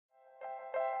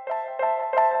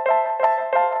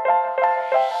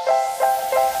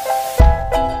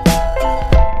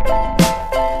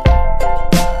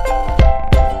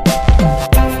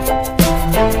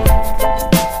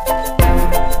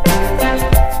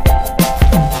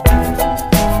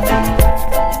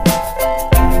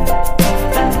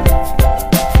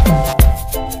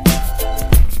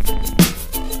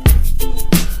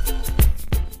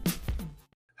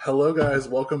guys,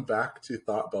 welcome back to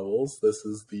Thought Bubbles. This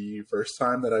is the first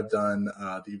time that I've done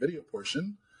the video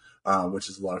portion, which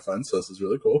is a lot of fun, so this is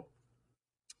really cool.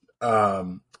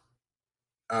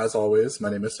 As always,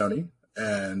 my name is Tony,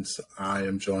 and I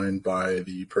am joined by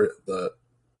the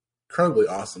incredibly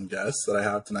awesome guests that I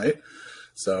have tonight.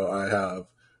 So I have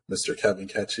Mr. Kevin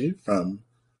Ketchie from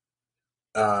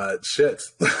from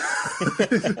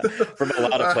a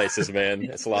lot of places, man.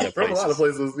 It's a lot of places. From a lot of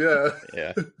places, yeah.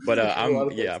 Yeah. But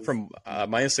from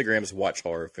my Instagram is Watch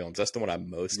Horror Films. That's the one I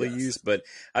mostly use, but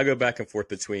I go back and forth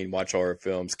between Watch Horror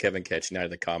Films, Kevin Ketchie, Night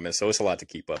of the Comments, so it's a lot to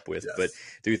keep up with. Yes. But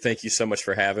dude, thank you so much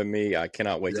for having me. I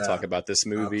cannot wait to talk about this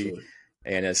movie. Absolutely.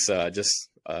 And it's just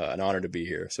an honor to be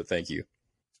here. So thank you.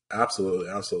 Absolutely.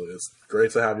 It's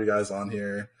great to have you guys on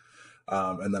here.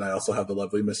 And then I also have the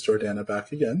lovely Miss Jordana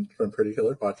back again from Pretty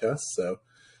Killer Podcast. So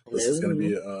this is going to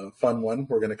be a fun one.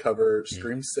 We're going to cover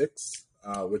Scream 6,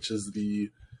 which is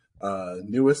the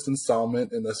newest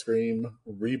installment in the Scream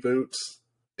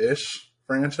reboot-ish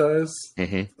franchise.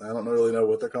 Mm-hmm. I don't really know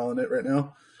what they're calling it right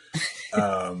now.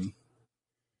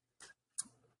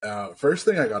 First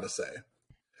thing I got to say,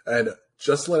 and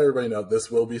just to let everybody know, this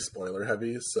will be spoiler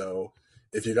heavy. So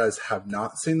if you guys have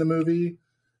not seen the movie,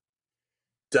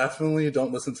 definitely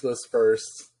don't listen to this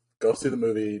first. Go see the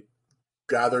movie,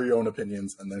 gather your own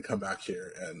opinions, and then come back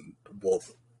here and we'll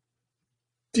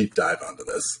deep dive onto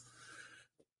this.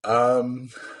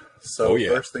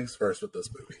 First things first with this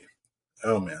movie.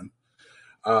 Oh, man.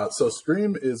 So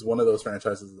Scream is one of those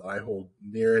franchises that I hold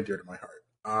near and dear to my heart.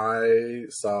 I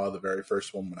saw the very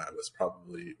first one when I was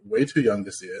probably way too young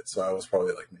to see it. So I was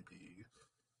probably like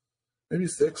maybe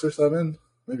 6 or 7,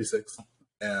 maybe 6.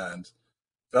 And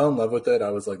fell in love with it. I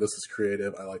was like, this is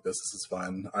creative. I like this. This is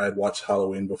fun. I had watched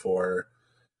Halloween before,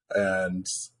 and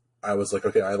I was like,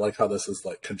 okay, I like how this is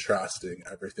like contrasting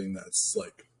everything that's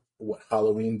like what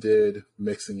Halloween did,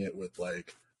 mixing it with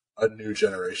like a new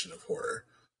generation of horror.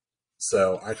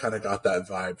 So I kind of got that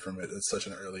vibe from it at such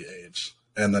an early age.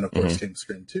 And then, of course, came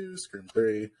Scream 2, Scream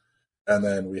 3, and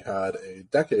then we had a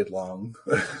decade-long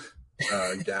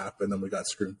gap, and then we got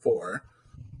Scream 4.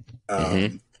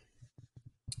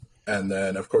 And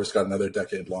then, of course, got another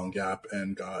decade-long gap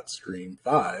and got Scream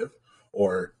 5,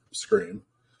 or Scream,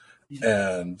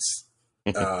 and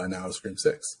now Scream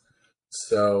 6.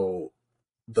 So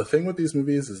the thing with these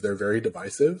movies is they're very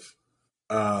divisive.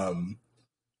 A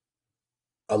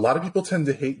lot of people tend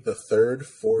to hate the 3rd,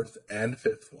 4th, and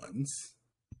 5th ones.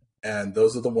 And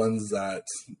those are the ones that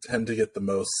tend to get the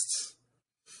most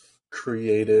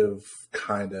creative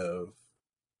kind of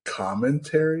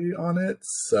commentary on it.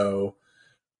 So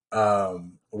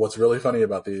what's really funny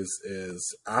about these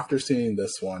is after seeing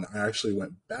this one, I actually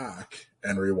went back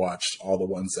and rewatched all the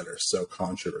ones that are so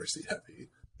controversy heavy.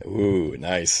 Ooh,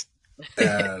 nice.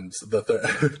 And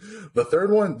the third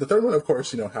one, of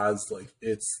course, has like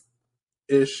its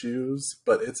issues,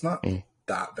 but it's not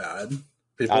that bad.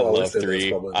 People I love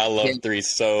 3. I love 3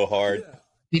 so hard. Yeah.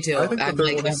 Me too. I think the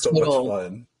third one is so much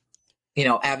fun.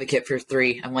 Advocate for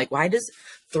 3. I'm like, why does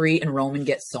 3 and Roman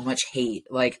get so much hate?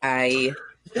 Like, I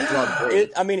love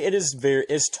 3.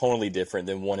 It's totally different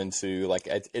than 1 and 2. Like,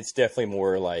 it's definitely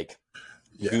more like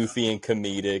goofy and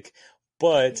comedic,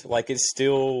 but like it's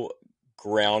still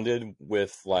grounded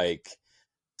with like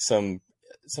some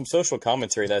social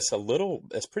commentary that's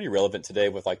pretty relevant today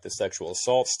with like the sexual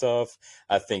assault stuff.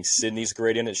 I think Sydney's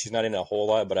great in it. She's not in a whole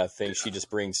lot, but I think she just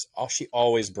she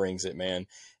always brings it, man.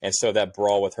 And so that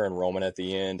brawl with her and Roman at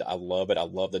the end, I love it. I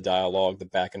love the dialogue, the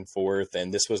back and forth.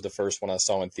 And this was the first one I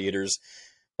saw in theaters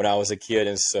when I was a kid.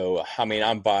 And so, I mean,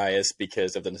 I'm biased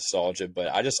because of the nostalgia,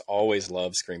 but I just always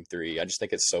love Scream 3. I just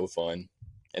think it's so fun.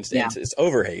 And it's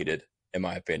overhated, in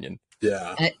my opinion.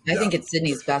 Yeah. I think it's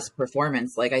Sydney's best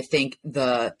performance. Like, I think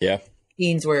the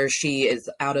scenes where she is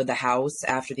out of the house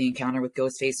after the encounter with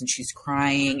Ghostface and she's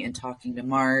crying and talking to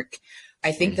Mark,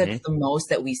 I think that's the most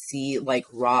that we see, like,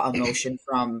 raw emotion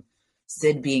from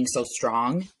Sid being so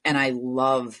strong. And I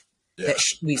love that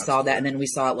we saw that. And then we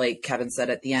saw it, like Kevin said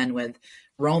at the end with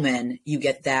Roman, you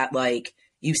get that, like,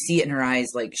 you see it in her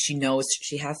eyes, like, she knows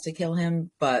she has to kill him,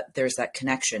 but there's that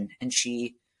connection. And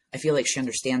I feel like she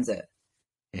understands it.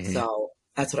 So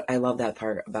that's what I love that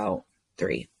part about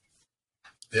 3.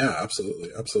 Yeah,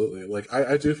 absolutely. Like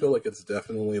I do feel like it's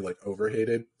definitely like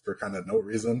overhated for kind of no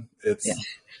reason. It's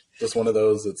just one of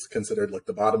those. It's considered like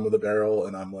the bottom of the barrel,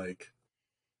 and I'm like,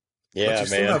 but you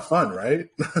still have fun, right?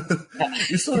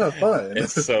 You still have fun.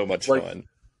 It's so much fun.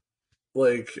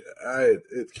 Like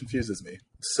it confuses me.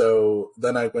 So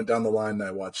then I went down the line and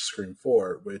I watched Scream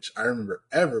 4, which I remember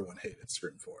everyone hated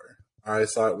Scream 4. I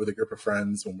saw it with a group of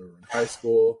friends when we were in high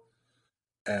school.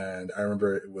 and I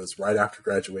remember it was right after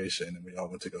graduation, and we all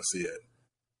went to go see it,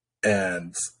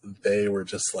 and they were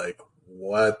just like,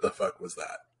 "What the fuck was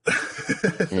that?"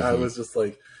 I was just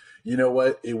like, you know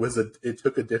what? It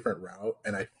took a different route,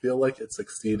 and I feel like it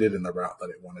succeeded in the route that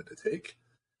it wanted to take.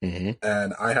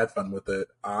 And I had fun with it.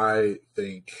 I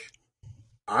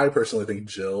personally think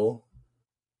Jill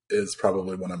is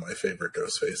probably one of my favorite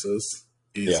ghost faces,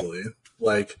 easily. Yeah.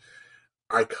 Like,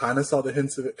 I kind of saw the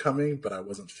hints of it coming, but I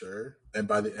wasn't sure. And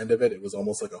by the end of it, it was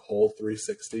almost like a whole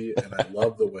 360. And I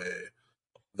love the way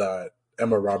that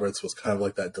Emma Roberts was kind of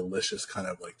like that delicious kind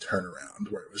of like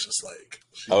turnaround where it was just like,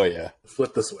 she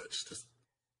flipped the switch.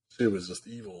 She was just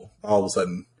evil all of a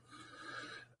sudden.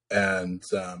 And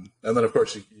then of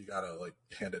course you gotta like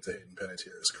hand it to Hayden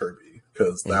Panettiere as Kirby,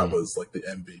 because that was like the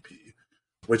MVP.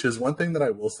 Which is one thing that I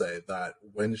will say, that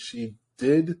when she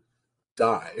did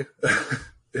die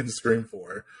in Scream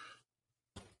 4,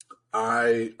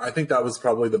 I think that was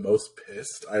probably the most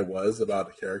pissed I was about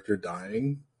a character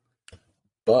dying,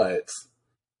 but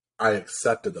I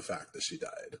accepted the fact that she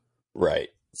died. Right.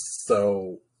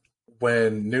 So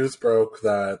when news broke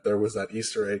that there was that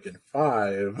Easter egg in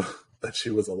 5 that she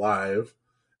was alive,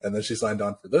 and then she signed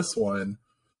on for this one,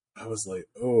 I was like,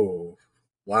 oh,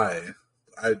 why?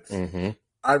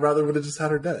 I rather would have just had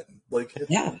her dead. Like, it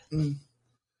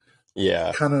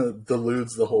kind of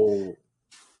deludes the whole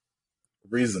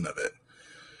reason of it,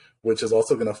 which is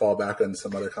also going to fall back on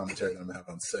some other commentary that I'm going to have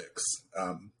on 6.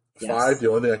 5, the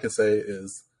only thing I can say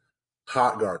is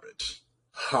hot garbage.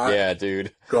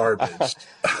 Dude. Garbage.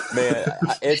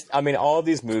 Man, all of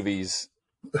these movies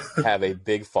have a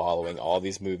big following. All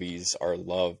these movies are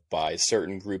loved by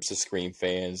certain groups of Scream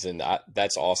fans, and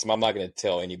that's awesome. I'm not going to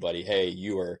tell anybody, hey,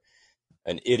 you are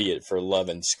an idiot for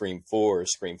loving Scream 4 or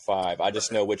Scream 5. I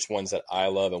just know which ones that I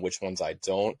love and which ones I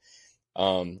don't.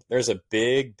 There's a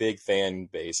big fan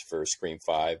base for Scream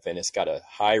 5, and it's got a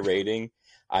high rating.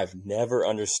 I've never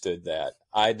understood that.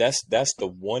 That's the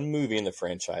one movie in the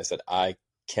franchise that I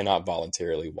cannot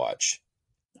voluntarily watch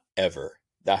ever.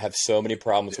 I have so many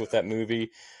problems with that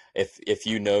movie. If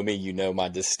you know me, you know my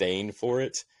disdain for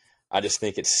it. I just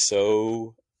think it's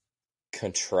so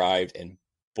contrived and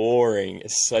boring.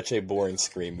 It's such a boring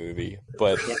Scream movie.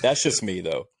 But that's just me,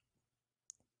 though.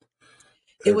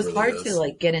 It was really hard to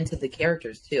like get into the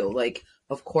characters too. Like,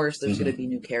 of course, there's going to be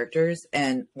new characters,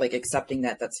 and like accepting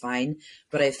that, that's fine.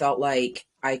 But I felt like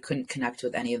I couldn't connect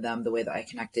with any of them the way that I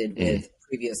connected with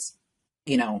previous,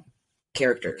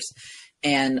 characters,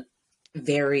 and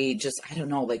very just, I don't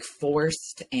know, like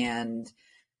forced. And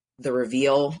the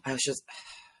reveal, I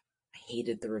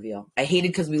hated the reveal. I hated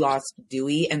because we lost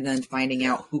Dewey, and then finding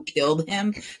out who killed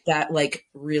him, that like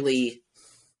really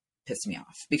pissed me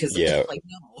off, because like,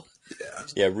 no.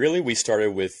 Really, we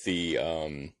started with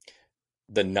the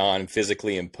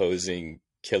non-physically imposing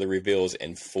killer reveals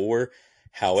in 4.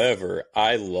 However,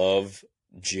 I love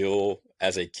Jill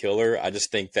as a killer. I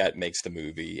just think that makes the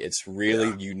movie. It's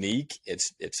really unique.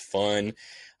 It's fun.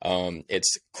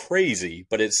 It's crazy,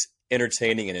 but it's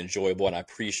entertaining and enjoyable, and I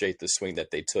appreciate the swing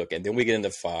that they took. And then we get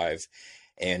into 5,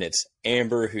 and it's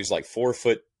Amber, who's like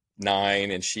 4'9",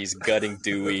 and she's gutting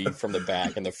Dewey from the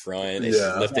back and the front, and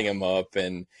she's lifting him up,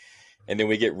 and then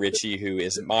we get Richie, who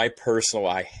is my personal,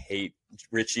 I hate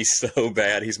Richie so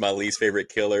bad. He's my least favorite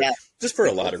killer, just for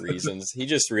a lot of reasons. He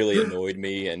just really annoyed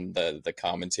me, and the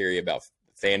commentary about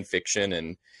fan fiction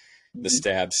and the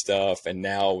stab stuff. And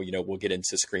now, we'll get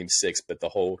into Scream 6, but the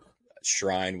whole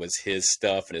shrine was his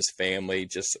stuff and his family.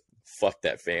 Just fuck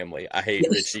that family. I hate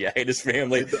Richie. I hate his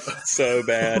family so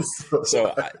bad.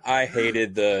 So I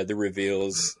hated the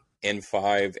reveals in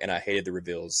 5, and I hated the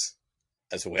reveals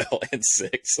as well in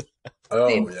 6.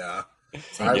 Oh yeah,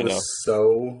 I was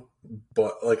so,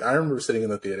 but like I remember sitting in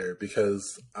the theater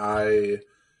because I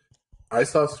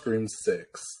saw Scream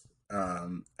 6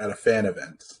 at a fan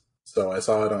event. So I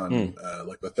saw it on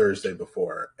like the Thursday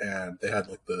before, and they had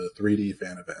like the 3D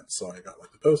fan event. So I got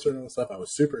like the poster and all that stuff. I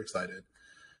was super excited.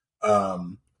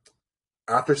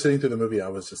 After sitting through the movie, I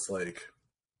was just like,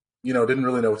 didn't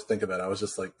really know what to think of it. I was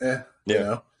just like, you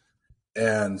know.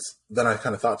 And then I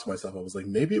kind of thought to myself, I was like,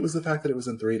 maybe it was the fact that it was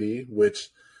in 3D, which,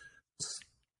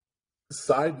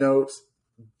 side note,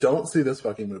 don't see this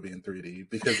fucking movie in 3D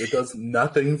because it does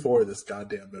nothing for this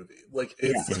goddamn movie. Like,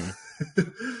 it's,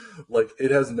 like,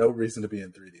 it has no reason to be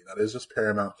in 3D. That is just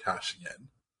Paramount cashing in.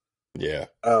 Yeah.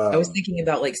 I was thinking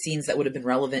about like scenes that would have been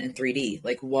relevant in 3D.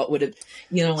 Like what would have,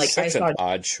 like such an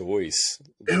odd choice.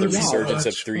 The resurgence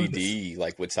of 3D,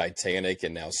 like with Titanic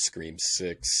and now Scream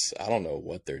 6. I don't know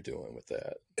what they're doing with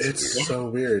that. It's so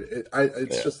weird.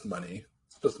 It's just money.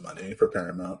 It's just money for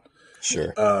Paramount.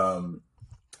 Sure.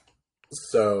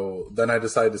 So then I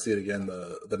decided to see it again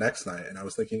the next night, and I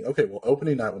was thinking, okay, well,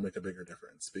 opening night will make a bigger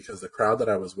difference because the crowd that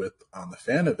I was with on the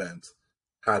fan event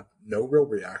had no real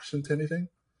reaction to anything.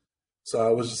 So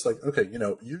I was just like, okay,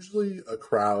 usually a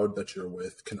crowd that you're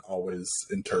with can always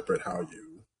interpret how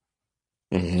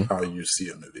you see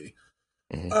a movie.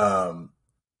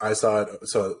 I saw it,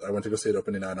 so I went to go see it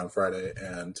opening night on Friday,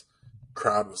 and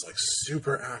crowd was like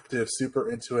super active, super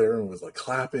into it. Everyone was like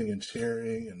clapping and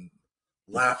cheering and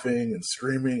laughing and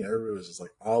screaming. Everybody was just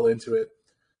like all into it.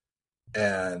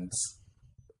 And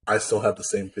I still had the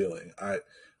same feeling.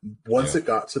 Once it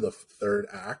got to the third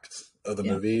act of the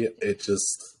movie,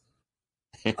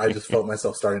 I just felt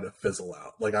myself starting to fizzle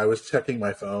out. Like I was checking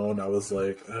my phone. I was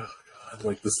like, oh God,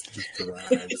 like this just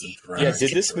drags and drags. Yeah,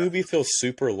 did this movie feel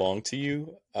super long to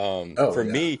you? For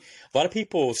me, a lot of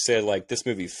people said like this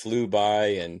movie flew by,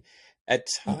 and at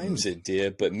times it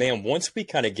did. But man, once we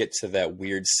kind of get to that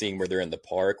weird scene where they're in the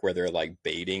park where they're like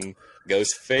baiting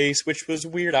Ghostface, which was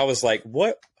weird, I was like,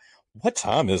 what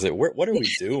time is it? What are we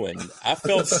doing? I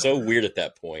felt so weird at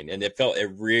that point, and it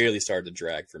really started to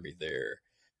drag for me there.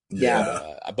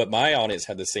 Yeah. But my audience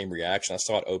had the same reaction. I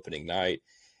saw it opening night,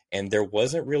 and there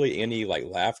wasn't really any like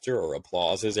laughter or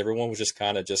applauses. Everyone was just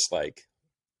kind of just like,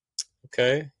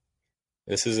 okay,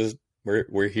 this is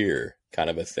we're here kind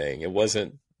of a thing.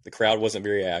 The crowd wasn't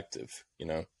very active,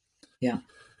 Yeah.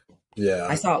 Yeah.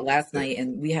 I saw it last night,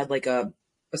 and we had like a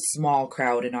small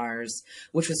crowd in ours,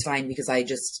 which was fine because I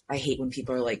hate when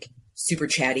people are like super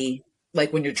chatty,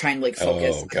 like when you're trying to like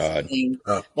focus on something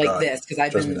like this, because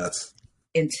I've been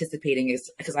anticipating is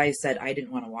because I said I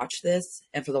didn't want to watch this,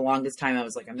 and for the longest time I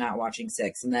was like, I'm not watching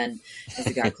 6, and then as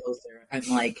it got closer, I'm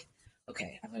like,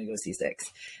 okay, I'm gonna go see 6,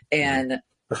 and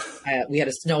we had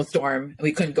a snowstorm and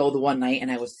we couldn't go the one night,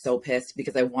 and I was so pissed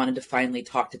because I wanted to finally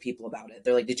talk to people about it.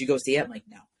 They're like, did you go see it? I'm like,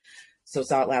 no. So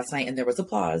saw it last night, and there was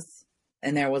applause,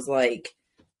 and there was like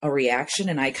a reaction,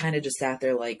 and I kind of just sat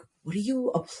there like, what are you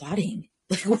applauding?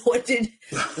 Like, what did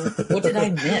I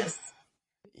miss?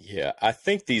 Yeah, I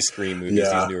think these Scream movies,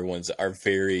 these newer ones, are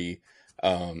very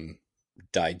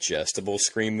digestible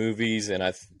Scream movies, and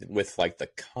with like the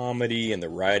comedy and the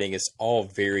writing, it's all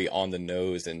very on the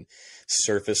nose and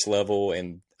surface level,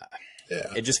 and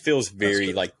it just feels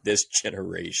very like this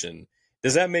generation.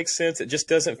 Does that make sense? It just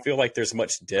doesn't feel like there's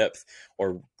much depth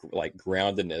or like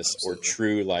groundedness or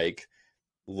true like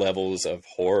levels of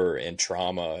horror and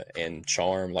trauma and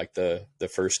charm like the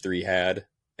first 3 had,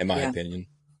 in my opinion.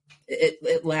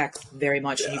 It lacks very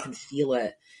much, and you can feel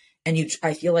it. And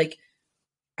I feel like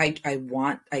I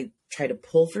try to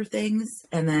pull for things,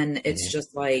 and then it's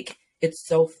just like, it's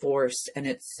so forced, and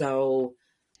it's so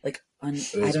like, I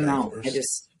don't know.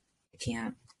 Forced. I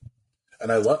can't. And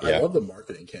I love the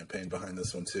marketing campaign behind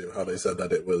this one too. How they said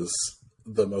that it was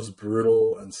the most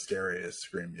brutal and scariest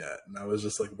Scream yet, and I was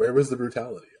just like, where was the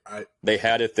brutality? They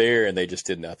had it there, and they just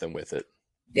did nothing with it.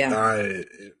 Yeah.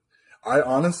 I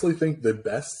honestly think the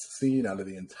best scene out of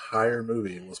the entire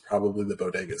movie was probably the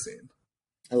bodega scene.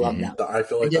 I love that. I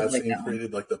feel like that scene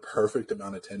created like the perfect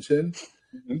amount of tension.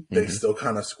 They still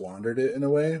kind of squandered it in a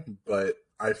way, but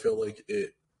I feel like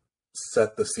it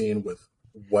set the scene with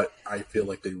what I feel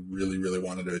like they really, really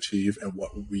wanted to achieve and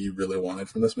what we really wanted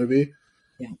from this movie.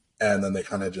 Yeah. And then they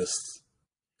kind of just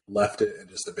left it and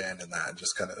just abandoned that and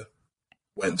just kind of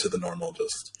went into the normal,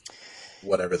 just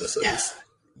whatever this is.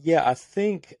 Yeah, I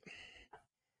think,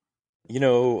 how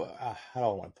do I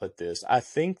want to put this? I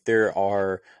think there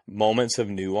are moments of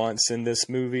nuance in this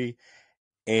movie,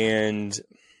 and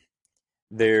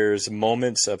there's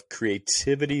moments of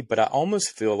creativity, but I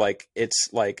almost feel like it's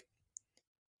like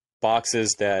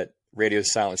boxes that Radio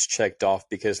Silence checked off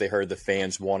because they heard the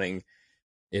fans wanting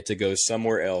it to go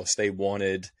somewhere else. They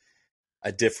wanted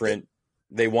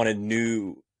they wanted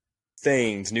new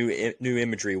things, new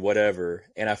imagery, whatever.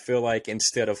 And I feel like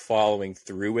instead of following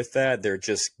through with that, they're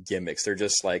just gimmicks. They're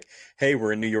just like, hey,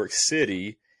 we're in New York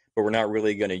City, but we're not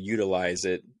really going to utilize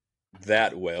it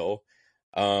that well.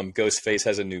 Ghostface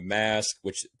has a new mask,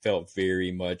 which felt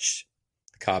very much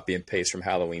copy and paste from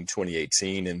Halloween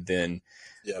 2018. And then,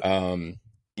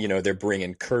 they're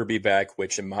bringing Kirby back,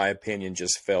 which in my opinion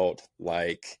just felt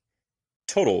like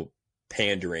total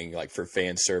pandering, like for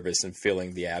fan service and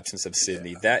filling the absence of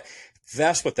Sydney.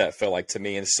 That's what that felt like to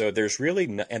me. And so there's really,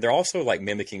 and they're also like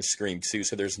mimicking Scream 2.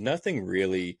 So there's nothing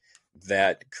really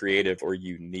that creative or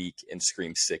unique in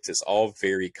Scream 6. It's all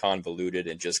very convoluted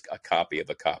and just a copy of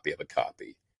a copy of a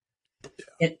copy.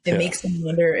 It makes me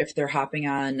wonder if they're hopping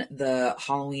on the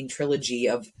Halloween trilogy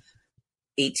of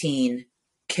 18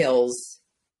 kills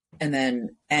and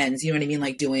then ends. You know what I mean?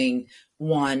 Like doing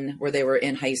 1 where they were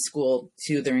in high school,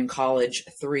 2 they're in college,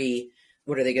 3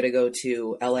 what are they going to go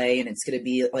to LA and it's going to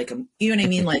be like, you know what I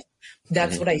mean? Like,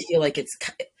 that's what I feel like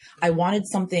I wanted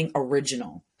something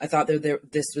original. I thought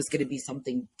this was going to be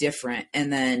something different.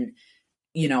 And then,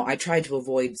 you know, I tried to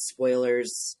avoid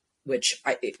spoilers, which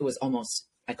it was almost,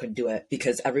 I couldn't do it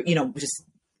because just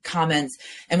comments.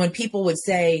 And when people would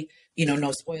say, you know,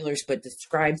 no spoilers, but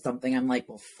describe something, I'm like,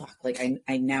 well, fuck, like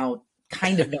I now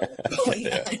kind of know what's going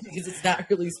on because it's not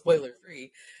really spoiler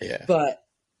free. Yeah. But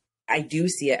I do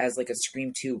see it as like a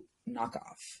Scream 2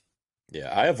 knockoff. Yeah,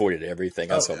 I avoided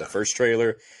everything. I saw the first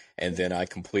trailer and then I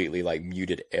completely like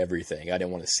muted everything. I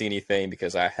didn't want to see anything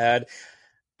because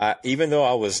even though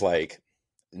I was like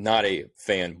not a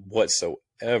fan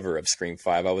whatsoever of Scream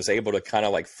 5, I was able to kind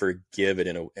of like forgive it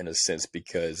in a sense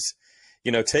because,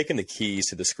 you know, taking the keys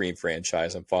to the Scream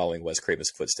franchise and following Wes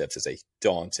Craven's footsteps is a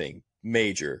daunting,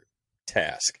 major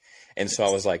task. And so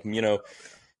I was like, you know,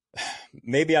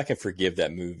 maybe I can forgive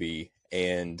that movie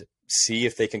and see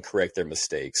if they can correct their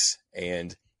mistakes.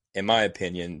 And in my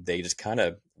opinion, they just kind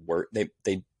of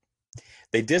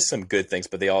they did some good things,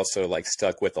 but they also like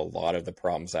stuck with a lot of the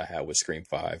problems I had with Scream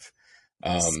 5.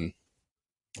 I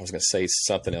was going to say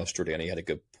something else, Jordana. You had a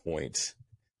good point,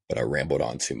 but I rambled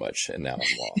on too much and now I'm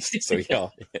lost. So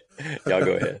y'all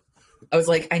go ahead. I was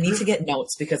like, I need to get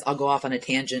notes because I'll go off on a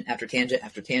tangent after tangent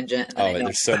after tangent. And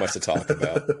there's so much to talk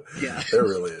about. Yeah, there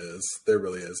really is. There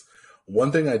really is.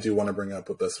 One thing I do want to bring up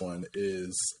with this one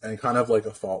is, and kind of like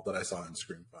a fault that I saw in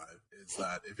Scream 5, is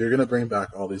that if you're going to bring back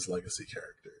all these legacy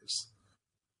characters,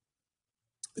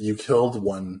 you killed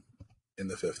one in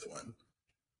the fifth one.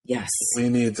 Yes. We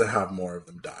need to have more of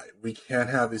them die. We can't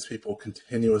have these people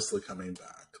continuously coming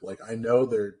back. Like, I know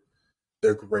they're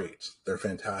great. They're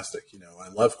fantastic. You know, I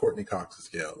love Courtney Cox's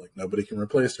Gale. Like, nobody can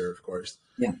replace her, of course.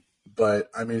 Yeah. But,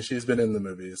 I mean, she's been in the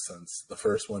movies since the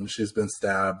first one. She's been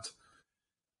stabbed.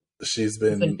 She's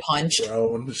been punched.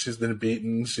 Thrown. She's been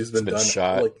beaten. She's been done.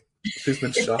 Shot. Like, she's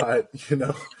been shot. You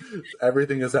know,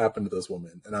 everything has happened to this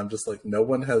woman. And I'm just like, no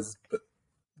one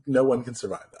can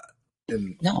survive that.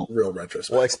 In real retrospect.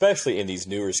 Well, especially in these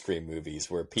newer Scream movies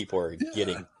where people are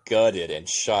getting gutted and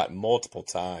shot multiple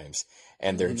times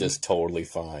and they're just totally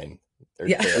fine. They're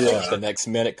the next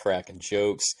minute cracking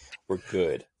jokes. We're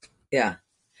good. Yeah.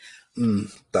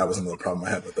 That was another problem I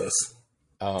had with this.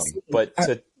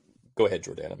 Go ahead,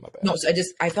 Jordana, my bad. No, so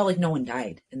I felt like no one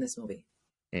died in this movie.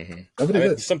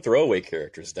 Mm-hmm. Some throwaway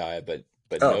characters died, but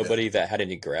nobody that had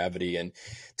any gravity. And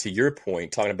to your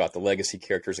point, talking about the legacy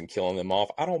characters and killing them off,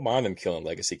 I don't mind them killing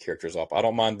legacy characters off. I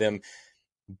don't mind them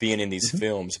being in these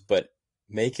films, but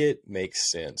make it make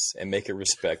sense and make it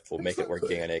respectful, make it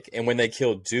organic. And when they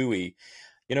killed Dewey,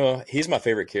 you know, he's my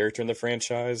favorite character in the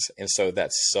franchise, and so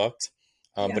that sucked.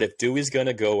 But if Dewey's going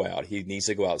to go out, he needs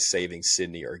to go out saving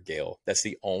Sidney or Gale. That's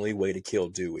the only way to kill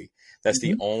Dewey. That's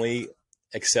the only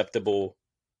acceptable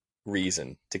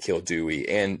reason to kill Dewey.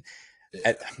 And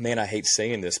man, I hate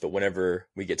saying this, but whenever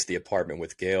we get to the apartment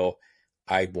with Gale,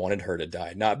 I wanted her to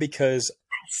die. Not because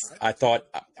I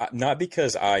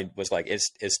was like,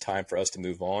 it's time for us to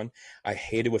move on. I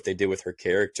hated what they did with her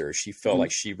character. She felt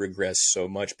like she regressed so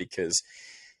much because,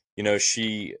 you know,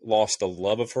 she lost the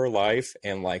love of her life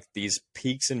and like these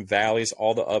peaks and valleys,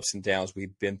 all the ups and downs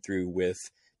we've been through with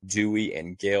Dewey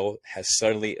and Gale has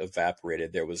suddenly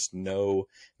evaporated. There was no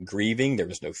grieving. There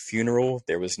was no funeral.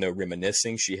 There was no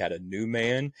reminiscing. She had a new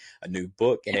man, a new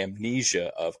book, and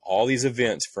amnesia of all these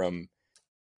events from,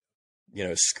 you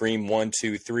know, Scream 1,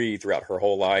 2, 3 throughout her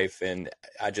whole life. And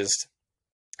I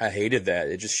hated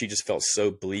that. She just felt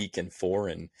so bleak and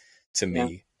foreign to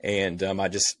me. And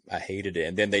I hated it.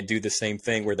 And then they do the same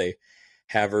thing where they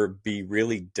have her be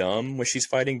really dumb when she's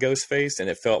fighting Ghostface, and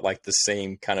it felt like the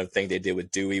same kind of thing they did with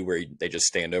Dewey, where they just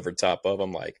stand over top of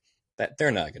him. Like that,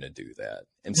 they're not going to do that.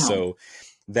 And so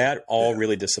that all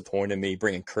really disappointed me.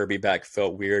 Bringing Kirby back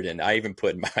felt weird, and I even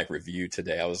put in my review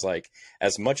today, I was like,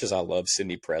 as much as I love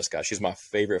Sidney Prescott, she's my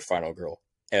favorite final girl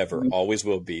ever, always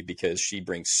will be, because she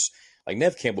brings, like,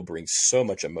 Neve Campbell brings so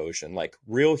much emotion, like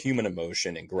real human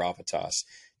emotion and gravitas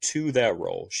to that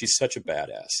role. She's such a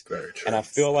badass. And I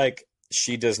feel like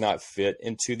she does not fit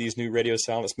into these new Radio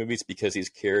Silence movies because these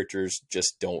characters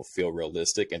just don't feel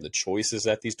realistic, and the choices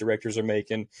that these directors are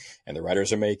making and the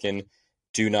writers are making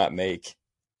do not make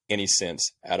any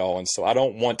sense at all. And so I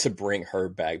don't want to bring her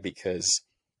back because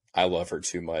I love her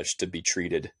too much to be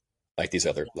treated like these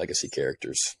other legacy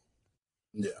characters.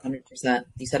 Yeah, 100%.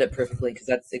 You said it perfectly, because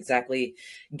that's exactly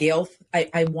Gale.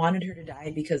 I wanted her to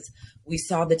die because we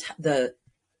saw the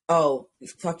oh,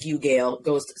 fuck you, Gale,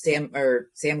 goes to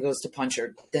Sam goes to punch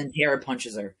her, then Tara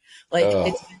punches her. Like,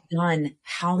 it's been done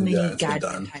how many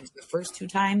goddamn times? The first two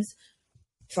times,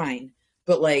 fine.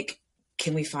 But like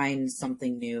can we find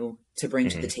something new to bring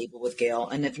to the table with Gale?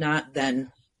 And if not,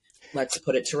 then let's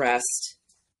put it to rest.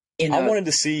 I wanted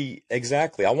to see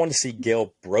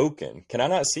Gale broken. Can I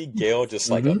not see Gale just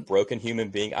like a broken human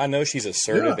being? I know she's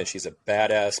assertive and she's a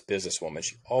badass businesswoman.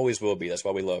 She always will be. That's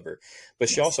why we love her. But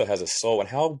she also has a soul. And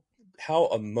how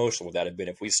emotional would that have been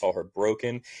if we saw her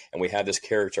broken and we had this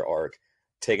character arc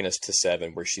taking us to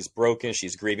 7 where she's broken,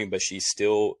 she's grieving, but she's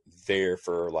still there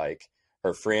for like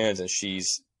her friends. And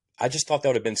I just thought that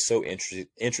would have been so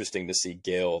interesting to see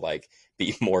Gale like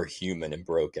be more human and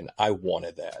broken. I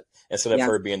wanted that instead of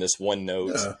her being this one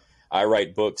note. I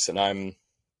write books and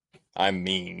I'm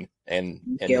mean and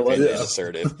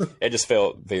assertive. It just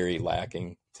felt very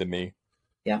lacking to me.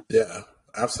 Yeah. Yeah,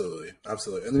 absolutely.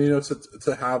 Absolutely. And then, you know,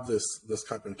 to have this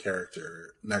type of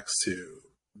character next to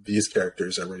these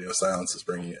characters that Radio Silence is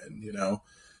bringing in, you know,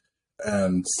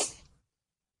 and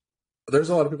there's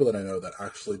a lot of people that I know that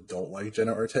actually don't like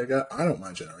Jenna Ortega. I don't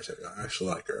mind Jenna Ortega. I actually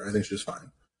like her. I think she's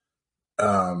fine.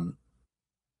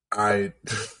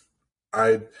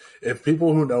 If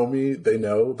people who know me, they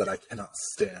know that I cannot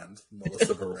stand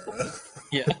Melissa Barrera.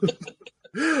 Yeah.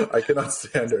 I cannot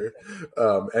stand her.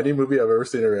 Any movie I've ever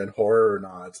seen her in, horror or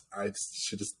not,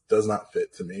 she just does not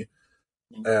fit to me.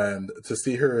 And to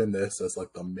see her in this as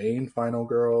like the main final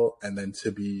girl, and then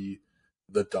to be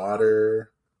the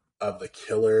daughter of the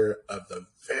killer of the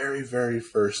very, very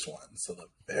first one. So the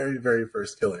very, very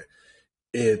first killer.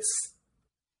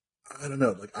 I don't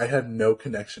know, like I had no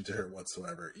connection to her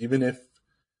whatsoever. Even if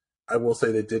I will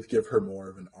say they did give her more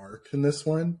of an arc in this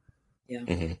one. Yeah.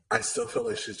 I still feel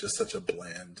like she's just such a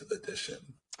bland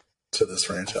addition to this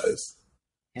franchise.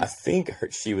 I think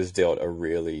she was dealt a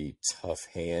really tough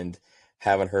hand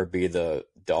having her be the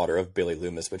daughter of Billy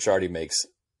Loomis, which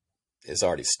is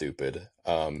already stupid.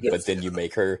 But then you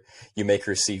make her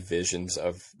see visions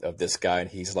of this guy,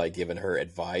 and he's like giving her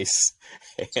advice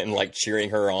and like cheering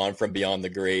her on from beyond the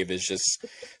grave is just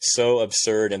so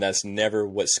absurd. And that's never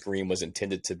what Scream was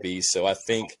intended to be. So I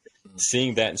think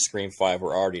seeing that in Scream 5,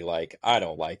 we're already like, I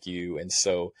don't like you. And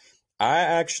so I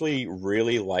actually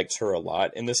really liked her a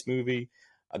lot in this movie.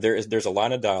 There's a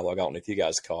line of dialogue. I don't know if you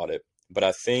guys caught it, but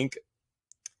I think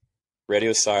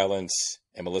Radio Silence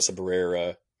and Melissa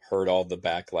Barrera heard all the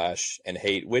backlash and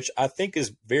hate, which I think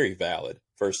is very valid,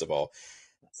 first of all.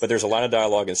 But there's a line of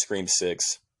dialogue in Scream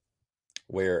 6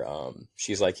 where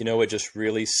she's like, you know, it just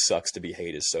really sucks to be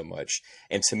hated so much.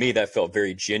 And to me, that felt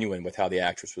very genuine with how the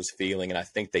actress was feeling. And I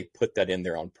think they put that in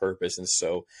there on purpose. And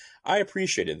so I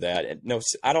appreciated that. And no,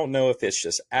 I don't know if it's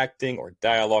just acting or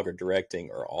dialogue or directing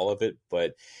or all of it,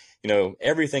 but, you know,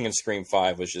 everything in Scream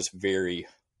 5 was just very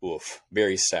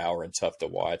sour and tough to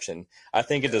watch. And I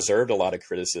think it deserved a lot of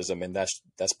criticism, and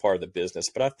that's part of the business.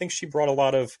 But I think she brought a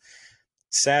lot of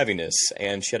savviness,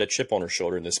 and she had a chip on her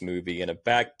shoulder in this movie and a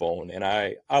backbone. And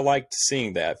I liked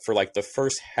seeing that for like the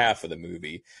first half of the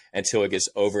movie until it gets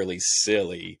overly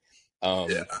silly,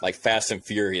 like Fast and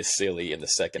Furious silly in the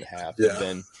second half. Yeah. And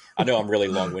then I know I'm really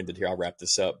long-winded here. I'll wrap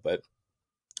this up, but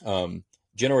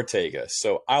Jenna Ortega.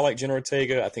 So I like Jenna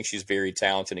Ortega. I think she's very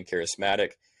talented and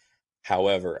charismatic.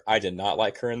 However, I did not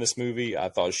like her in this movie. I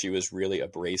thought she was really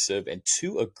abrasive and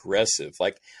too aggressive.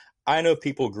 Like, I know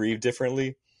people grieve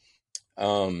differently.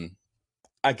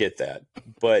 I get that.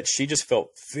 But she just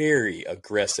felt very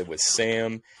aggressive with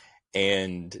Sam,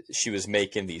 and she was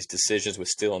making these decisions with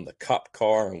still in the cop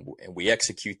car, and we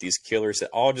execute these killers. It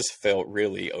all just felt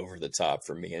really over the top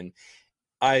for me. And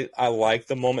I like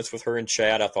the moments with her and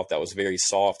Chad. I thought that was very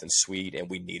soft and sweet, and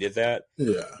we needed that.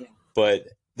 Yeah. But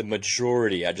the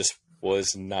majority, I just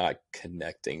was not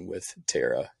connecting with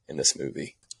Tara in this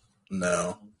movie.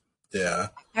 No. Yeah.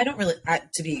 I don't really,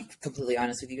 to be completely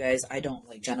honest with you guys, I don't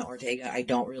like Jenna Ortega. I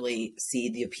don't really see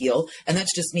the appeal. And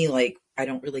that's just me. Like, I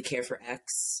don't really care for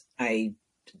X. And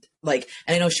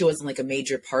I know she wasn't like a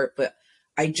major part, but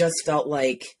I just felt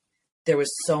like there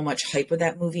was so much hype with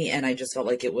that movie. And I just felt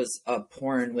like it was a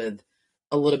porn with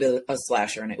a little bit of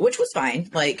slasher in it, which was fine.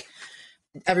 Like,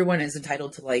 everyone is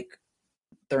entitled to like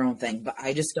their own thing, but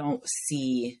I just don't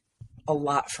see a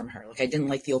lot from her. Like, I didn't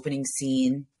like the opening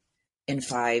scene in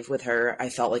 5 with her. I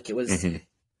felt like it was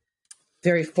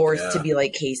very forced to be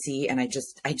like Casey, and I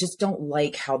just don't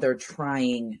like how they're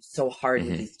trying so hard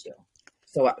with these two.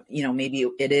 So, you know, maybe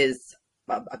it is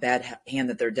a bad hand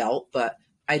that they're dealt, but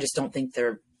I just don't think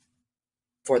they're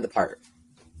for the part.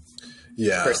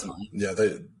 Yeah. Personally. Yeah,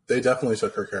 they definitely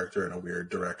took her character in a weird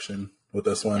direction with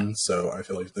this one. Yeah. So I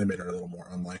feel like they made her a little more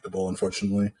unlikable,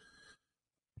 unfortunately.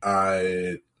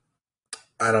 I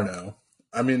don't know.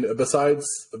 I mean, besides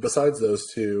those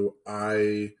two,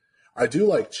 I do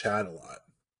like Chad a lot.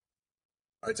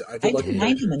 I do like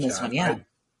mind him in this one, yeah.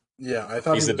 Yeah, I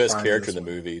thought he's he the was best fine in character this in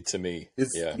the one. movie to me.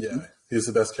 He's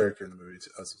the best character in the movie.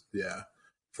 Yeah,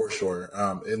 for sure.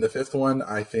 In the fifth one,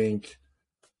 I think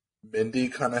Mindy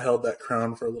kind of held that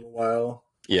crown for a little while.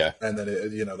 Yeah, and then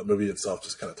the movie itself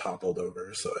just kind of toppled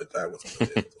over, so I wasn't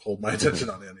really able to hold my attention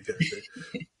on any character.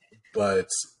 But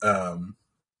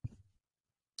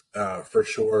for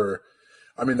sure,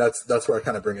 I mean that's where I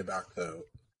kind of bring it back though.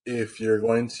 If you're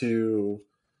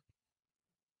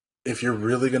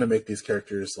really going to make these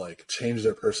characters like change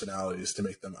their personalities to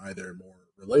make them either more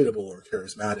relatable or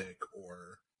charismatic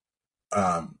or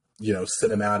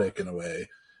cinematic in a way,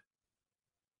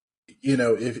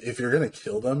 if you're going to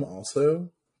kill them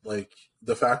also, like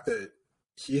the fact that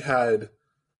he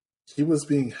was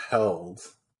being held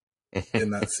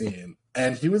in that scene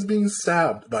and he was being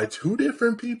stabbed by two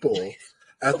different people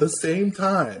at the same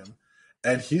time,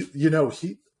 and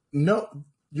no,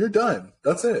 you're done,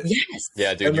 that's it. Yes.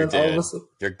 Yeah, dude, and you're then all dead. of a sudden,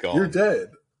 You're gone. You're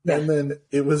dead. Yeah. And then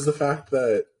it was the fact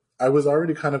that I was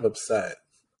already kind of upset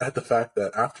at the fact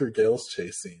that after Gail's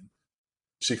chase scene,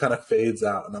 she kind of fades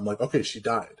out, and I'm like, okay, she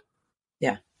died.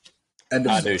 Yeah. And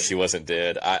I knew she wasn't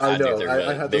dead. I knew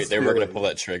they were going to pull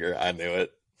that trigger. I knew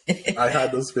it. I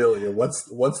had this feeling. And once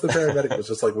the paramedic was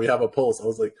just like, we have a pulse, I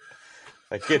was like,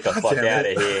 get the fuck out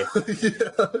of here.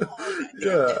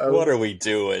 Yeah. What are we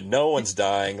doing? No one's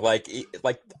dying. Like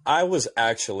I was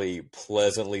actually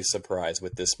pleasantly surprised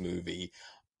with this movie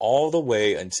all the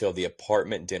way until the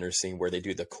apartment dinner scene where they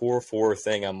do the core 4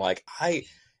 thing. I'm like,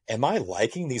 am I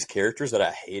liking these characters that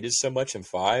I hated so much in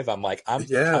 5? I'm like, I'm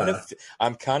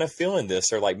kind of feeling this.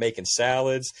 They're like making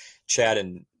salads. Chad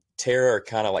and Tara are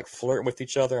kind of like flirting with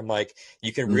each other. I'm like,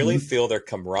 you can really feel their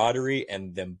camaraderie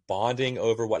and them bonding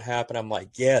over what happened. I'm like,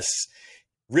 yes,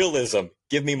 realism.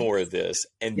 Give me more of this.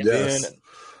 And then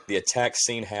the attack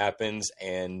scene happens,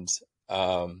 and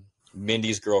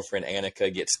Mindy's girlfriend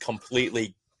Annika gets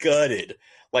completely gutted.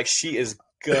 Like, she is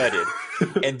gutted.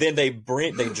 And then they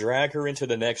drag her into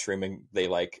the next room, and they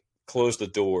like close the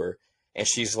door, and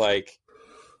she's like,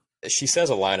 she says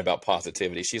a line about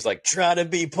positivity. She's like, try to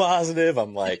be positive.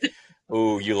 I'm like,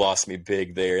 ooh, you lost me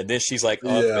big there. And then she's like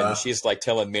up and she's like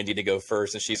telling Mindy to go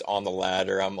first, and she's on the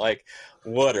ladder. I'm like,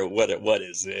 what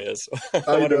is this?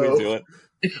 What are we doing?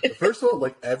 First of all,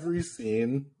 like every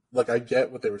scene, like I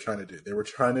get what they were trying to do. They were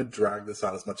trying to drag this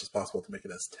out as much as possible to make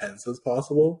it as tense as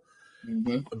possible.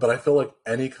 But I feel like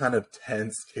any kind of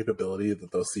tense capability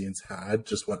that those scenes had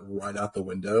just went right out the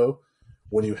window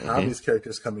when you have these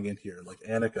characters coming in here, like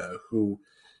Annika, who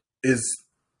is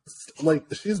like,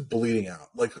 she's bleeding out,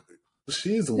 like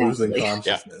she's losing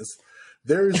consciousness.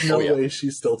 There is no way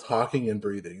she's still talking and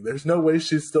breathing. There's no way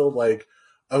she's still like,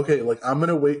 okay, like I'm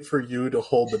gonna wait for you to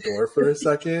hold the door for a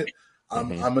second.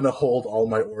 I'm gonna hold all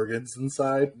my organs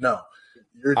inside. No,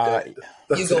 you're dead.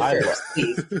 You go first,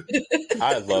 please.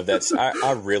 I love that.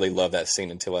 I really love that scene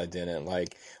until I didn't.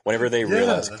 Like, whenever they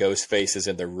realize Ghostface is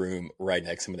in the room right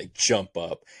next to them, they jump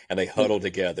up and they huddle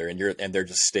together, and they're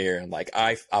just staring. Like,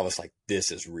 I was like,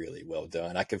 this is really well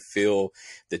done. I can feel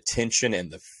the tension and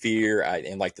the fear,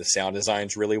 and like the sound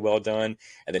design's really well done.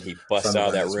 And then he busts out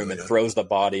of that room and throws the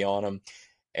body on him,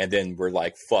 and then we're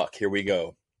like, fuck, here we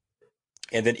go.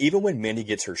 And then even when Mindy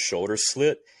gets her shoulder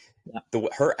slit,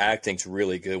 her acting's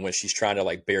really good when she's trying to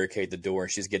like barricade the door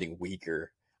and she's getting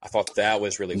weaker. I thought that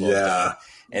was really well done.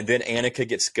 And then Annika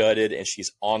gets gutted and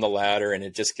she's on the ladder, and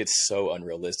it just gets so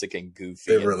unrealistic and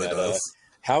goofy. It really does.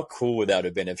 How cool would that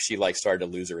have been if she like started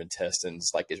to lose her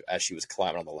intestines like as she was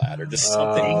climbing on the ladder? Just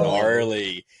something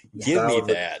gnarly. Give me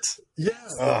that. Yeah.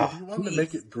 Like, if you want to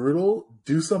make it brutal,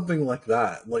 do something like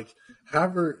that. Like,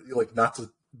 have her, like, not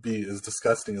to be as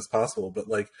disgusting as possible, but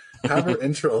like have her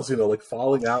entrails, like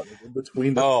falling out in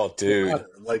between the ladder.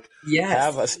 Like,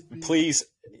 have us, please.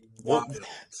 Well,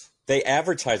 they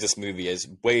advertise this movie as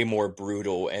way more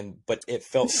brutal, but it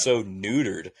felt so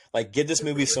neutered. Like, give this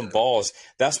movie some balls.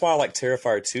 That's why I like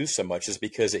Terrifier 2 so much, is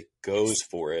because it goes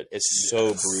for it. It's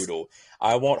so brutal.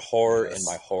 I want horror in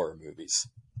my horror movies.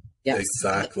 Yes.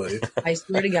 Exactly. I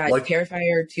swear to God, like,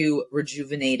 Terrifier 2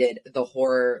 rejuvenated the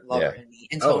horror lover in me.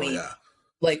 And Tony,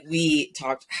 like, we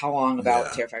talked how long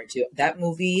about Terrifier 2? That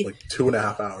movie, like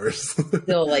 2.5 hours.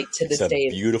 Still, like, to this day,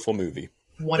 beautiful movie.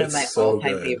 One of my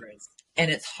all-time favorites.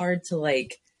 And it's hard to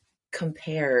like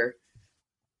compare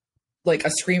like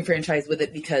a Scream franchise with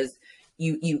it, because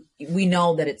we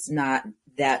know that it's not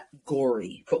that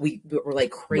gory, but we're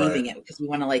like craving it because we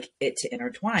want to like it to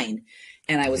intertwine.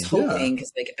 And I was hoping,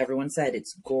 because like everyone said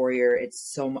it's gorier,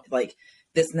 it's so much like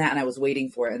this and that, and I was waiting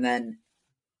for it. And then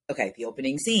the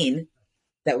opening scene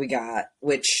that we got,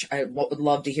 which I would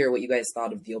love to hear what you guys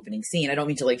thought of the opening scene. I don't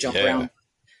mean to like jump around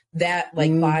that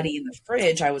like body in the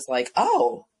fridge. I was like,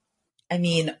 oh, I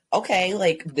mean, okay,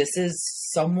 like this is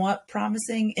somewhat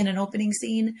promising in an opening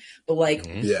scene, but like,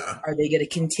 are they going to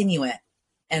continue it?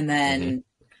 And then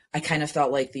I kind of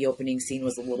felt like the opening scene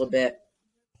was a little bit,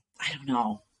 I don't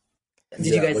know. Did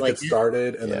you guys like it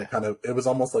started and then it was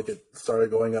almost like it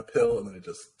started going uphill and then it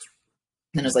just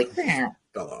and it was like fell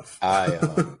off.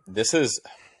 I'm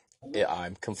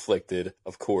conflicted,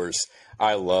 of course.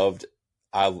 I love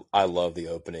the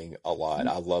opening a lot.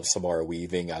 I love Samara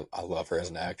Weaving. I love her as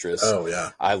an actress. Oh yeah.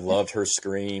 I loved her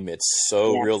scream. It's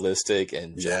so realistic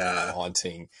and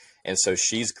haunting. And so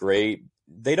she's great.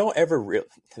 Radio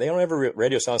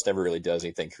Silence never really does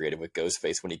anything creative with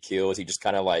Ghostface when he kills. He just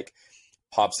kind of like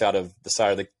pops out of the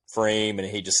side of the frame and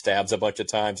he just stabs a bunch of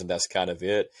times and that's kind of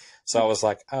it. So I was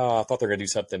like, I thought they were going to do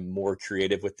something more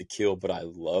creative with the kill, but I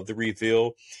love the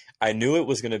reveal. I knew it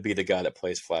was going to be the guy that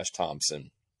plays Flash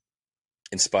Thompson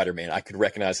in Spider-Man. I could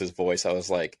recognize his voice. I was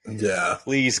like,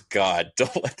 please God,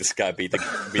 don't let this guy be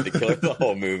the killer of the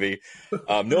whole movie.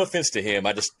 No offense to him.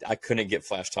 I couldn't get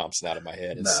Flash Thompson out of my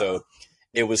head. And so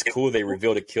it was cool. They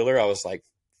revealed a killer. I was like,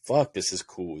 fuck, this is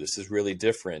cool. This is really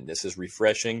different. This is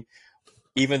refreshing.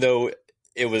 Even though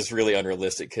it was really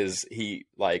unrealistic because he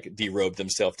like derobed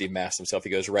himself, demasked himself. He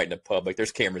goes right into public.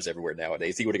 There's cameras everywhere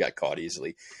nowadays. He would have got caught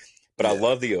easily. But I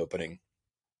love the opening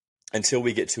until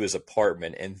we get to his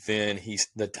apartment. And then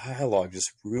the dialogue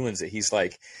just ruins it. He's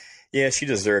like, yeah, she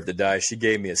deserved to die. She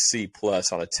gave me a C+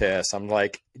 on a test. I'm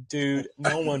like, dude,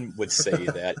 no one would say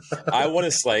that. I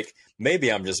want to like,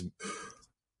 maybe I'm just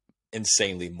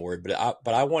insanely morbid,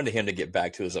 but I wanted him to get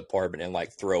back to his apartment and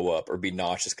like throw up or be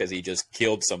nauseous because he just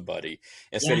killed somebody.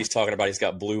 Instead, he's talking about he's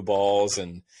got blue balls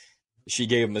and she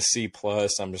gave him a C+.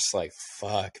 I'm just like,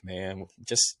 fuck, man,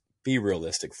 just be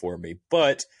realistic for me.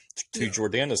 But to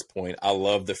Jordana's point, I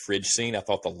love the fridge scene. I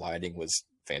thought the lighting was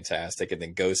fantastic, and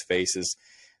then Ghostface is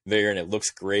there and it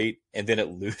looks great, and then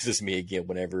it loses me again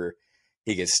whenever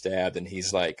he gets stabbed and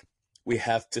he's like, we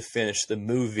have to finish the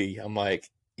movie. I'm like,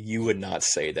 you would not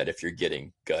say that if you're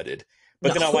getting gutted.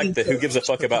 But then I like the who gives a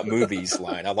fuck about movies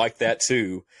line. I like that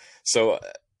too. So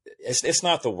it's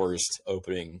not the worst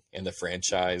opening in the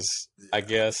franchise, I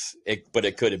guess. But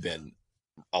it could have been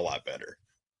a lot better.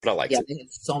 But I liked it. They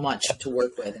had so much to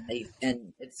work with,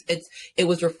 and it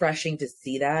was refreshing to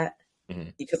see that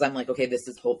because I'm like, okay, this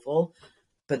is hopeful.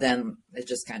 But then it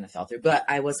just kind of fell through. But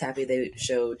I was happy they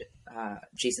showed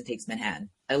Jason Takes Manhattan.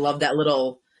 I love that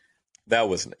little. That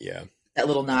was that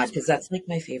little nod because that's like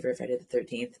my favorite Friday the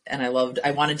 13th, and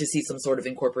I wanted to see some sort of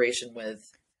incorporation with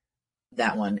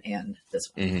that one and this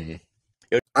one.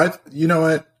 You know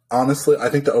what? Honestly, I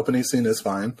think the opening scene is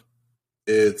fine.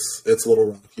 It's a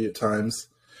little rocky at times.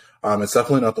 It's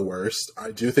definitely not the worst.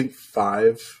 I do think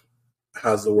 5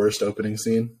 has the worst opening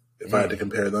scene if I had to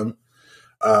compare them.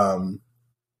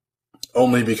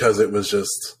 Only because it was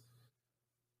just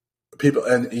people,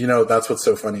 and that's what's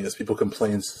so funny is people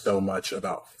complain so much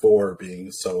about 4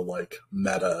 being so like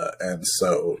meta and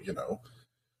so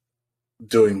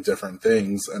doing different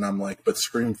things, and I'm like, but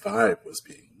Scream 5 was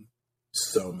being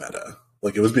so meta,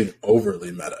 like it was being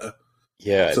overly meta.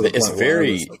 Yeah, it's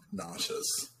very was, like,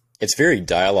 nauseous. It's very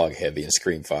dialogue heavy in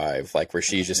Scream 5, like where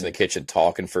she's just in the kitchen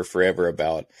talking for forever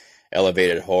about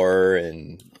elevated horror,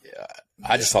 and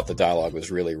I just thought the dialogue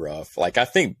was really rough. Like I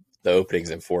think the openings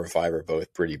in 4 and 5 are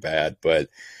both pretty bad, but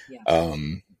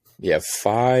 5,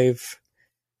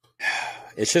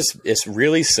 it's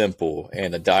really simple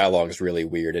and the dialogue is really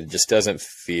weird and it just doesn't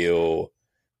feel,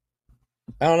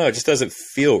 I don't know, it just doesn't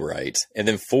feel right. And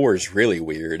then 4 is really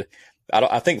weird.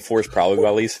 I think 4 is probably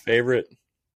my least favorite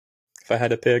if I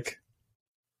had to pick.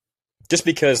 Just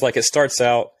because like it starts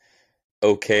out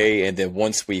okay, and then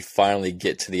once we finally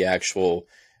get to the actual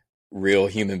real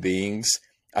human beings,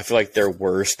 I feel like they're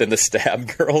worse than the stab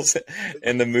girls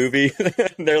in the movie.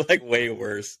 They're like way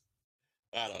worse.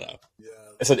 I don't know. Yeah,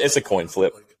 it's a coin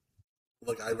flip.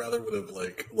 Like I rather would have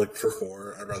like for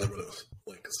 4, I rather would have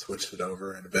like switched it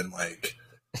over and been like,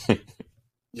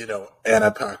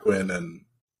 Anna Paquin and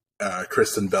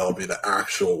Kristen Bell be the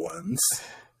actual ones.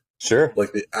 Sure.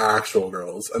 Like the actual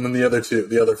girls, and then the other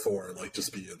 4 like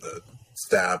just be in the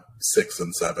stab 6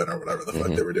 and 7 or whatever the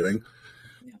fuck they were doing.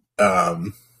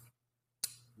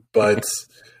 But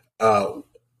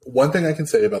one thing I can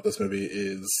say about this movie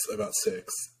is about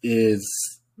 6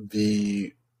 is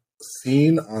the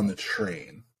scene on the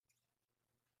train.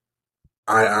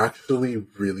 I actually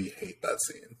really hate that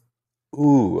scene.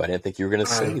 Ooh, I didn't think you were going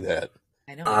to say that.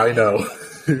 I know.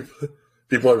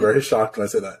 People are very shocked when I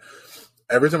say that.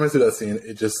 Every time I see that scene,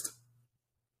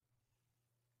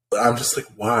 I'm just like,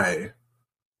 why?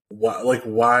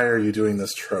 Why are you doing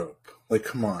this trope? Like,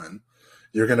 come on.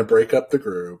 You're going to break up the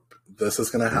group. This is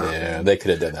going to happen. Yeah, they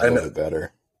could have done that a little bit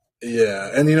better. Yeah,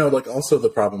 and you know, like, also the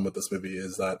problem with this movie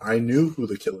is that I knew who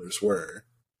the killers were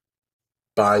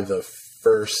by the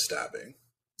first stabbing.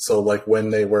 So, like,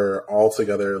 when they were all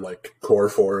together, like, core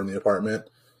 4 in the apartment,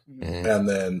 and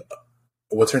then,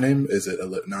 what's her name? Is it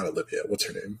not Olivia? What's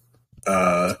her name?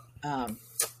 Oh,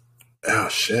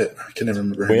 shit. I can't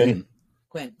even remember her name.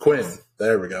 Quinn.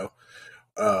 There we go.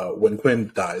 When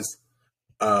Quinn dies,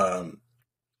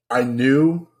 I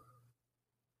knew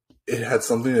it had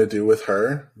something to do with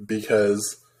her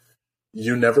because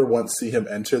you never once see him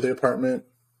enter the apartment.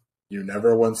 You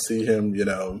never once see him, you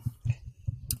know.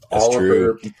 That's all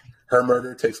true. of her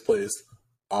murder takes place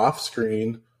off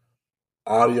screen,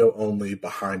 audio only,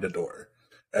 behind a door.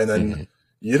 And then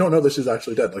you don't know that she's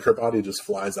actually dead. Like, her body just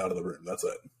flies out of the room. That's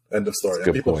it. End of story.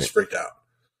 And people just freak out.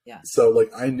 Yeah. So,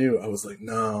 like, I knew. I was like,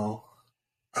 no.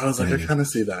 I was like, I kind of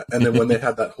see that. And then when they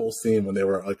had that whole scene when they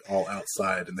were, like, all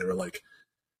outside and they were like,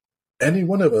 any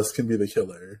one of us can be the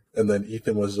killer. And then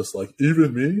Ethan was just like,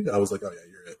 even me? I was like, oh,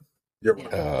 yeah, you're it. You're one.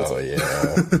 Oh,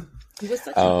 yeah. He was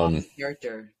such a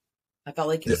character. I felt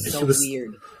like he was so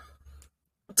weird.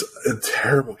 A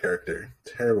terrible character.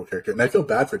 Terrible character. And I feel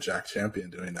bad for Jack Champion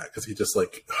doing that because he just,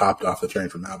 like, hopped off the train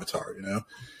from Avatar, you know?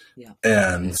 Yeah.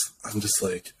 And I'm just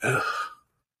like, ugh.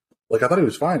 Like, I thought he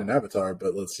was fine in Avatar,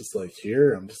 but let's just, like,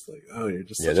 here, I'm just like, oh, you're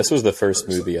just... Yeah, this was the first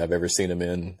movie I've ever seen him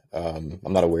in. I'm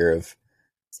not aware of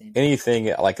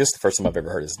anything, like, this is the first time I've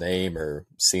ever heard his name or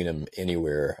seen him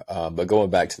anywhere. But going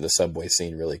back to the subway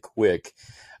scene really quick,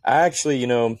 I actually, you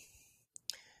know,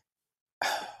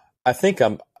 I think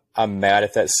I'm mad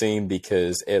at that scene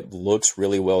because it looks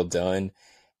really well done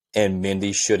and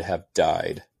Mindy should have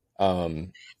died.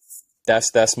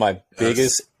 That's my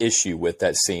biggest issue with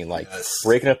that scene. Like,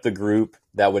 breaking up the group,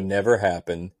 that would never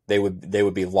happen. They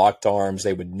would be locked arms.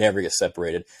 They would never get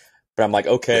separated. But I'm like,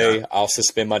 okay, I'll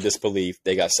suspend my disbelief.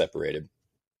 They got separated.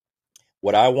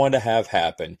 What I wanted to have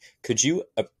happen, could you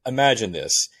imagine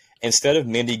this? Instead of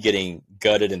Mindy getting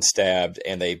gutted and stabbed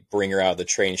and they bring her out of the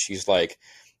train, she's like,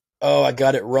 oh, I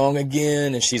got it wrong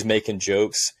again. And she's making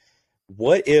jokes.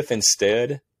 What if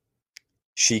instead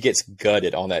she gets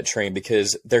gutted on that train?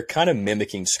 Because they're kind of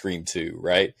mimicking Scream 2,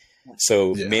 right?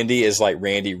 So Mindy is like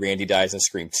Randy. Randy dies in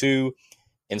Scream 2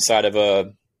 inside of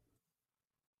a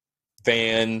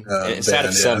van, inside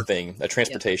of something, a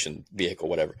transportation vehicle,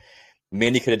 whatever.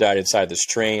 Mindy could have died inside this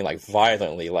train, like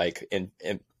violently, like in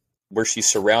where she's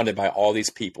surrounded by all these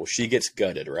people. She gets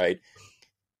gutted, right?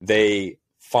 They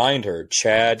find her.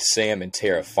 Chad, Sam, and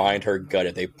Tara find her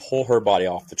gutted. They pull her body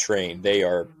off the train. They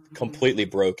are completely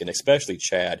broken, especially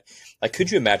Chad. Like,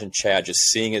 could you imagine Chad just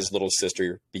seeing his little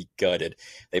sister be gutted?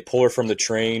 They pull her from the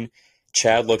train.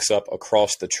 Chad looks up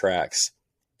across the tracks,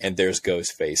 and there's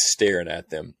Ghostface staring at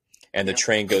them. And the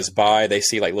train goes by. They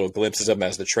see like little glimpses of him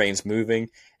as the train's moving,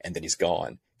 and then he's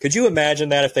gone. Could you imagine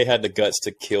that if they had the guts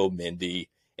to kill Mindy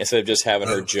instead of just having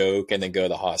her joke and then go to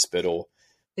the hospital?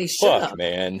 They should have.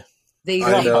 Man.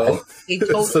 I know.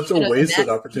 It's such a wasted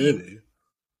opportunity.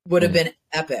 Would have been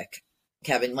epic,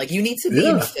 Kevin. Like, you need to be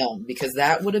in the film because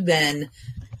that would have been,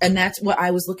 and that's what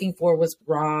I was looking for, was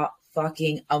raw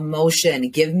fucking emotion.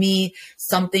 Give me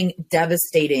something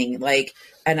devastating. Like,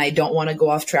 and I don't want to go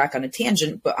off track on a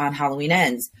tangent, but on Halloween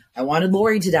Ends, I wanted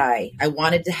Lori to die. I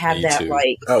wanted to have that,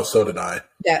 like, oh, so did I.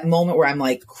 That moment where I'm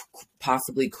like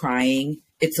possibly crying.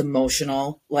 It's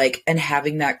emotional, like, and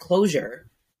having that closure.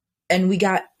 And we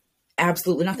got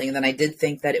absolutely nothing. And then I did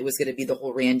think that it was going to be the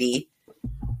whole Randy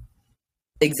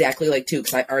exactly like 2,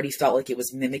 because I already felt like it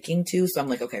was mimicking 2. So I'm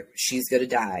like, okay, she's going to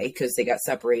die because they got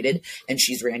separated and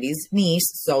she's Randy's niece.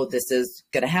 So this is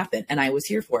going to happen. And I was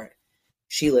here for it.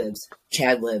 She lives.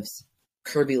 Chad lives.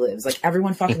 Kirby lives. Like,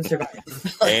 everyone fucking survived.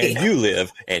 Like, and you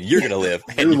live. And you're going to live.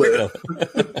 And you're going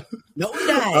to no one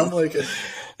died. I'm like, and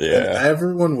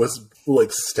everyone was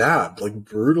like stabbed, like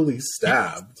brutally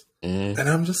stabbed. And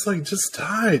I'm just like, just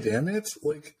die, damn it.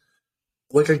 Like,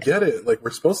 I get it. Like, we're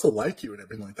supposed to like you and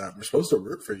everything like that. We're supposed to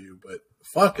root for you, but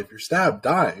fuck, if you're stabbed,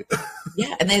 die.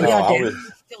 Yeah, and then the audacity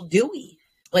to kill Dewey.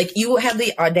 Like, you have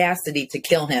the audacity to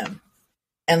kill him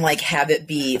and, like, have it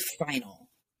be final.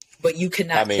 But you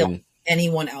cannot kill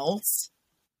anyone else.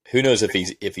 Who knows if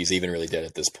he's even really dead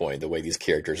at this point, the way these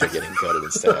characters are getting gutted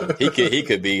and stabbed. He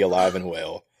could be alive and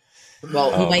well.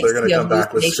 Well, they're going to come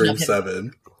back with Scream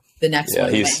 7. The next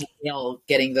one might be Neil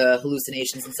getting the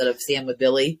hallucinations instead of Sam with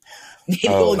Billy. Maybe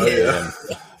we'll get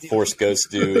Force Ghost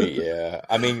Dewey, yeah.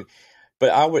 I mean,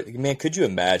 but could you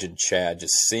imagine Chad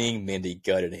just seeing Mindy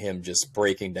gutted, him just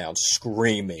breaking down,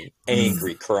 screaming,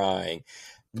 angry, crying?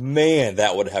 Man,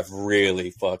 that would have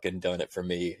really fucking done it for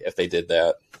me if they did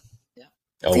that. Yeah.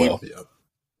 Oh, well. Yeah.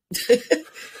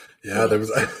 Yeah, there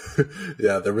was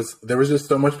yeah, there was just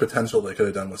so much potential they could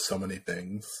have done with so many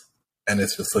things. And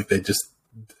it's just like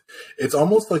it's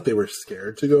almost like they were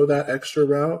scared to go that extra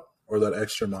route or that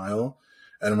extra mile.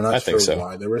 And I'm not sure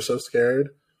why they were so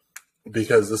scared,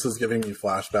 because this is giving me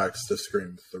flashbacks to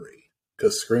Scream 3.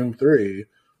 Because Scream 3,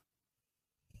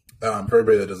 for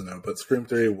everybody that doesn't know, but Scream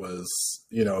 3 was,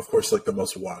 of course, like the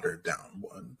most watered down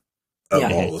one of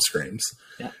all the Screams.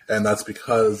 Yeah. And that's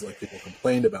because like people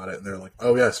complained about it and they're like,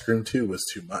 oh yeah, Scream 2 was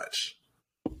too much.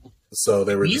 So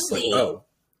they were just like, oh,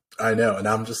 I know. And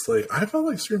I'm just like, I felt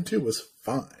like Scream 2 was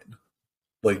fine.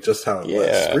 Like just how it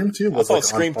was. Scream 2 was like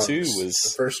Scream 2 was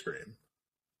the first Scream.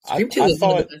 Scream 2 was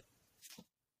thought...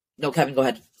 No, Kevin, go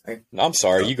ahead. Sorry. No, I'm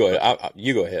sorry. You go ahead.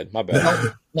 You go ahead. My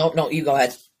bad. No, you go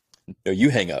ahead. No, you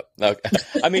hang up.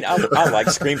 I mean, I like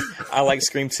Scream. I like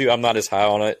Scream 2. I'm not as high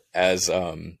on it as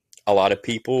a lot of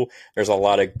people. There's a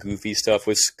lot of goofy stuff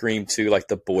with Scream 2, like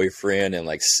the boyfriend and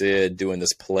like Sid doing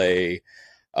this play.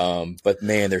 But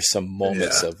man, there's some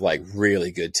moments of like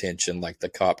really good tension, like the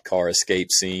cop car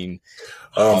escape scene.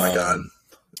 Oh my God.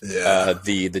 Yeah.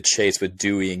 The chase with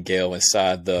Dewey and Gale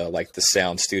inside the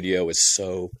sound studio is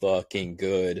so fucking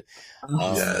good.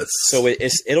 Yes. So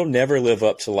it'll never live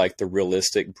up to like the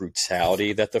realistic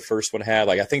brutality that the first one had.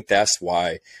 Like, I think that's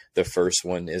why the first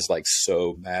one is like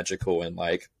so magical and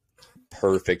like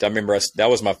perfect. I remember that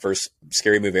was my first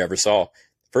scary movie I ever saw.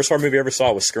 First horror movie I ever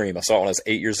saw was Scream. I saw it when I was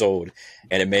 8 years old,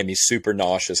 and it made me super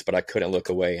nauseous, but I couldn't look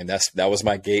away. And that was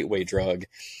my gateway drug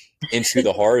into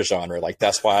the horror genre. Like,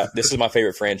 that's why this is my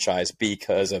favorite franchise,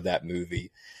 because of that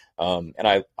movie. And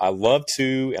I love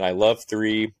 2 and I love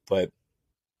 3, but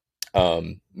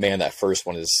man, that first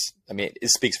one is, I mean, it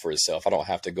speaks for itself. I don't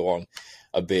have to go on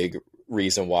a big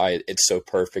reason why it's so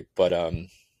perfect, but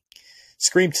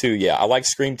Scream 2, yeah, I like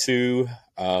Scream 2.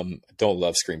 Don't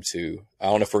love Scream 2. I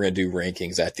don't know if we're gonna do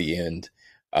rankings at the end.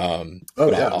 I'll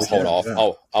hold off.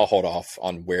 Yeah. I'll hold off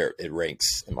on where it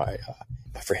ranks in my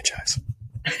franchise.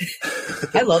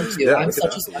 I love 2. I'm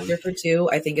such a sucker for 2.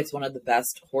 I think it's one of the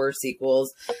best horror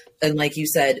sequels. And like you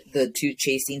said, the 2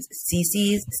 chase scenes,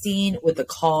 Cece's scene with the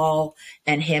call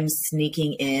and him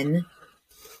sneaking in,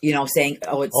 saying,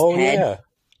 "Oh, it's head."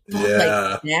 Yeah.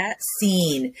 Like that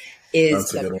scene is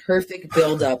the perfect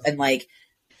buildup, and like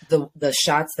the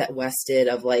shots that Wes did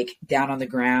of like down on the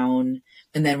ground,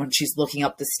 and then when she's looking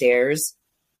up the stairs,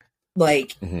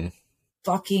 like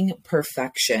fucking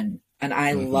perfection. And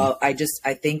I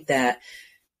think that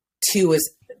 2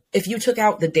 is, if you took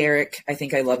out the Derek, I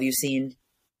think I love you scene,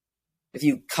 if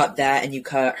you cut that and you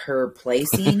cut her play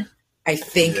scene, I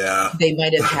think they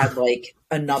might have had like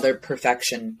another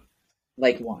perfection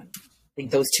like 1. I think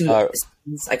those 2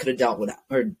 scenes I could have dealt with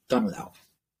or done without.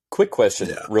 Quick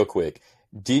question, real quick.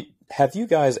 Have you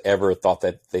guys ever thought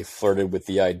that they flirted with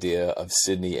the idea of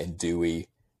Sidney and Dewey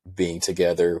being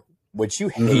together? Would you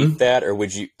hate that, or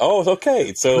would you? Oh,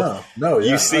 okay. So no,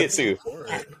 you see it too.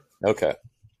 Okay,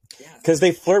 because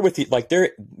they flirt with you. Like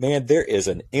there is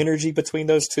an energy between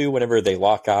those two. Whenever they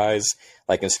lock eyes,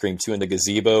 like in Scream 2 in the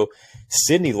gazebo,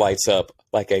 Sidney lights up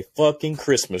like a fucking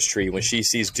Christmas tree when she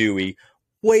sees Dewey,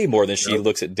 way more than she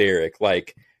looks at Derek.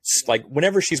 Like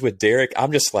whenever she's with Derek,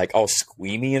 I'm just like all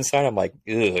squeamy inside. I'm like,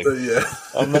 ugh.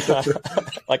 I'm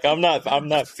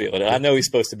not feeling it. I know he's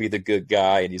supposed to be the good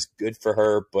guy and he's good for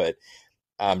her, but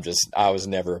I was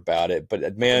never about it.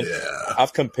 But man,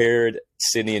 I've compared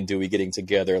Sidney and Dewey getting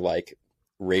together like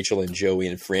Rachel and Joey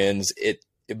and Friends. It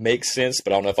makes sense,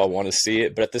 but I don't know if I want to see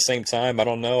it. But at the same time, I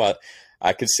don't know.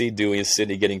 I could see Dewey and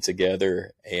Sidney getting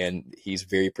together, and he's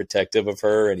very protective of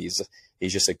her, and he's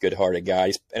just a good-hearted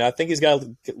guy. And I think he's got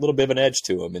a little bit of an edge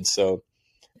to him. And so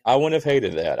I wouldn't have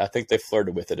hated that. I think they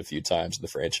flirted with it a few times in the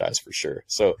franchise for sure.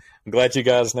 So I'm glad you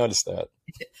guys noticed that.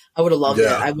 I would have loved it.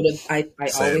 I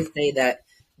always say that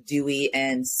Dewey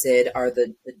and Sid are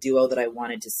the duo that I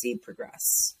wanted to see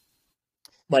progress.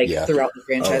 Throughout the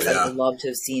franchise, I would love to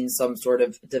have seen some sort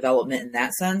of development in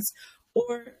that sense.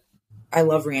 Or I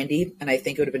love Randy, and I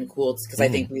think it would have been cool because I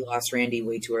think we lost Randy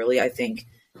way too early. I think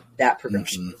that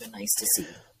progression would have been nice to see.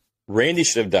 Randy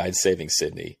should have died saving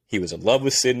Sidney. He was in love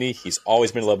with Sidney. He's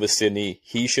always been in love with Sidney.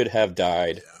 He should have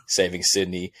died saving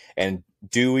Sidney. And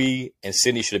Dewey and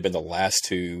Sidney should have been the last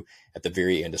 2 at the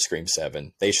very end of Scream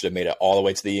 7. They should have made it all the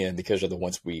way to the end because of the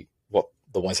ones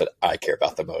that I care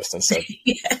about the most. And so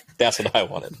that's what I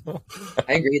wanted.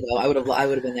 I agree, though. I would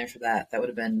have been there for that. That would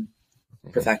have been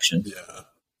perfection. Yeah,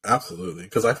 absolutely.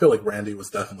 Because I feel like Randy was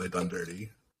definitely done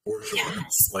dirty. For sure.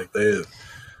 Yes. Like they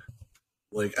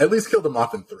at least killed him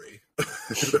off in 3.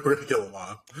 They were gonna kill him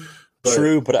off.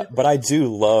 True, but I do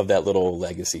love that little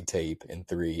legacy tape in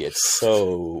 3. It's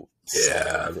so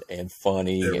sad and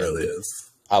funny. It really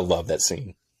is. I love that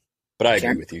scene. But I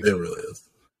agree with you. It really is.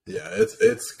 Yeah,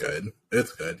 it's good.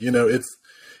 It's good.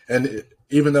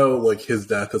 Even though like his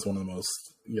death is one of the most,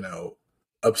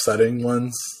 upsetting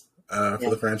ones for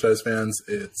the franchise fans,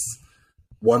 it's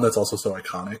one that's also so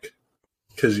iconic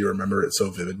because you remember it so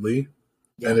vividly.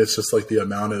 Yeah. And it's just like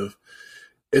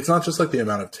it's not just like the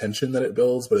amount of tension that it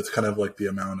builds, but it's kind of like the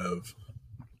amount of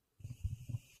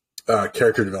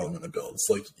character development it builds.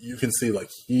 Like you can see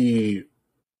like he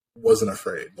wasn't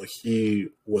afraid. Like he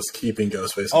was keeping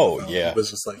Ghostface. Oh yeah.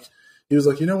 He was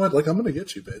like, you know what? Like I'm gonna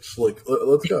get you, bitch. Like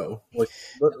let's go. Like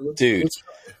dude. Let's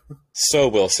try. So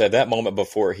Will said that moment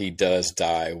before he does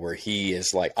die, where he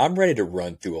is like, I'm ready to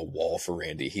run through a wall for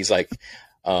Randy. He's like,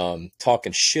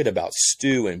 talking shit about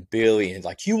Stu and Billy and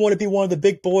like, you want to be one of the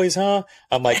big boys, huh?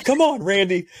 I'm like, come on,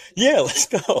 Randy. Yeah, let's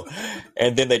go.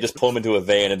 And then they just pull him into a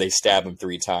van and they stab him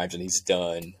 3 times and he's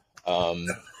done.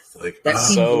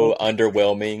 That's so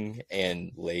underwhelming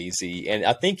and lazy. And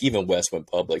I think even Wes went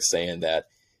public saying that,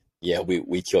 yeah,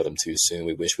 we killed him too soon.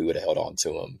 We wish we would have held on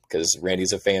to him because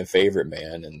Randy's a fan favorite,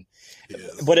 man.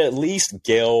 But at least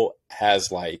Gail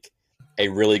has like a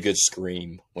really good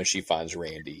scream when she finds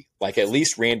Randy. Like at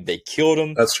least Randy, they killed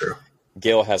him. That's true.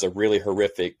 Gail has a really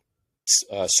horrific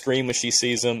scream when she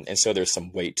sees him, and so there's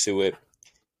some weight to it.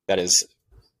 That is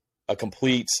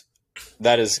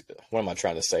what am I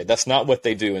trying to say? That's not what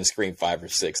they do in Scream 5 or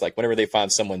 6. Like whenever they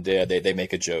find someone dead, they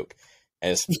make a joke,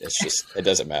 and it's just it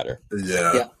doesn't matter.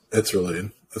 Yeah. It's really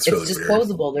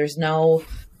disposable. Weird. There's no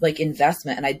like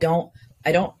investment, and I don't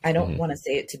want to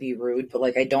say it to be rude, but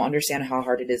like I don't understand how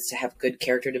hard it is to have good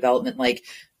character development. Like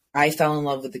I fell in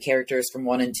love with the characters from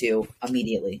 1 and 2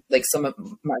 immediately. Like some of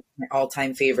my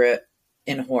all-time favorite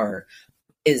in horror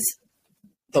is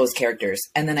those characters,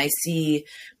 and then I see,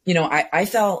 I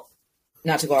felt,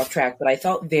 not to go off track, but I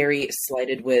felt very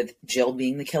slighted with Jill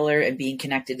being the killer and being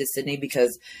connected to Sydney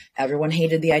because everyone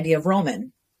hated the idea of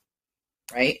Roman.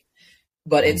 Right.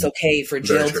 But it's okay for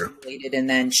Jill to be related and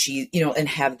then she, and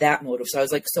have that motive. So I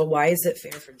was like, so why is it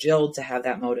fair for Jill to have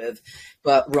that motive,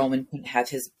 but Roman couldn't have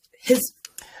his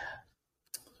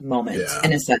moment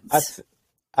in a sense?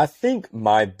 I think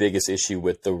my biggest issue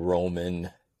with the Roman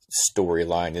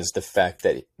storyline is the fact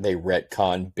that they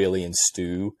retcon Billy and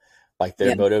Stu, like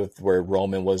their motive where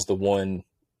Roman was the one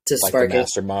to like the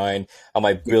mastermind. I'm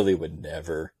like, Billy would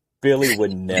never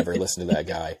listen to that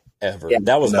guy. Ever. Yeah.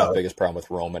 That was my biggest problem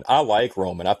with Roman. I like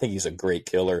Roman. I think he's a great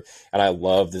killer, and I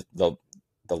love the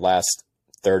last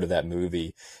third of that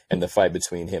movie and the fight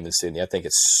between him and Sydney. I think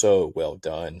it's so well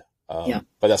done. But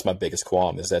that's my biggest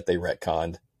qualm is that they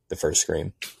retconned the first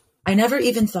Scream. I never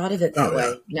even thought of it that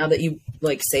way. Now that you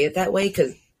like say it that way,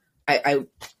 because I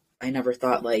never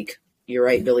thought like you're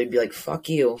right. Billy would be like, "Fuck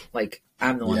you!" Like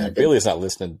I'm the one that did. Billy's not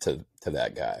listening to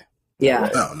that guy. Yeah.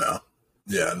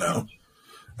 No,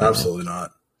 absolutely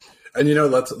not. And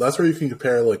that's where you can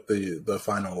compare like the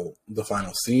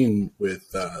final scene with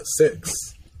 6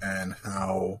 and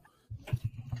how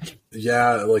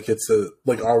like it's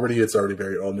already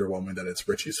very underwhelming that it's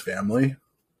Richie's family.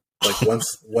 Like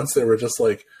once they were just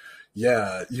like,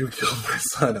 yeah, you killed my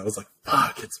son, I was like,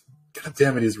 fuck, it's god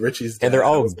damn it, he's Richie's dad. And they're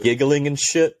all giggling and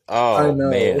shit. Oh I know.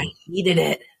 Man, I hated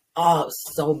it. Oh,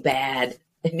 so bad.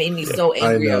 It made me so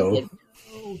angry. I know.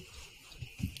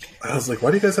 I was like,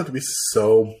 why do you guys have to be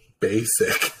so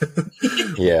basic?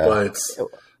 Yeah. But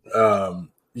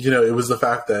it was the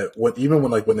fact that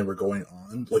when they were going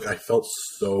on, like I felt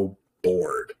so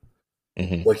bored.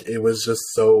 Mm-hmm. Like it was just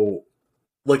so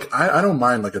like I don't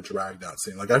mind like a dragged out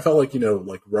scene. Like I felt like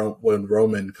when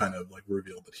Roman kind of like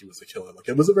revealed that he was a killer, like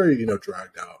it was a very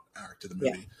dragged out act of the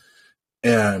movie,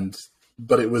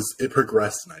 but it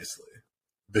progressed nicely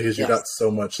because you got so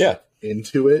much like,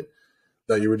 into it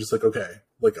that you were just like, okay,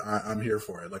 like I'm here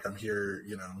for it. Like I'm here,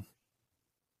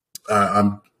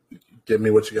 I'm give me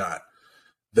what you got.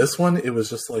 This one, it was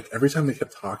just like every time they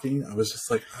kept talking, I was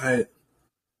just like,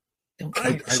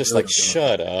 it's just really like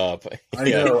shut up. I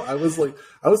know. I was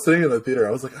sitting in the theater.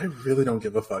 I was like, I really don't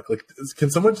give a fuck. Like,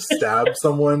 can someone just stab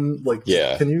someone? Like,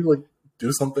 can you like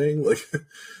do something? Like,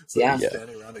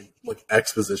 standing around and like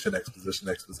exposition. Like,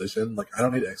 I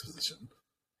don't need exposition.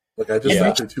 Like, I just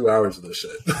sat through 2 hours of this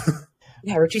shit.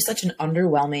 Yeah, Richie's such an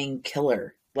underwhelming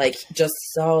killer. Like, just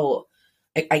so.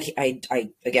 I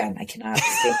cannot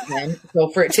stand him. So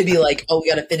for it to be like, oh, we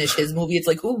got to finish his movie, it's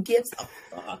like, who gives a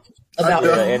fuck about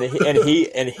him?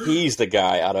 And he's the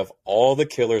guy out of all the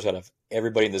killers, out of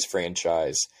everybody in this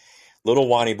franchise. Little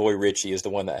whiny boy Richie is the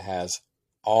one that has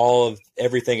all of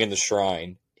everything in the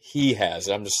shrine. He has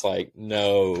it. I'm just like,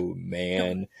 no,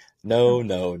 man,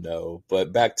 no.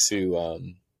 But back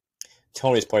to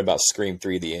Tony's point about Scream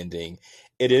 3, the ending.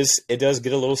 It does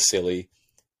get a little silly.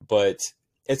 but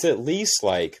it's at least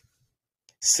like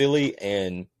silly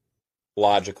and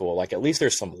logical. Like at least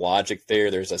there's some logic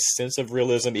there. There's a sense of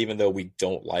realism, even though we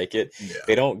don't like it. Yeah.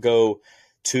 They don't go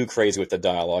too crazy with the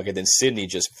dialogue. And then Sydney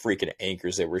just freaking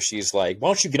anchors it, where she's like, "Why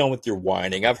don't you get on with your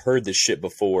whining? I've heard this shit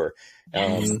before.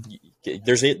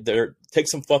 Take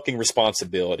some fucking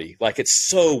responsibility." Like it's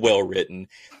so well written.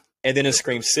 And then in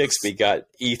Scream 6, we got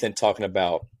Ethan talking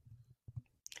about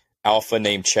alpha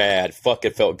named Chad. Fuck,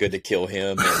 it felt good to kill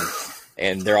him.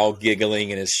 And they're all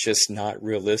giggling, and it's just not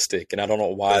realistic. And I don't know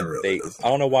why I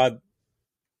don't know why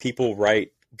people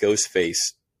write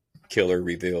Ghostface killer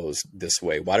reveals this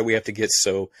way. Why do we have to get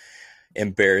so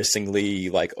embarrassingly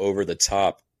like over the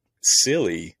top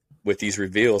silly with these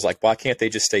reveals? Like, why can't they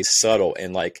just stay subtle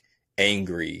and like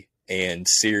angry and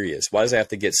serious? Why does it have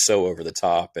to get so over the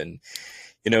top? And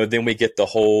then we get the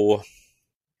whole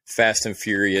Fast and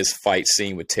Furious fight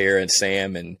scene with Tara and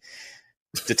Sam and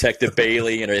Detective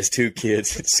Bailey and his two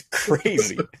kids. It's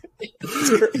crazy.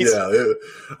 Yeah,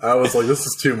 I was like, this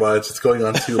is too much. It's going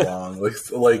on too long.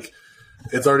 Like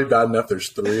it's already bad enough.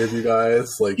 There's 3 of you guys.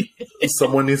 Like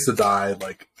someone needs to die.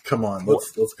 Like, come on,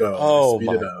 let's go. Oh,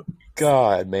 speed it up.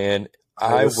 God, man,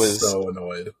 I was so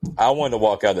annoyed. I wanted to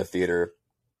walk out of the theater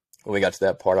when we got to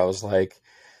that part. I was like,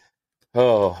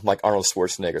 oh, I'm like Arnold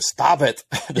Schwarzenegger. Stop it!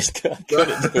 I just couldn't do it.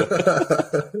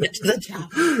 Get to the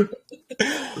top.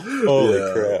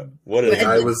 Holy crap! What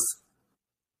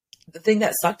the thing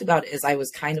that sucked about it is I was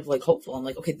kind of like hopeful. I'm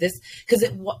like, okay, this, because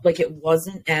it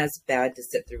wasn't as bad to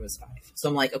sit through as 5. So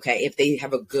I'm like, okay, if they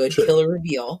have a good killer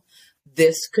reveal,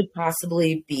 this could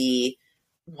possibly be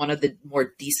one of the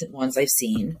more decent ones I've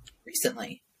seen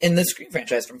recently in the Scream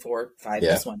franchise from 4, 5,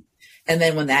 this one. And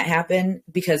then when that happened,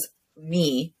 because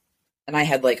and I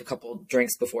had like a couple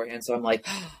drinks beforehand, so I'm like,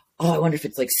 oh, I wonder if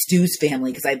it's like Stu's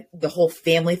family, because the whole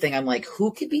family thing, I'm like,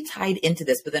 who could be tied into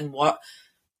this? But then what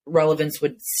relevance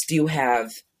would Stu have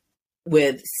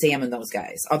with Sam and those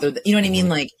guys? Other than, you know what I mean?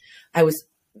 Like, I was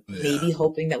maybe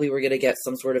hoping that we were going to get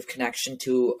some sort of connection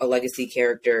to a legacy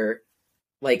character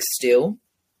like Stu,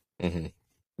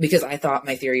 because I thought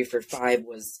my theory for 5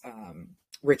 was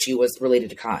Richie was related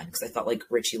to Cotton, because I thought like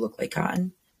Richie looked like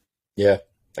Cotton. Yeah.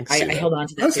 I held on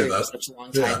to that theory for such a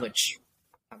long time, which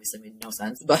obviously made no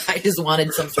sense, but I just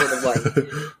wanted some sort of like,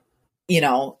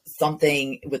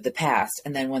 something with the past.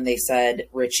 And then when they said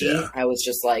Richie, I was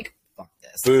just like, fuck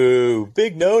this. Boo.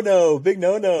 Big no-no. Big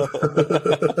no-no.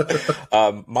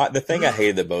 The thing I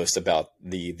hated the most about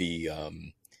the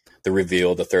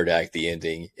reveal, the third act, the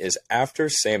ending, is after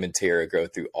Sam and Tara go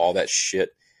through all that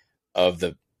shit of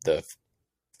the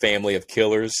family of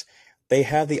killers, they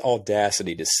have the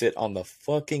audacity to sit on the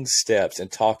fucking steps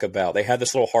and talk about, they have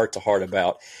this little heart-to-heart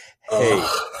about, hey,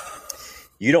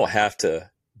 you don't have to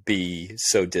be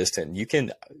so distant.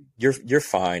 You're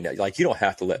fine. Like, you don't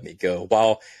have to let me go.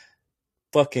 While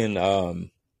fucking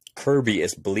Kirby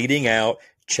is bleeding out,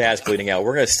 Chad's bleeding out.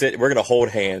 We're going to hold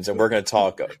hands and we're going to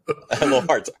talk a little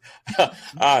heart.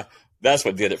 That's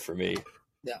what did it for me.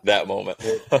 Yeah. That moment.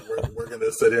 we're going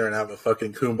to sit here and have a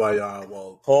fucking kumbaya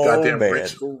while goddamn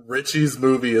Richie's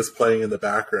movie is playing in the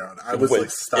background. I was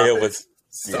like,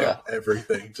 stop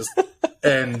everything. Just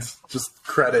end. Just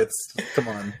credits. Come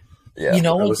on. Yeah. You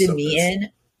know what did me in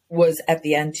was at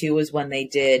the end too, was when they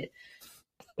did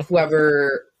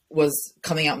whoever was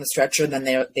coming out in the stretcher, then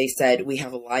they said, we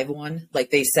have a live one. Like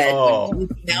they said,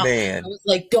 man. I was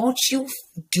like, do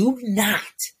not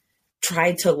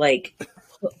try to like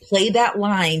play that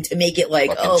line to make it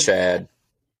like, Chad.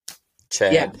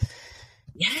 Yeah.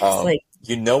 Yes. Like,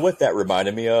 you know what that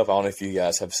reminded me of? I don't know if you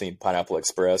guys have seen Pineapple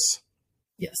Express.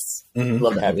 Yes.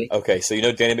 Love that movie. Okay. So,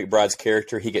 Danny McBride's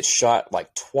character, he gets shot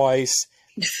like twice.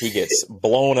 He gets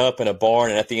blown up in a barn.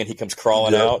 And at the end, he comes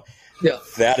crawling out. Yeah.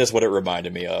 That is what it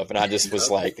reminded me of. And I just was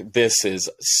like, this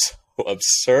is so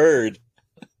absurd.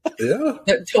 Yeah.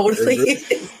 Totally.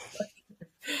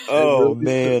 Oh,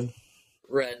 man.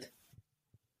 Red.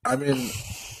 I mean,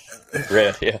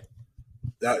 Red, yeah.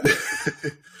 I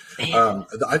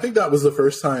think that was the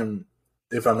first time,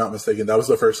 if I'm not mistaken, that was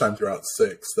the first time throughout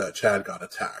 6 that Chad got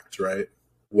attacked, right?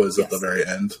 Was at the very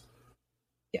end.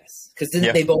 Yes. Because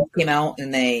then they both came out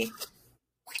and they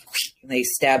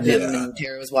stabbed him and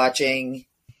Tara was watching.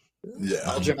 Yeah.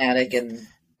 All dramatic and...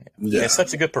 Yeah, it's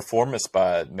such a good performance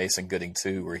by Mason Gooding,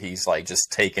 too, where he's like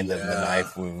just taking the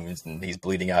knife wounds and he's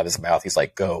bleeding out of his mouth. He's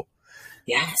like, go.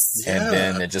 Yes. And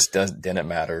then it just didn't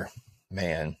matter.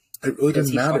 Man. It really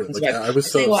didn't matter. Like, I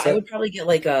was so upset. I would probably get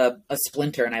like a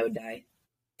splinter and I would die.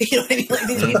 You know what I mean? Like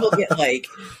these people get like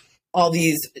all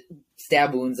these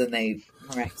stab wounds and they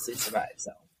miraculously survive.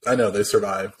 So I know they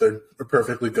survive. They're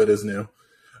perfectly good as new.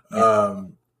 Yeah.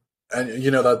 And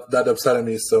you know that upset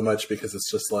me so much because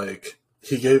it's just like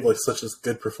he gave like such a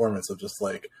good performance of just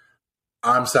like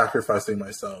I'm sacrificing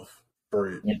myself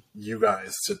for you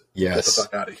guys to get the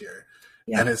fuck out of here.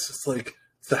 And it's just like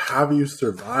to have you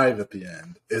survive at the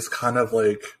end is kind of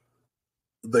like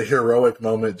the heroic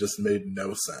moment just made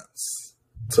no sense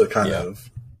to kind of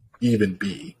even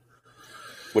be.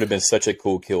 Would have been such a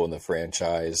cool kill in the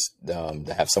franchise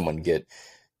to have someone get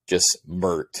just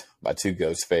murked by two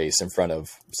Ghostface in front of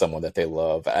someone that they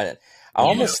love. I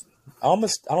almost I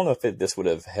don't know if this would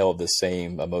have held the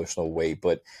same emotional weight,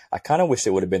 but I kind of wish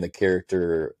it would have been the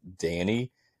character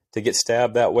Danny to get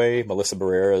stabbed that way, Melissa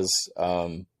Barrera's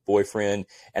boyfriend,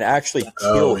 and actually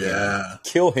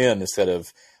kill him instead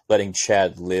of letting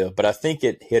Chad live. But I think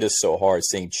it hit us so hard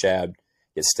seeing Chad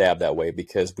get stabbed that way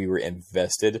because we were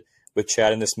invested with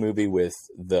Chad in this movie with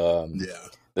the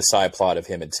side plot of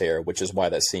him and Tara, which is why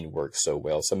that scene works so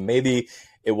well. So maybe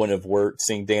it wouldn't have worked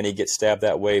seeing Danny get stabbed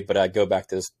that way, but I go back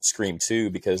to Scream 2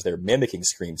 because they're mimicking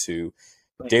Scream 2.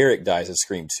 Right. Derek dies in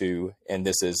Scream 2, and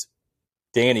this is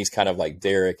Danny's kind of like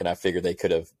Derek, and I figured they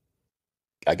could have,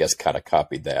 I guess, kind of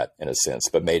copied that in a sense,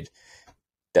 but made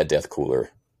that death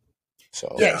cooler.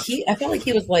 So I felt like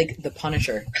he was like the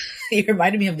Punisher. He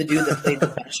reminded me of the dude that played the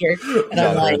Punisher, and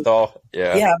I'm like,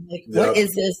 I'm like, what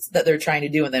is this that they're trying to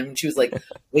do? And then when she was like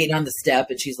waiting on the step,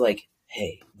 and she's like,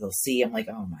 "Hey, they'll see." I'm like,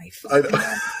 "Oh my!"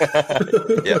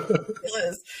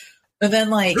 And then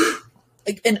like,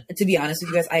 and to be honest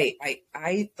with you guys,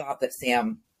 I thought that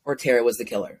Sam or Tara was the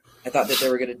killer. I thought that they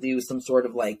were going to do some sort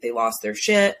of like they lost their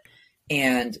shit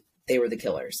and they were the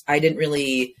killers. I didn't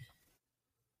really.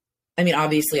 I mean,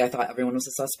 obviously, I thought everyone was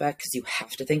a suspect because you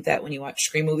have to think that when you watch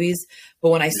Scream movies. But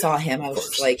when I saw him, I was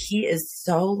just like, he is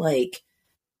so like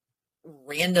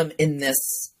random in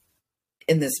this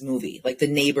movie. Like the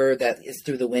neighbor that is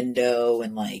through the window,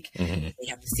 and like they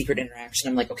have the secret interaction.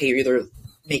 I'm like, okay, you're either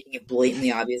making it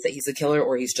blatantly obvious that he's a killer,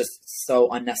 or he's just so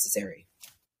unnecessary.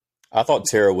 I thought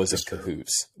Tara was in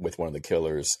cahoots with one of the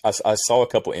killers. I saw a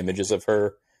couple images of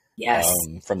her,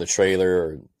 from the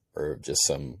trailer or just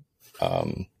some.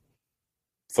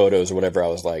 Photos or whatever. I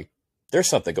was like, there's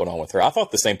something going on with her. I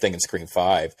thought the same thing in Scream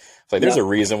 5. It's like, there's a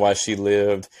reason why she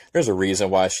lived. There's a reason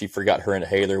why she forgot her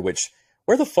inhaler, which,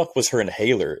 where the fuck was her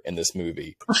inhaler in this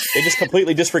movie? They just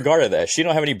completely disregarded that. She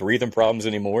don't have any breathing problems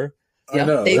anymore. I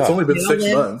know. It's only been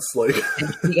 6 months. Like,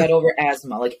 she got over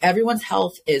asthma. Like, everyone's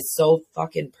health is so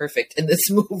fucking perfect in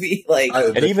this movie. Like,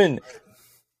 and even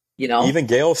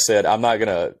Gail said, I'm not going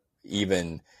to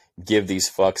even give these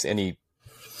fucks any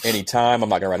time. I'm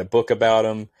not gonna write a book about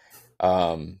him.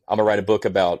 I'm gonna write a book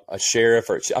about a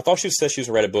sheriff. I thought she said she was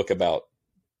gonna write a book about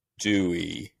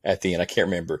Dewey at the end. I can't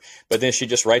remember. But then she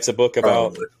just writes a book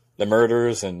about the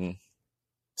murders and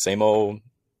same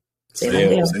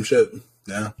shit.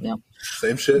 Yeah.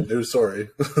 Same shit. New story.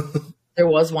 There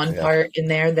was one part in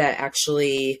there that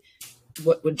actually,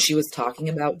 when she was talking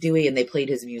about Dewey and they played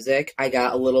his music, I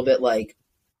got a little bit like.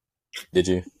 Did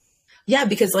you? Yeah,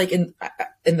 because like in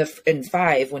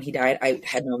 5 when he died, I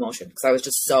had no emotion because I was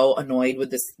just so annoyed with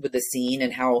the scene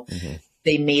and how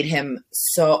they made him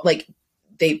so like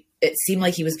it seemed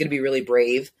like he was going to be really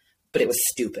brave, but it was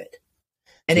stupid,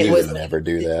 and he it was would never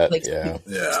do that. Like,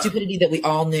 stupidity that we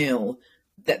all knew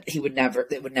that it would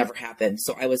never happen.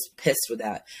 So I was pissed with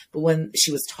that. But when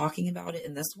she was talking about it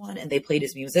in this one and they played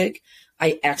his music,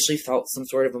 I actually felt some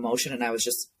sort of emotion, and I was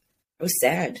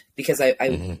sad because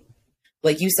I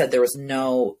like you said, there was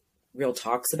no real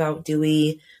talks about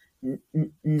Dewey,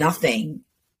 nothing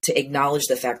to acknowledge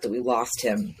the fact that we lost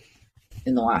him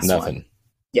in the last one.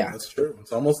 Yeah. That's true.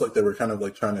 It's almost like they were kind of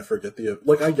like trying to forget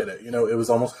like, I get it. It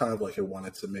was almost kind of like it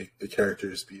wanted to make the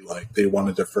characters be like, they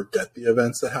wanted to forget the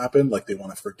events that happened. Like they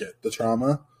want to forget the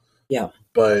trauma. Yeah.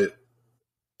 But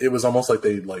it was almost like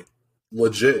they like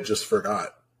legit just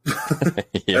forgot.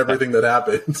 Everything that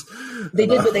happened. They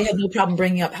did, but they had no problem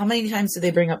bringing up. How many times did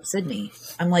they bring up Sydney?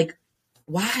 I'm like,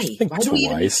 why? Why do we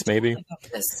even maybe?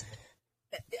 This?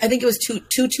 I think it was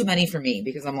too many for me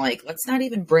because I'm like, let's not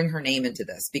even bring her name into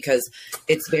this because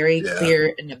it's very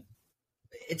clear and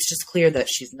it's just clear that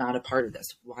she's not a part of this.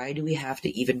 Why do we have to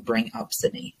even bring up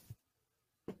Sydney?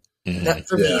 That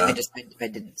for me, I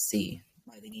didn't see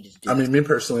why they needed to do. I mean, me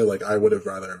personally, like I would have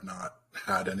rather have not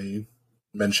had any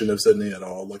mention of Sydney at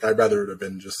all. Like I'd rather it have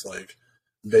been just like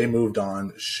they moved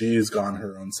on, she's gone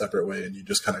her own separate way, and you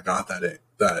just kind of got that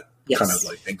kind of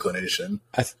like inclination.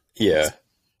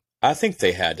 I think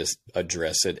they had to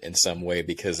address it in some way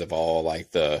because of all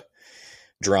like the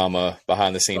drama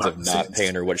behind the scenes of not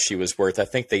paying her what she was worth. I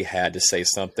think they had to say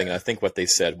something. And I think what they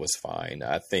said was fine.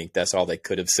 I think that's all they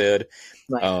could have said.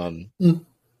 Right.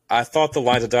 I thought the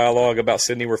lines of dialogue about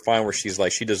Sydney were fine, where she's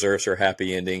like, she deserves her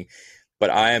happy ending. But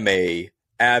I am a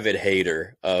avid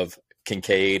hater of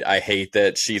Kincaid. I hate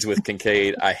that she's with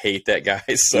Kincaid. I hate that guy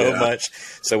so much.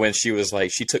 So when she was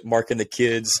like, she took Mark and the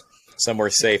kids somewhere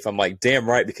safe, I'm like, damn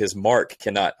right, because Mark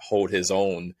cannot hold his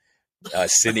own.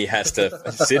 Sydney has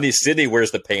to. Sydney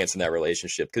wears the pants in that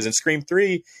relationship, because in Scream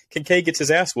 3, Kincaid gets his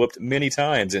ass whooped many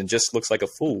times and just looks like a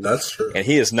fool. That's true. And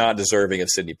he is not deserving of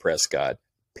Sidney Prescott,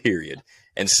 period.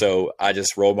 And so I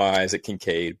just roll my eyes at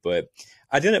Kincaid, but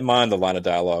I didn't mind the line of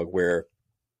dialogue where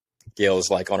Gail's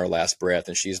like on her last breath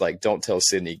and she's like, don't tell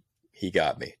Sydney he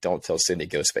got me. Don't tell Sydney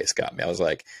Ghostface got me. I was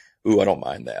like, ooh, I don't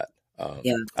mind that.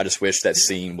 I just wish that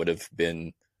scene would have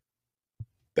been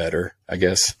better, I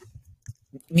guess.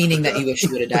 Meaning that you wish she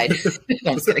would have died.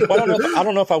 No, I'm just kidding. Well, I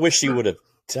don't know if I wish she would have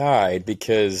died,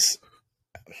 because,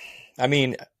 I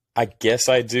mean, I guess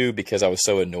I do, because I was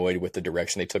so annoyed with the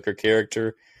direction they took her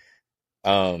character.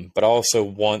 But I also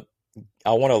want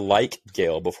to like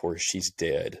Gail before she's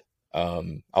dead.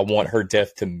 I want her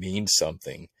death to mean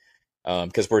something,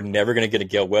 because we're never going to get a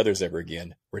Gail Weathers ever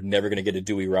again. We're never going to get a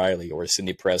Dewey Riley or a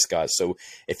Sidney Prescott. So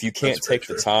if you can't take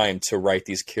the time to write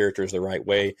these characters the right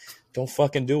way, don't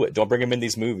fucking do it. Don't bring them in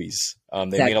these movies. They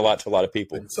mean a lot to a lot of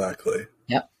people. Exactly.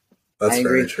 Yep. That's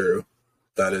very true.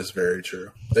 That is very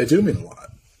true. They do mean a lot.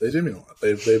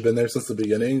 They've been there since the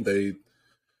beginning.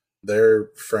 They're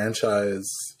franchise,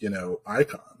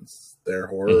 icons. They're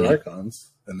horror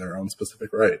icons in their own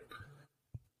specific right.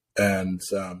 And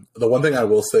the one thing I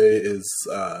will say is,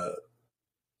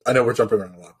 I know we're jumping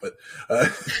around a lot, but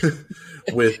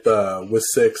with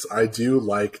 6, I do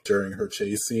like during her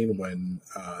chase scene when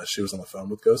she was on the phone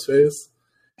with Ghostface,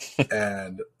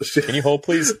 and can you hold,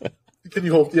 please? Can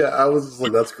you hold? Yeah, I was just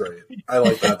like, that's great. I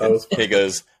like that. That was fun. He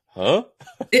goes, huh?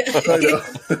 I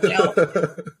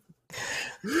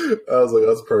was like,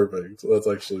 that's perfect. That's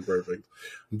actually perfect.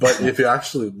 But if you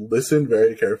actually listen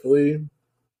very carefully,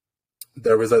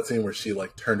 there was that scene where she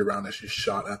like turned around and she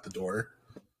shot at the door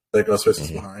that Ghostface was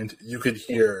behind. You could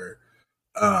hear,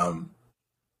 I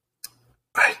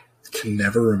can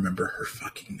never remember her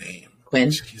fucking name.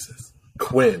 Quinn. Jesus.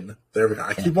 Quinn. There we go.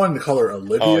 I keep wanting to call her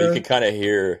Olivia. Oh, you can kind of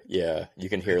hear, you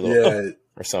can hear a little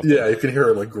or something. Yeah, you can hear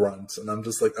her like grunt. And I'm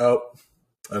just like, oh,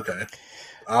 okay.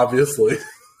 Obviously.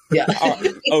 Yeah.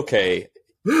 Okay.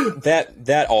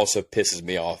 That also pisses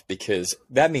me off, because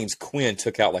that means Quinn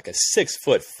took out like a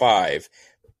 6'5"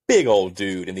 big old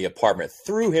dude in the apartment,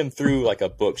 threw him through like a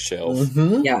bookshelf.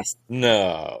 Mm-hmm. Yes.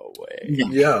 No way. No.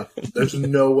 Yeah, there's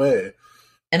no way.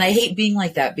 And I hate being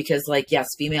like that, because like, yes,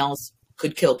 females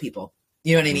could kill people.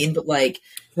 You know what I mean? But like,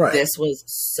 this was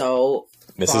so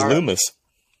Mrs. Loomis.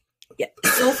 Yeah,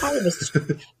 so far it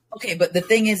was. Okay, but the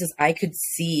thing is I could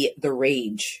see the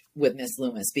rage with Miss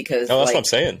Loomis, because that's what I'm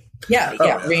saying. Yeah,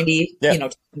 Randy,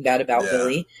 talking bad about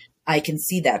Billy. I can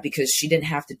see that, because she didn't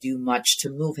have to do much to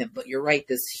move him. But you're right,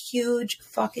 this huge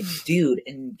fucking dude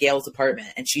in Gail's apartment,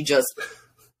 and she just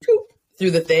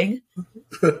through the thing.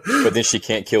 But then she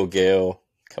can't kill Gail.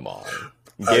 Come on.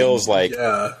 Gail's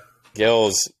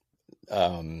Gail's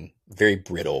very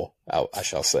brittle, I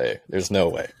shall say. There's no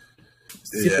way.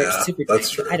 Super that's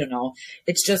true. I don't know.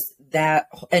 It's just that,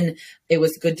 and it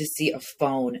was good to see a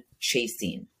phone chase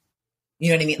scene. You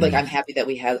know what I mean? Like, I'm happy that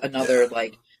we had another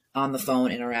like on the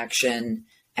phone interaction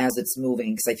as it's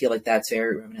moving, because I feel like that's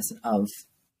very reminiscent of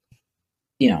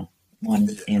 1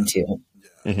 and 2. Yeah.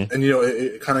 Mm-hmm. And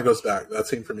it kind of goes back. That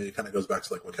scene for me, it kind of goes back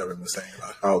to like what Kevin was saying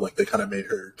about how like they kind of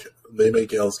made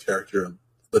Gail's character,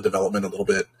 the development, a little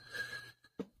bit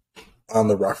on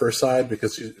the rougher side,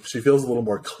 because she feels a little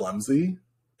more clumsy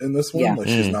in this one. Like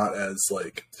she's not as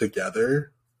like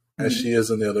together as she is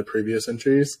in the other previous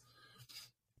entries.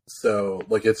 So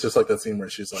like it's just like that scene where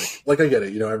she's like I get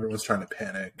it, everyone's trying to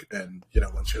panic, and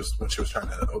when she was trying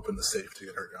to open the safe to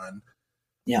get her gun.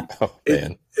 Yeah. Oh,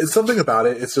 man. It's something about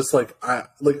it. It's just like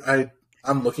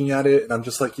I'm looking at it and I'm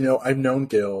just like, I've known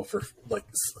Gail for like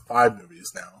 5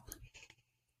 movies now.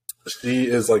 She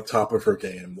is like top of her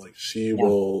game. Like she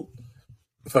will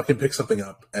fucking pick something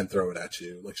up and throw it at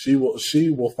you. Like she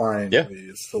will find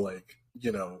ways to like,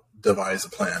 devise a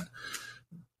plan.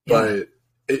 But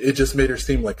it just made her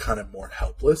seem like kind of more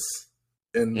helpless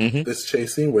in this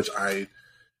chase scene, which I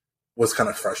was kind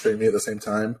of frustrating me at the same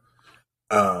time.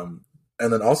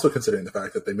 And then also considering the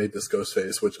fact that they made this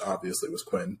Ghostface, which obviously was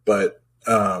Quinn, but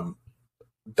that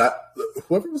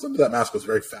whoever was under that mask was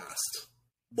very fast.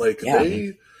 Like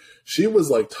she was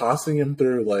like tossing him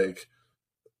through like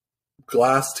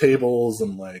glass tables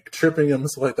and like tripping him and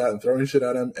stuff like that and throwing shit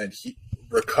at him, and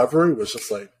recovery was just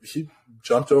like he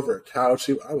jumped over a couch.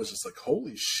 I was just like,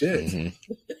 holy shit. Mm-hmm.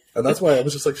 And that's why I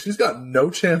was just like, she's got no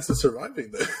chance of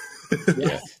surviving this.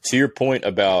 Yeah. To your point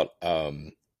about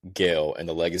Gale and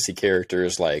the legacy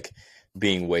characters, like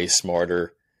being way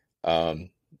smarter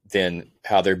than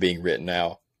how they're being written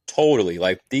now. Totally.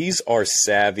 Like, these are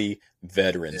savvy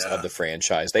veterans of the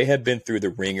franchise. They have been through the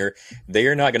ringer. They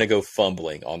are not going to go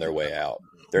fumbling on their way out.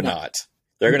 They're not.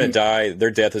 They're going to die. Their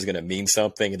death is going to mean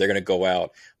something. They're going to go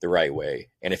out the right way.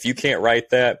 And if you can't write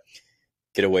that,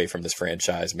 get away from this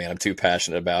franchise, man. I'm too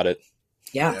passionate about it.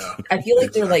 Yeah. I feel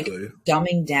like they're like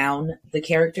dumbing down the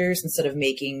characters instead of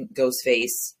making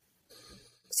Ghostface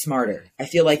smarter. I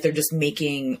feel like they're just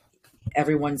making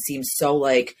everyone seem so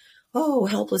like, oh,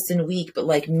 helpless and weak, but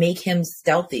like make him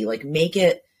stealthy, like make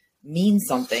it mean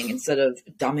something instead of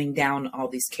dumbing down all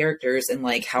these characters and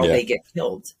like how they get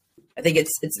killed. I think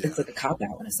it's like a cop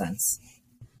out in a sense.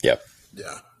 Yep.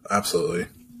 Yeah, absolutely.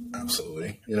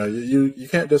 You know, you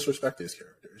can't disrespect these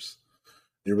characters.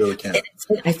 You really can't.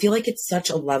 I feel like it's such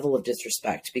a level of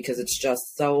disrespect because it's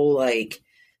just so like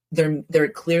they're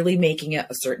clearly making it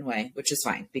a certain way, which is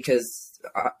fine because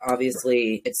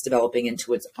obviously it's developing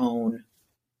into its own,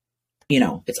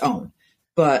 its own.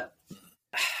 But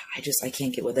I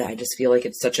can't get with it. I just feel like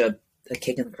it's such a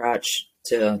kick in the crotch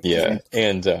to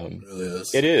and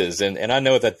it is. And I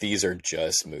know that these are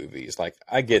just movies. Like,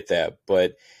 I get that,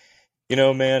 but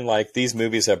man, like, these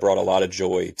movies have brought a lot of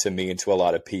joy to me and to a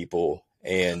lot of people.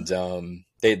 And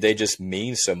they just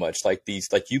mean so much. Like, these,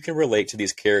 like, you can relate to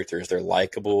these characters. They're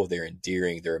likable, they're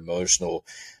endearing, they're emotional.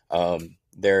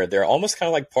 They're almost kind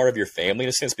of like part of your family in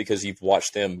a sense because you've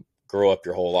watched them grow up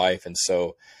your whole life. And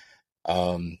so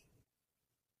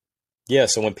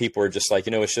so when people are just like,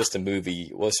 it's just a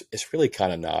movie, well, it's really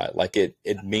kind of not. Like,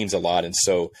 it means a lot. And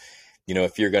so,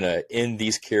 if you're going to end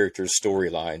these characters'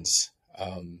 storylines,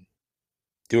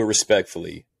 do it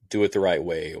respectfully, do it the right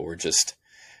way, or just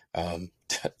don't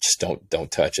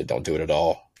touch it. Don't do it at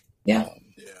all. Yeah.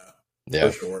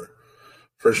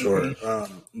 For sure.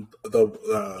 Mm-hmm.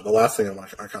 The last thing I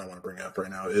kind of want to bring up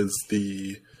right now is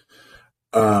it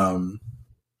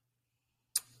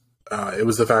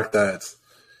was the fact that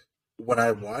when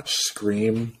I watched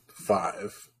Scream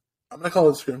 5, I'm going to call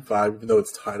it Scream 5, even though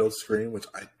it's titled Scream, which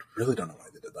I really don't know why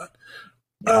they did that.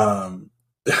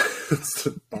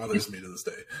 It bothers me to this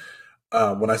day.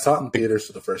 When I saw it in theaters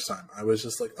for the first time, I was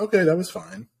just like, okay, that was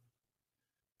fine.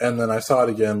 And then I saw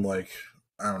it again, like,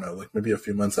 I don't know, like maybe a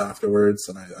few months afterwards,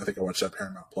 and I think I watched that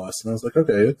Paramount Plus, and I was like,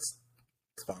 okay, it's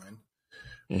fine.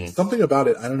 Mm-hmm. Something about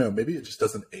it, I don't know, maybe it just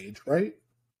doesn't age right,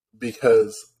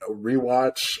 because a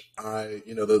rewatch,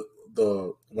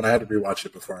 when I had to rewatch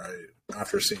it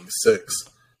after seeing 6,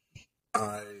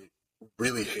 I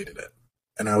really hated it.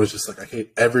 And I was just like, I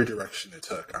hate every direction it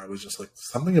took. I was just like,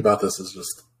 something about this is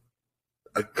just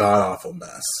a god-awful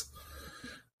mess.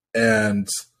 And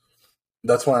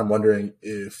that's why I'm wondering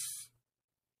if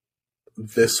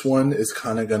this one is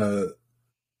kind of going to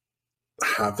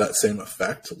have that same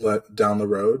effect down the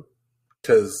road.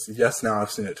 Because, yes, now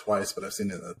I've seen it twice, but I've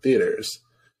seen it in the theaters.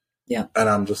 Yeah. And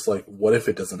I'm just like, what if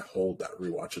it doesn't hold that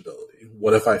rewatchability?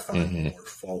 What if I find more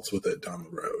faults with it down the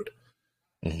road?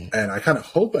 Mm-hmm. And I kind of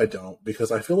hope I don't,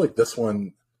 because I feel like this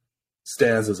one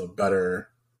stands as a better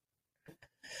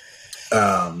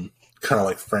kind of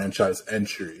like franchise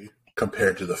entry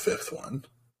compared to the 5th one.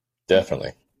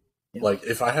 Definitely. Like,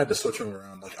 if I had to switch them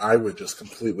around, like, I would just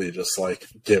completely just like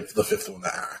give the 5th one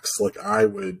the axe. Like, I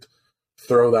would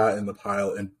throw that in the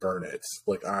pile and burn it.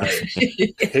 Like, I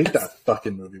hate that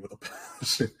fucking movie with a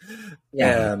passion.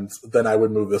 Yeah. And then I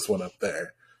would move this one up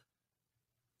there.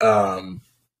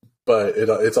 But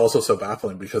it's also so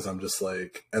baffling because I'm just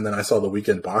like, and then I saw the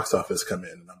weekend box office come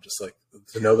in, and I'm just like,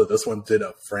 to know that this one did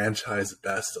a franchise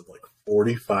best of like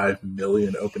 45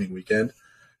 million opening weekend.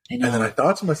 And then I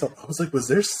thought to myself, I was like, was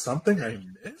there something I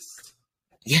missed?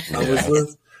 Yeah. I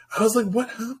was like, what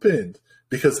happened?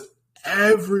 Because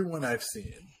everyone I've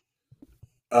seen,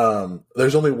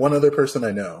 there's only one other person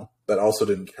I know that also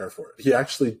didn't care for it. He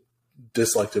actually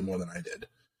disliked it more than I did.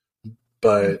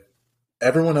 But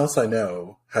everyone else I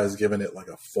know has given it like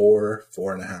a 4,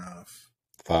 4.5.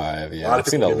 5, yeah. I've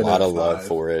seen a lot of love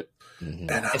for it. Mm-hmm.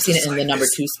 And I've seen it in the number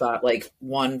 2 spot, like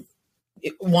 1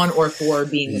 or 4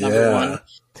 being the number 1,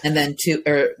 and then 2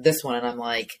 or this one, and I'm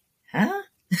like, huh?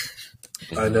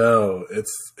 I know,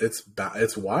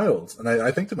 it's wild, and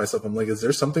I think to myself, I'm like, is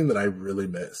there something that I really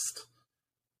missed?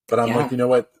 But I'm like, you know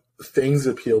what? Things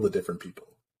appeal to different people.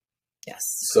 Yes.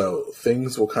 So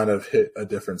things will kind of hit a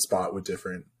different spot with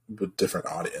different with different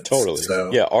audience. Totally.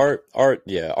 So Yeah,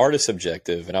 art is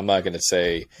subjective, and I'm not going to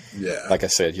say, like I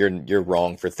said, you're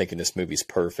wrong for thinking this movie's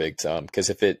perfect. Because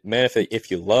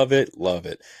if you love it, love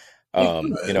it.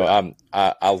 You know,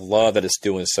 I love that it's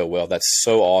doing so well. That's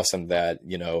so awesome that,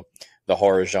 you know, the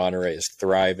horror genre is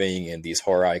thriving and these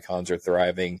horror icons are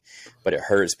thriving, but it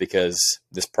hurts because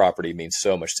this property means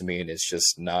so much to me and it's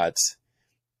just not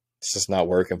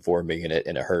working for me, and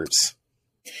it hurts.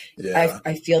 Yeah.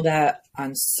 I feel that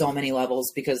on so many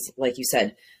levels because, like you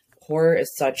said, horror is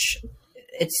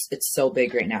it's so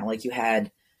big right now. Like, you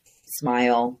had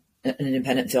Smile, an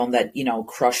independent film that, you know,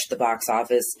 crushed the box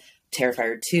office,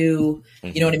 Terrifier 2,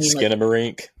 you know what I mean?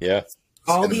 Skinamarink, yeah.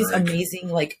 All these amazing,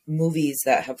 like, movies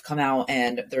that have come out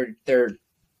and they're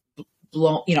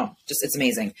blown, you know, just, it's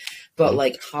amazing. But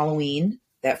like Halloween,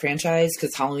 that franchise,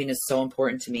 because Halloween is so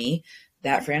important to me,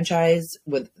 that franchise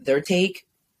with their take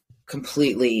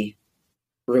completely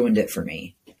ruined it for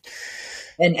me.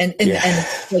 And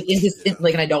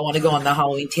like, and I don't want to go on the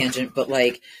Halloween tangent, but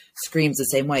like Scream's the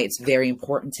same way. It's very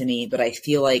important to me, but I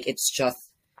feel like it's just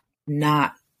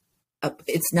not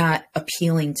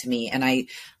appealing to me. And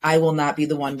I will not be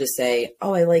the one to say,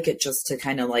 oh, I like it, just to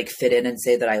kind of like fit in and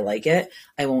say that I like it.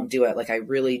 I won't do it. Like, I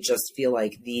really just feel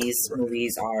like these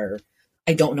movies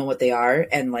I don't know what they are.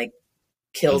 And like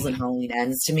Kills and Halloween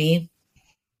Ends, to me,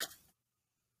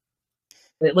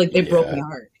 they broke my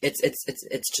heart. It's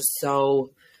just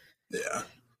so. Yeah.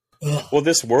 Well,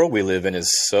 this world we live in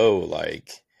is so like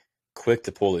quick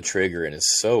to pull the trigger and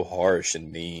is so harsh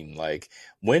and mean. Like,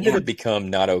 when did it become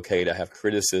not okay to have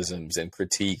criticisms and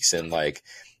critiques and like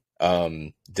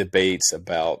debates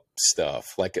about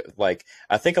stuff? Like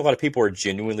I think a lot of people are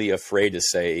genuinely afraid to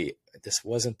say this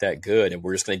wasn't that good, and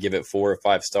we're just going to give it 4 or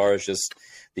 5 stars just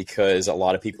because a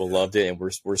lot of people loved it, and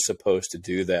we're supposed to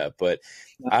do that. But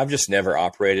I've just never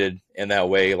operated in that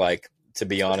way. Like, to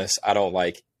be honest, I don't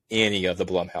like any of the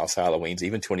Blumhouse Halloweens,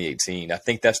 even 2018. I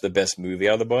think that's the best movie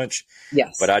out of the bunch.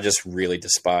 Yes. But I just really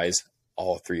despise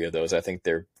all 3 of those. I think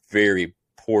they're very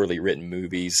poorly written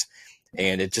movies,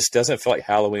 and it just doesn't feel like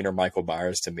Halloween or Michael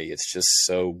Myers to me. It's just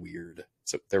so weird.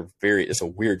 So it's a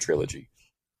weird trilogy.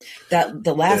 That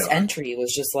the last entry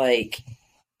was just like,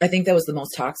 I think that was the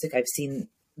most toxic I've seen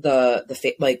the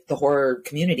horror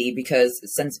community, because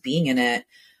since being in it,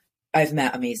 I've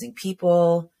met amazing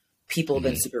people. People have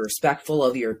been super respectful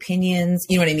of your opinions.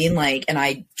 You know what I mean? Like, and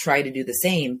I try to do the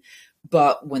same.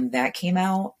 But when that came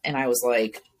out and I was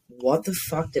like, what the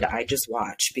fuck did I just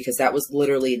watch? Because that was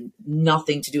literally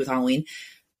nothing to do with Halloween.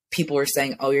 People were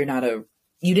saying, oh,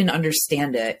 you didn't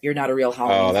understand it. You're not a real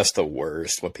Halloween. Oh, that's the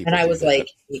worst when people. And I was like,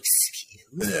 excuse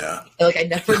me. Like, I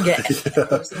never get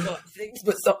things,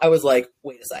 but so I was like,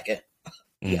 wait a second.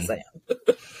 Yes, I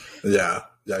am. Yeah.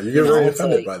 You get very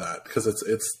offended by that, because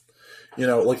it's you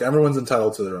know, like, everyone's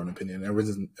entitled to their own opinion.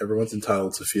 Everyone's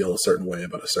entitled to feel a certain way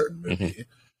about a certain movie.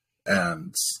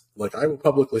 And like, I will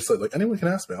publicly say, like, anyone can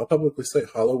ask me, I'll publicly say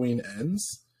Halloween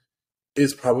Ends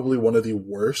is probably one of the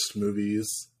worst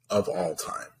movies of all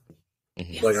time.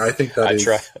 Like, I think that is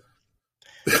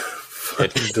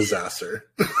fucking disaster.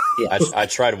 I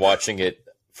tried watching it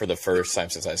for the first time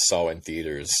since I saw it in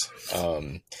theaters.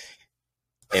 And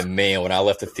man, when I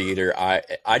left the theater,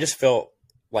 I just felt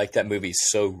like that movie's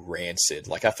so rancid.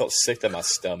 Like, I felt sick to my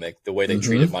stomach, the way they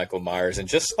treated Michael Myers, and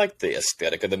just like the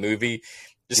aesthetic of the movie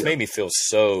just made me feel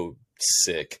so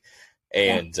sick.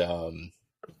 And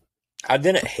I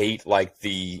didn't hate like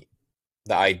the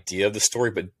idea of the story,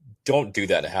 but don't do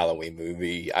that in a Halloween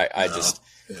movie. I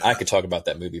could talk about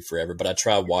that movie forever, but I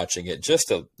tried watching it just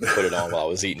to put it on while I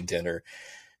was eating dinner.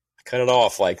 I cut it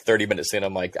off like 30 minutes in.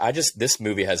 I'm like, this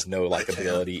movie has no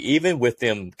likability, even with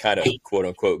them kind of quote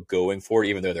unquote going for it,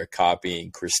 even though they're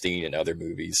copying Christine and other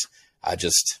movies.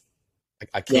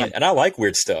 I can't. And I like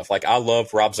weird stuff. Like, I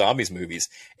love Rob Zombie's movies.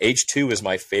 H2 is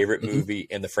my favorite movie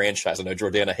in the franchise. I know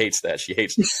Jordana hates that.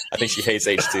 I think she hates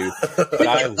H2, but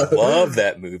I love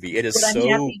that movie. It is I'm happy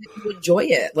that you enjoy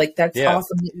it. Like, that's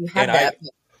awesome that you have that.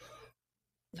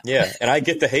 Yeah. And I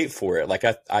get the hate for it. Like,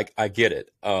 I get it.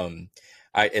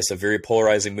 It's a very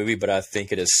polarizing movie, but I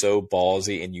think it is so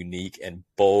ballsy and unique and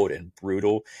bold and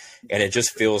brutal. And it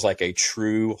just feels like a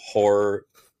true horror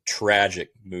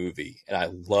tragic movie, and I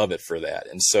love it for that.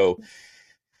 And so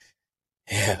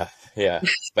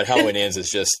but Halloween Ends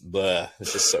is just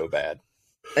it's just so bad.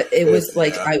 It was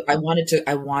like I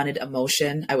wanted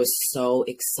emotion. I was so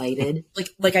excited.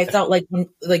 Like I felt like when,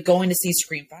 like, going to see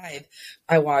Scream 5,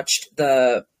 I watched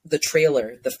the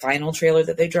trailer, the final trailer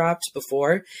that they dropped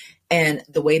before, and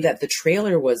the way that the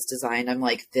trailer was designed, I'm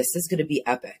like, this is going to be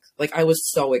epic. Like, I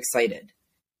was so excited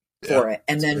for it.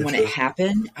 And then when it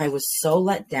happened, I was so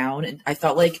let down, and I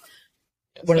felt like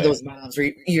one of those moms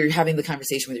where you're having the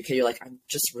conversation with your kid. You're like, I'm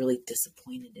just really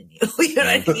disappointed in you. You know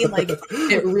what I mean? Like,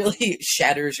 it really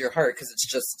shatters your heart because it's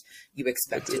just, you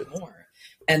expected more.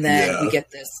 And then we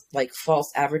get this like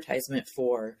false advertisement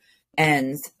for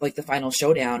ends, like the final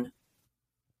showdown.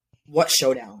 What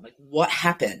showdown? Like, what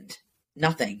happened?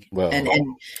 Nothing. Well, and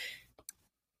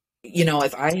you know,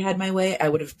 if I had my way, I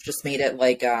would have just made it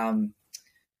like,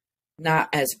 not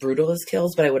as brutal as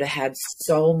kills, but I would have had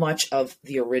so much of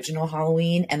the original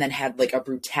Halloween and then had like a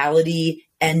brutality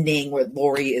ending where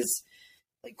Laurie is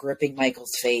like gripping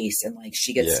Michael's face and like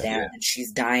she gets stabbed and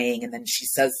she's dying and then she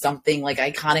says something like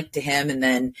iconic to him and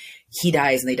then he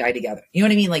dies and they die together. You know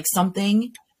what I mean? Like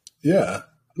something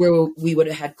where we would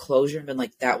have had closure and been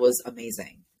like, that was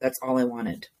amazing. That's all I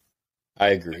wanted. I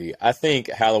agree. I think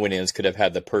Halloween Ends could have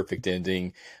had the perfect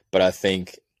ending, but I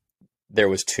think there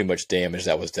was too much damage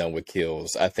that was done with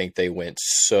kills. I think they went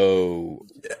so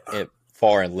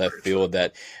far in left field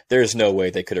that there's no way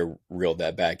they could have reeled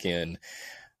that back in.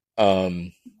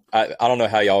 I don't know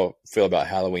how y'all feel about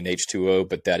Halloween H2O,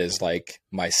 but that is like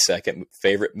my second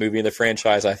favorite movie in the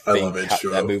franchise. I think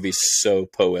that movie's so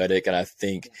poetic, and I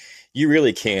think you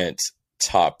really can't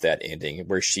top that ending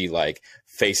where she like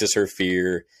faces her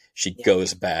fear, she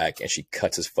goes back, and she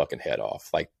cuts his fucking head off.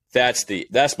 Like, that's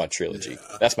my trilogy.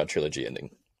 Yeah. That's my trilogy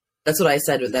ending. That's what I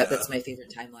said with that. That's my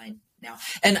favorite timeline now.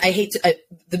 And I hate to,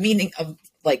 the meaning of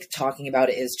like talking about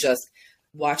it is just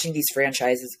watching these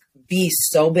franchises be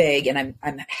so big. And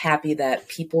I'm happy that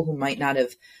people who might not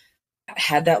have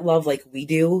had that love like we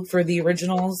do for the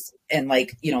originals and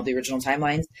like, you know, the original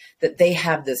timelines, that they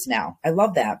have this now. I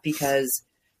love that because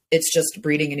it's just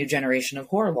breeding a new generation of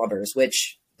horror lovers,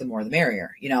 which the more the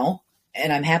merrier, you know,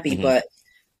 and I'm happy, but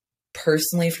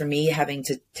personally for me, having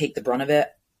to take the brunt of it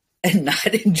and not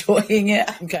enjoying it,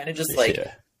 I'm kind of just like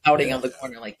outing on the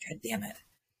corner, like, God damn it.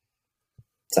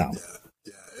 So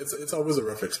it's always a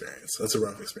rough experience. That's a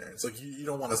rough experience. Like you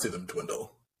don't want to see them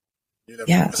dwindle. You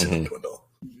never want to see them dwindle.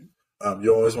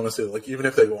 You always want to see, like, even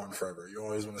if they go on forever, you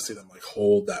always want to see them like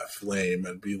hold that flame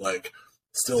and be like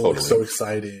still like, so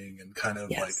exciting and kind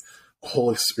of like a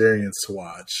whole experience to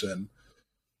watch. And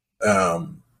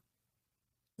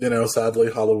you know,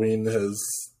 sadly, Halloween has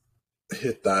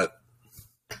hit that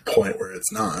point where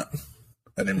it's not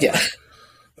anymore.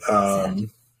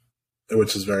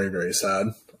 Which is very, very sad.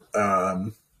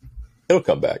 It'll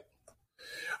come back.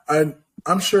 I'm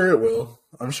sure it will.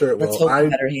 I'm sure it will. I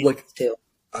like too.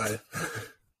 I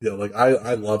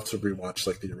love to rewatch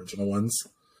like the original ones.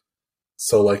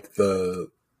 So like the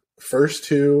first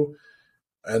two,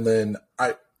 and then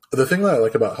the thing that I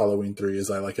like about Halloween 3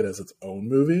 is I like it as its own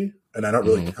movie, and I don't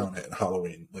really count it in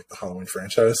Halloween, like the Halloween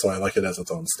franchise. So I like it as its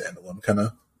own standalone kind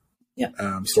of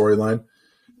storyline.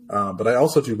 But I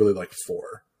also do really like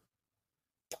 4.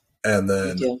 And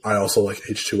then I also like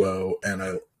H2O,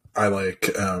 and I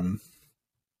like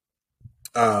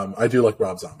I do like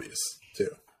Rob Zombies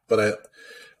too. But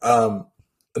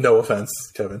no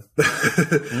offense, Kevin.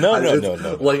 No.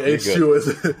 Like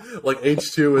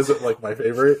H2 isn't like my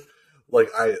favorite. Like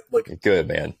You're good,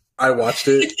 man. I watched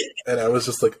it and I was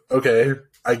just like, okay,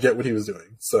 I get what he was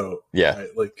doing. So I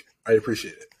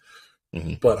appreciate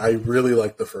it. But I really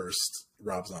like the first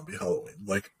Rob Zombie Halloween.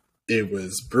 Like, it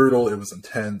was brutal, it was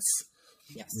intense.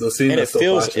 Yes. The scene, and it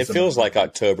feels like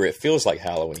October. It feels like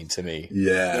Halloween to me.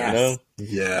 Yeah. You know?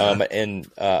 Yeah. And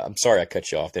I'm sorry I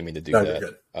cut you off. Didn't mean to do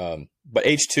that. But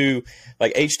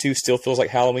H2 still feels like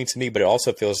Halloween to me, but it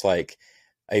also feels like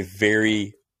a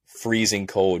very freezing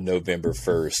cold November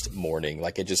 1st morning.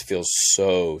 Like, it just feels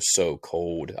so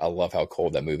cold. I love how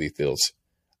cold that movie feels.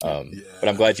 But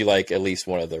I'm glad you like at least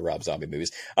one of the Rob Zombie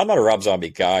movies. I'm not a Rob Zombie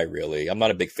guy, really. I'm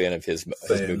not a big fan of his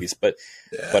movies, but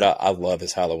I love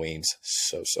his Halloweens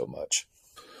so much.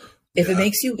 If it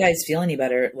makes you guys feel any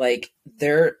better, like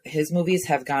his movies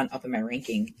have gone up in my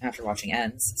ranking after watching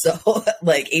Ends. So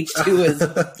like H2 is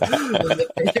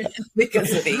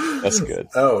because of me. That's good.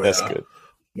 Oh, that's good.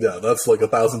 Yeah, that's like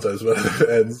 1,000 times better than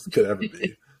Ends could ever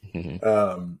be.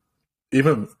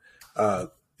 Even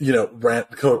you know,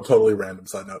 totally random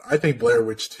side note, I think Blair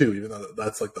Witch 2, even though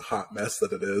that's like the hot mess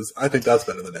that it is, I think that's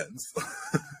better than Ends.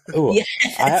 Ooh,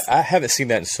 yes. I haven't seen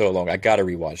that in so long. I got to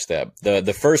rewatch that.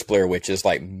 The first Blair Witch is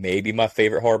like maybe my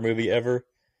favorite horror movie ever.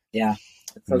 Yeah,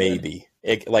 so maybe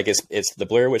it's the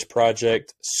Blair Witch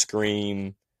Project,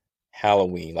 Scream,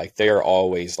 Halloween. Like, they are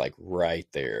always like right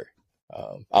there.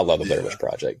 I love the Blair Witch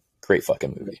Project. Great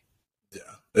fucking movie.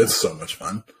 Yeah, it's so much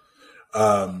fun.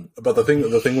 But the thing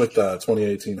with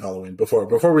 2018 Halloween, before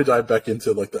we dive back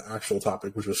into like the actual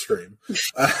topic, which was Scream.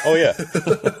 Oh yeah.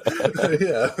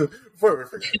 Yeah. Before we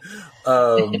forget.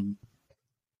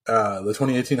 the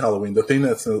 2018 Halloween, the thing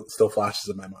that still flashes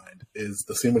in my mind is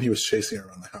the scene when he was chasing her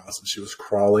around the house and she was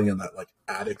crawling in that like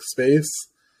attic space,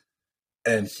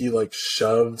 and he like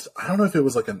shoved, I don't know if it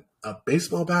was like a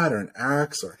baseball bat or an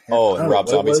axe or and Rob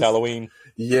Zombie's Halloween.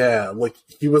 Yeah, like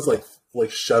he was like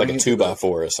shoving like a 2x4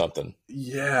 or something.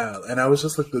 Yeah, and I was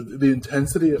just like the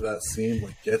intensity of that scene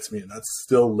like gets me, and that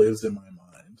still lives in my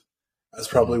mind. That's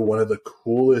probably one of the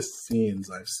coolest scenes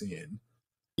I've seen.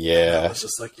 Yeah, and I was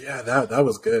just like, yeah, that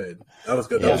was good. That was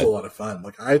good. Yeah. That was a lot of fun.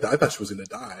 Like I thought she was gonna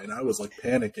die, and I was like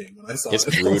panicking when I saw it.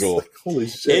 It's brutal. Like, holy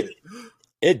shit!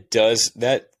 It does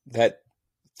that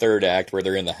third act where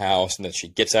they're in the house and then she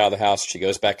gets out of the house, she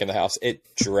goes back in the house. It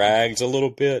drags a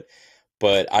little bit,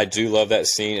 but I do love that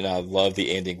scene, and I love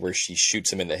the ending where she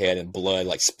shoots him in the head and blood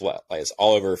like it's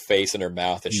all over her face and her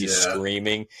mouth, and she's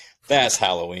screaming. That's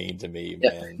Halloween to me,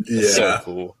 man. It's so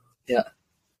cool. Yeah,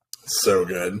 so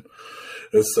good.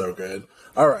 It's so good.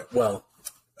 All right, well,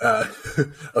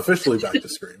 officially back to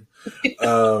Scream.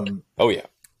 Oh yeah.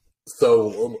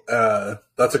 So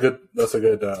that's a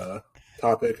good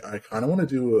topic. I kind of want to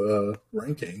do a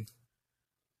ranking.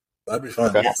 That'd be fun.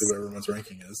 Okay. See what everyone's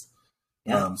ranking is.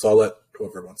 Yeah. So I'll let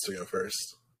whoever wants to go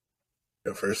first.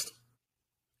 Go first.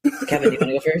 Kevin, you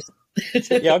want to go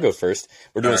first? Yeah, I'll go first.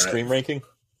 We're doing Scream ranking?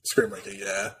 Scream ranking,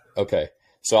 yeah. Okay.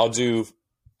 So I'll do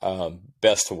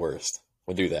best to worst.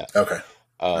 We'll do that. Okay.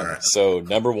 So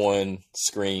number 1,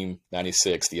 Scream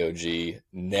 96, the OG.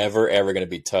 Never, ever going to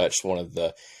be touched. One of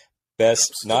the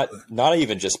best, not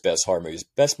even just best horror movies,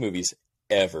 best movies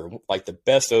ever. Like the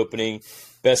best opening,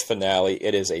 best finale.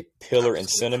 It is a pillar in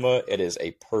cinema. It is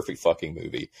a perfect fucking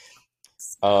movie.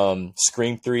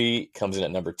 Scream 3 comes in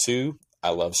at number 2. I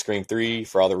love Scream 3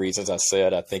 for all the reasons I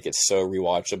said. I think it's so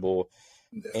rewatchable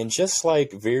and just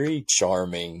like very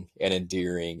charming and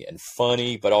endearing and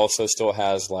funny, but also still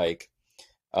has like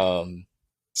some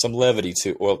levity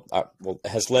to, it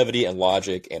has levity and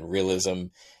logic and realism.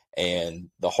 And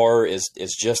the horror is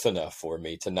just enough for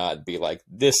me to not be like,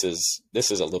 this is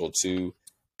a little too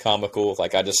comical.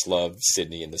 Like, I just love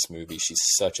Sydney in this movie. She's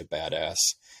such a badass.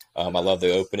 I love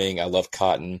the opening. I love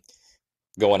Cotton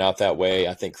going out that way.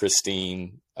 I think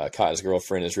Christine, Cotton's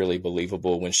girlfriend, is really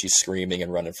believable when she's screaming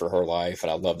and running for her life.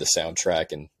 And I love the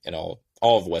soundtrack and all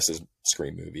of Wes's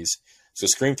Scream movies. So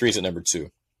Scream 3 is at number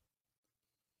 2.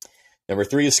 Number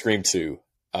 3 is Scream 2.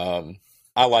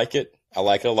 I like it. I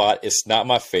like it a lot. It's not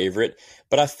my favorite,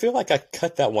 but I feel like I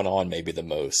cut that one on maybe the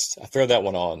most. I throw that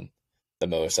one on the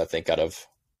most, I think, out of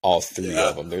all 3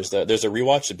 of them. There's a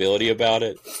rewatchability about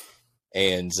it.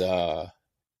 And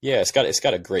it's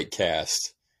got a great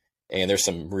cast. And there's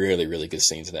some really, really good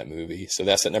scenes in that movie. So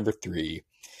that's at number 3.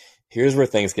 Here's where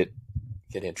things get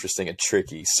interesting and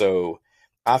tricky. So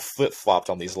I flip-flopped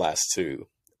on these last 2.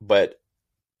 But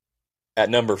at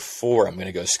number 4, I'm going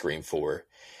to go Scream 4.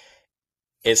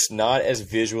 It's not as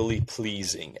visually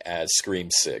pleasing as Scream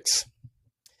 6,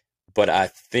 but I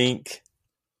think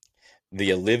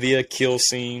the Olivia kill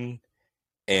scene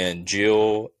and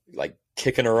Jill like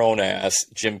kicking her own ass,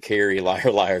 Jim Carrey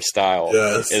liar liar style,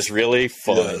 is really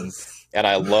fun. Yes. And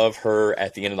I love her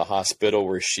at the end of the hospital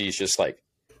where she's just like,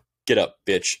 "Get up,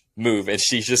 bitch, move," and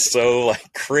she's just so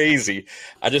like crazy.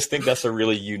 I just think that's a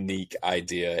really unique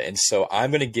idea, and so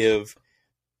I'm gonna give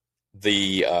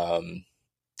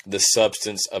the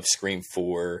substance of Scream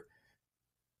 4.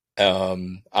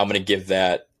 I'm going to give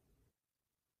that,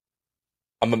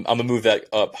 I'm going to move that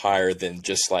up higher than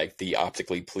just like the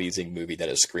optically pleasing movie that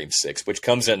is Scream 6, which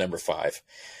comes in at number 5.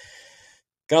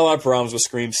 Got a lot of problems with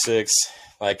Scream 6,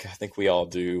 like I think we all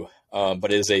do, but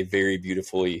it is a very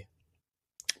beautiful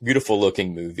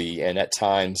looking movie, and at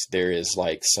times there is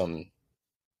like some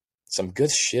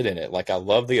good shit in it. Like I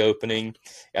love the opening,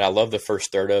 and I love the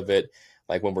first third of it.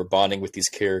 Like when we're bonding with these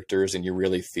characters and you're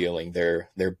really feeling their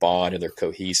bond and their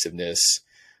cohesiveness,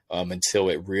 until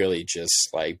it really just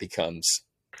like becomes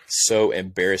so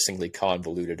embarrassingly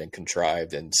convoluted and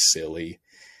contrived and silly.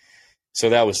 So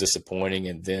that was disappointing.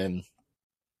 And then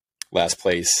last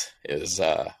place is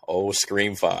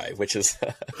Scream 5, which is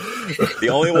the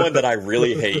only one that I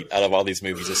really hate out of all these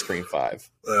movies is Scream 5.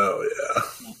 Oh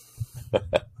yeah.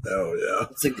 Oh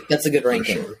yeah. That's a good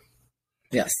ranking. Sure.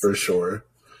 Yes. For sure.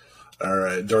 All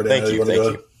right, Jordana, thank you.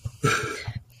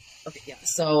 Okay, yeah.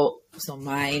 So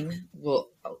mine will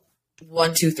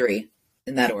 1, 2, 3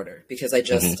 in that order, because I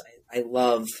just I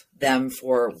love them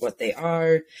for what they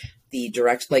are, the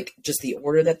direct, like just the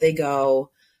order that they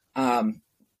go.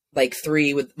 Like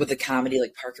 3 with the comedy,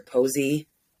 like Parker Posey.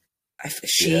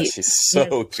 She's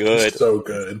so good, she's so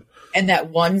good. And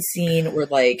that one scene where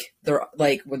like they're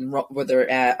like when they're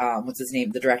at what's his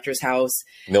name, the director's house,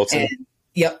 Milton. And,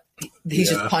 yep. He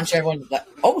just punched everyone. Like,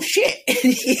 oh shit!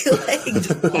 And he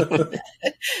like,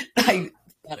 I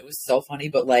thought it was so funny,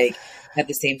 but like at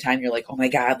the same time, you're like, oh my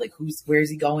god, like where's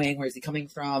he going? Where's he coming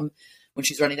from? When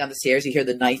she's running down the stairs, you hear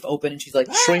the knife open, and she's like,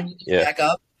 back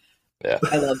up. Yeah,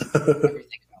 I love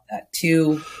everything about that.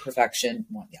 2, perfection.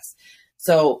 1, yes.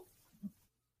 So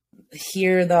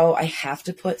here, though, I have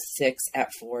to put 6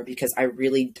 at 4 because I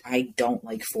don't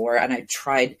like 4, and I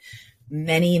tried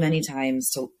many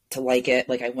times to like it.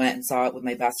 Like I went and saw it with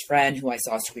my best friend who I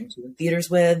saw Scream 2 in theaters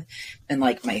with, and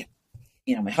like my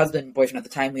husband, boyfriend at the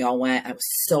time, we all went. I was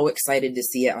so excited to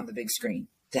see it on the big screen,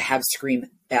 to have Scream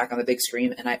back on the big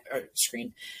screen, and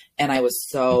I was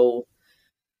so,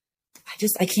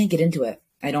 I can't get into it.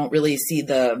 I don't really see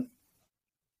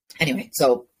anyway.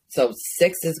 So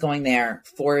 6 is going there,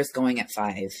 4 is going at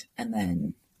 5, and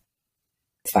then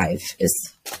 5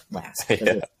 is last.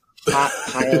 Yeah. Hot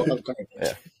pile of garbage.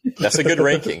 Yeah. That's a good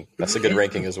ranking. That's a good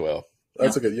ranking as well. That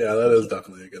is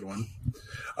definitely a good one.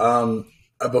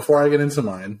 Before I get into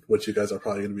mine, which you guys are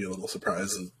probably going to be a little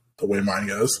surprised at the way mine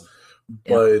goes,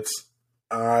 but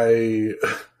I'm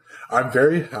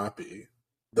very happy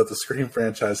that the Scream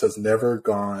franchise has never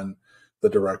gone the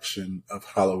direction of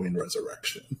Halloween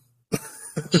Resurrection.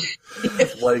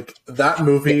 Like that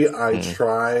movie, I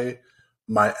try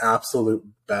my absolute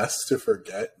best to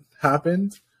forget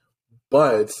happened,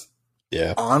 but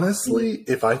honestly,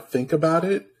 if I think about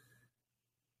it,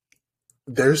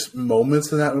 there's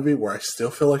moments in that movie where I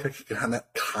still feel like I could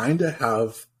kind of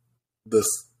have this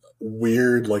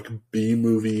weird, like B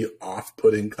movie,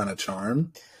 off-putting kind of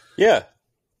charm. Yeah.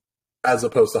 As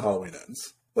opposed to Halloween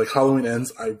Ends. Like Halloween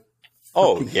Ends, I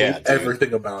hate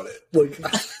everything about it. Like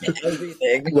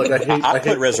everything. Like I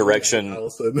put Resurrection.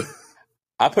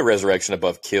 I put Resurrection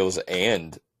above Kills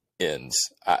and Ends.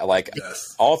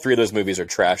 All 3 of those movies are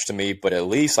trash to me, but at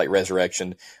least like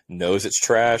Resurrection knows it's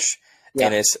trash. Yeah.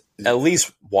 And it's at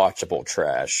least watchable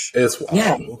trash. It's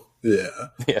watchable. Yeah.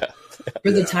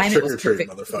 For the time, it was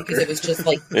perfect because it was just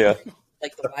like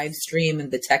like the live stream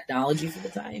and the technology for the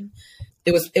time.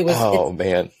 It was. Oh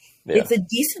man, it's a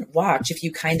decent watch if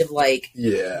you kind of like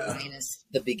minus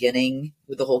the beginning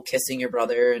with the whole kissing your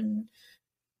brother and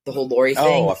the whole Lori thing.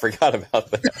 Oh, I forgot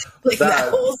about that. that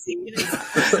whole scene.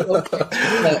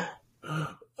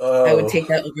 I would take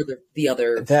that over the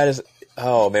other. That is.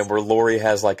 Oh man, where Lori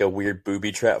has like a weird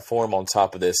booby trap form on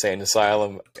top of the insane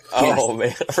asylum. Oh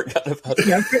man, I forgot about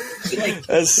that.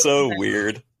 That's so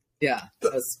weird. Yeah,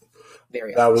 that was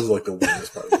very. That was like the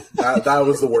weirdest part. That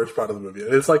was the worst part of the movie.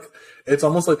 It's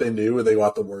almost like they knew and they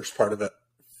got the worst part of it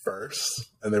first,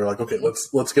 and they were like, okay,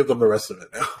 let's give them the rest of it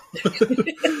now.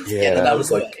 Yeah, that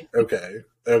was like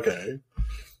okay,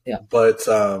 yeah. But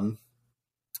so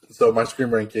my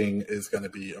Scream ranking is going to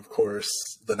be, of course,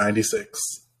 the 96.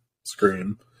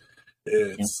 Scream.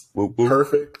 It's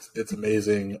perfect. It's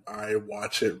amazing. I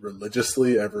watch it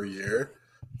religiously every year.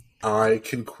 I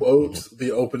can quote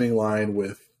the opening line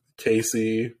with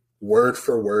Casey word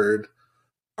for word.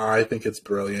 I think it's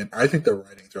brilliant. I think the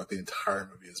writing throughout the entire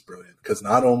movie is brilliant because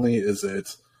not only is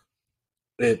it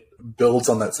builds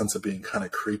on that sense of being kind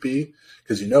of creepy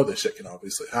because this shit can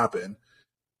obviously happen,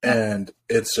 and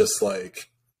it's just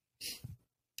like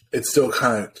it still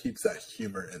kind of keeps that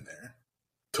humor in there.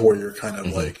 To where you're kind of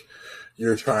like,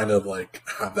 you're trying to like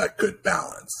have that good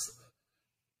balance.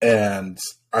 And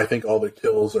I think all the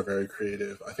kills are very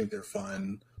creative. I think they're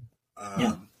fun.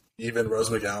 Even Rose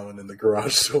McGowan in the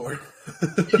garage door. I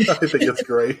think it's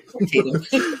great.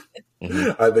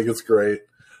 I think it's great.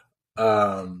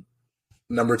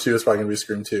 Number 2 is probably going to be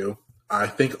Scream 2. I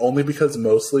think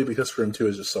mostly because Scream 2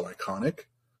 is just so iconic.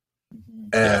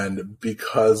 And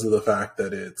because of the fact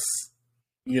that it's,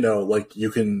 like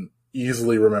you can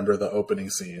easily remember the opening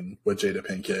scene with Jada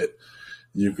Pinkett.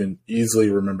 You can easily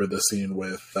remember the scene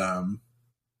with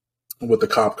the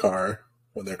cop car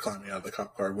when they're climbing out of the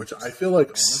cop car, which I feel like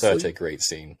honestly, such a great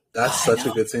scene. That's such a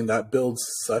good scene. That builds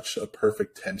such a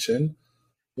perfect tension.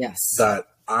 Yes. That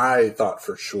I thought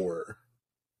for sure,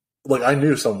 like I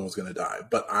knew someone was going to die,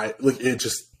 but it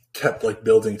just kept like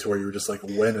building to where you were just like,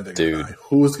 when are they going to die?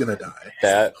 Who's going to die?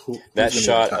 That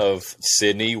shot of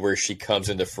Sydney where she comes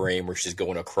into frame, where she's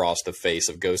going across the face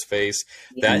of Ghostface.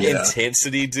 That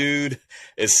intensity, dude,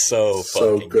 is so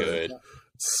fucking good.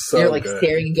 So you're like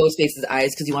staring in Ghostface's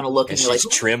eyes because you want to look, and you're she's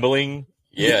like trembling.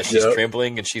 Yeah, she's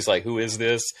trembling, and she's like, "Who is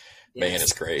this?" Man,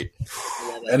 it's great.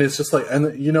 And it's just like, and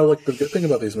like the good thing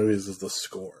about these movies is the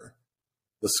score.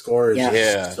 The score is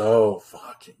just so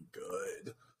fucking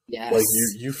good. Yes. Like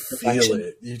you feel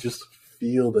it. You just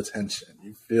feel the tension.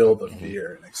 You feel the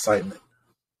fear and excitement.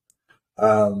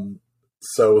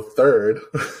 So third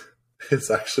is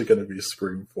actually going to be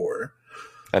Scream 4.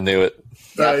 I knew it.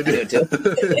 Yeah, I knew it too.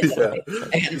 Yeah.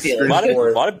 I had to feel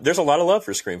it. There's a lot of love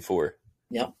for Scream 4.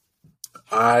 Yep.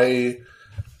 I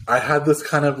had this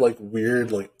kind of like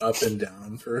weird like up and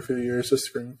down for a few years with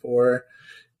Scream 4.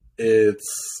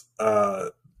 It's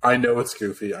I know it's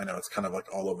goofy. I know it's kind of like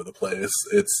all over the place.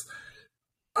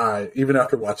 Even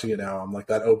after watching it now, I'm like,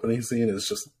 that opening scene is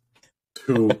just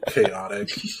too chaotic.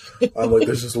 I'm like,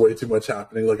 there's just way too much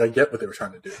happening. Like, I get what they were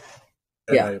trying to do,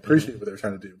 and I appreciate what they were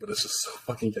trying to do, but it's just so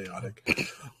fucking chaotic.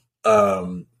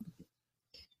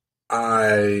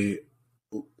 I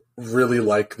really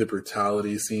like the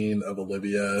brutality scene of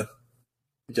Olivia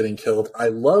getting killed. I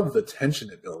love the tension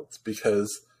it builds,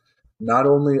 because not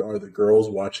only are the girls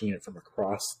watching it from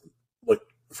across, like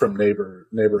from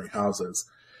neighboring houses,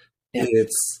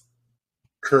 it's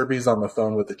Kirby's on the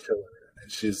phone with the killer,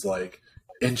 and she's like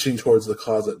inching towards the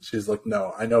closet. She's like,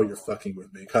 "No, I know you're fucking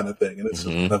with me," kind of thing. And it's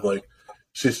just kind of like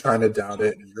she's trying to doubt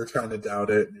it, and you're trying to doubt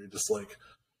it, and you're just like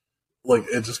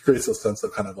it just creates a sense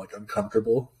of kind of like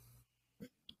uncomfortable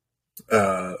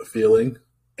feeling.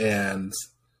 And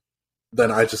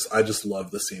then I just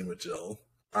love the scene with Jill.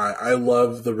 I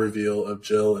love the reveal of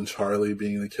Jill and Charlie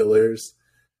being the killers,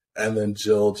 and then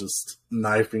Jill just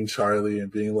knifing Charlie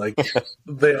and being like,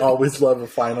 they always love a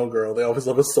final girl. They always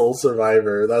love a sole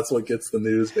survivor. That's what gets the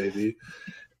news, baby.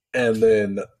 And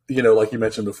then, like you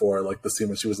mentioned before, like the scene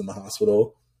when she was in the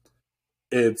hospital,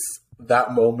 it's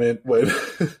that moment when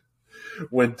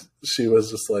when she was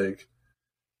just like,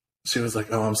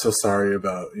 "Oh, I'm so sorry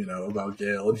about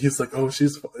Gail," and he's like, "Oh, she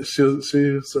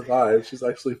survived. She's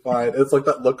actually fine." And it's like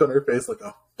that look on her face, like,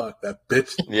 "Oh fuck, that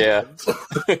bitch." Yeah.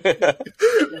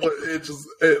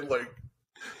 But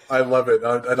I love it,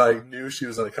 and I knew she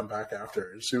was gonna come back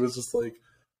after. And she was just like,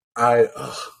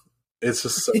 it's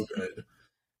just so good.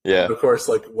 Yeah. And of course,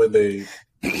 like when they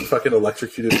fucking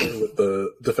electrocuted her with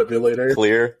the defibrillator.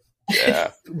 Clear.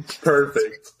 Yeah.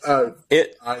 Perfect. I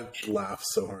laugh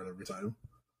so hard every time.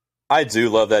 I do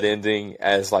love that ending,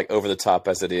 as like over the top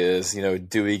as it is.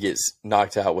 Dewey gets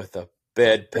knocked out with a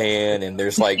bedpan, and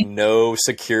there's like no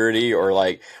security or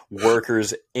like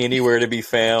workers anywhere to be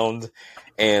found.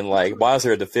 And like, why is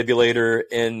there a defibrillator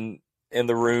in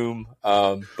the room?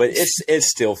 But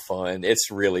it's still fun. It's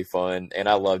really fun, and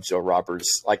I love Jill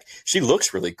Roberts. Like, she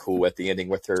looks really cool at the ending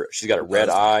with her. She's got a red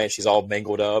eye, and she's all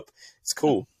mangled up. It's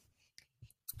cool.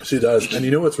 She does,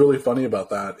 and what's really funny about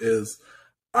that is,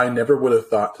 I never would have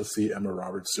thought to see Emma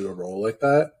Roberts do a role like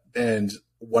that. And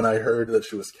when I heard that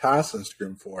she was cast in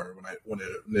Scream 4, when it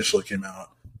initially came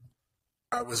out,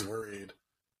 I was worried.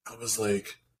 I was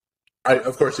like, I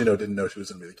of course didn't know she was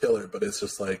going to be the killer, but it's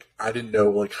just like I didn't know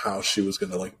like how she was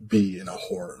going to like be in a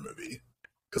horror movie,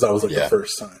 because that was like the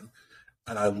first time.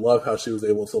 And I love how she was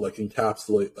able to like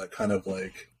encapsulate that kind of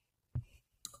like,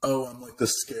 oh, I'm like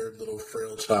this scared little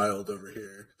frail child over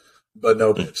here. But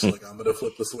no, bitch, like, I'm going to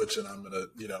flip the switch, and I'm going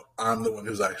to, I'm the one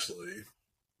who's actually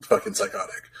fucking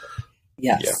psychotic.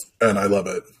 Yes. Yeah. And I love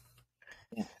it.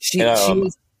 Yeah. She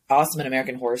was awesome in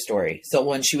American Horror Story. So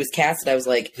when she was casted, I was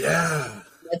like, yeah.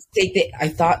 Let's take I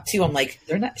thought too, I'm like,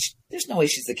 there's no way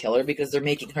she's the killer, because they're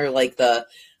making her like the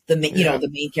main, the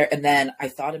main character. And then I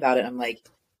thought about it. I'm like,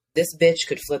 this bitch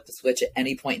could flip the switch at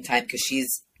any point in time, because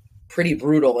she's pretty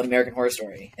brutal in American Horror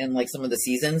Story and like some of the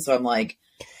seasons. So I'm like,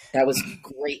 that was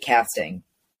great casting.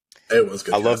 It was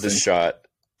good. I love this shot.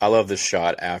 I love this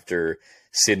shot after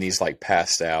Sydney's like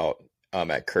passed out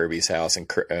at Kirby's house, and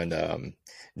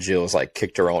Jill's like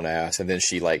kicked her own ass, and then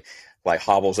she like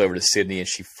hobbles over to Sydney, and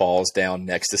she falls down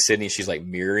next to Sydney. She's like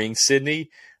mirroring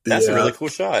Sydney. That's a really cool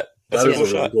shot. That's a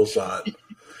really cool shot.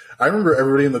 I remember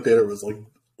everybody in the theater was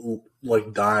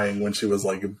like dying when she was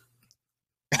like,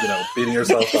 beating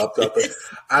herself up.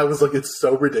 I was like, it's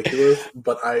so ridiculous,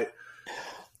 but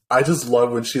I just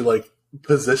love when she like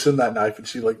positioned that knife and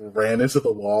she like ran into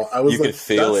the wall. I was you could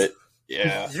feel it.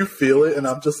 Yeah. You feel it, and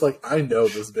I'm just like, I know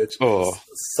this bitch is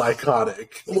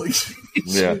psychotic. Like she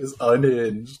is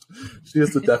unhinged. She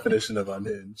is the definition of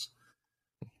unhinged.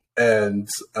 And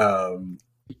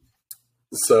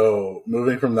so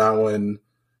moving from that one,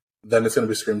 then it's gonna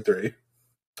be Scream 3.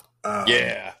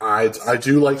 I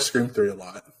do like Scream 3 a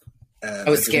lot. And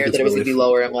I was scared that it was going to be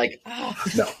lower. I'm like,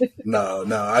 No.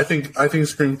 I think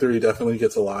Scream 3 definitely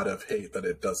gets a lot of hate that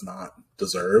it does not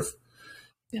deserve.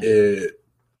 Yeah. It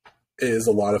is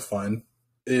a lot of fun.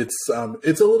 It's a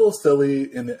little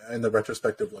silly in the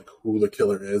retrospect of like who the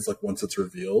killer is, like once it's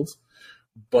revealed.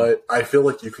 But I feel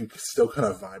like you can still kind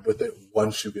of vibe with it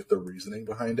once you get the reasoning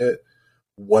behind it.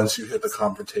 Once you hit the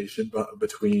confrontation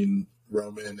between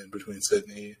Roman and between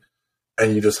Sydney,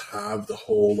 and you just have the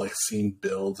whole like scene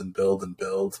build and build and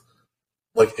build,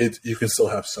 like you can still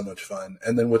have so much fun.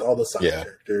 And then with all the side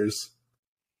characters,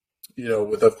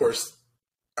 with, of course,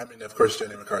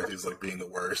 Jenny McCarthy is like being the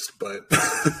worst, but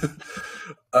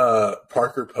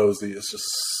Parker Posey is just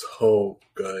so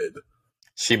good.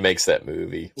 She makes that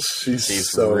movie. She's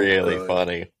so really good.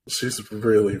 funny. She's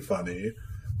really funny,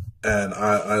 and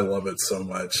I love it so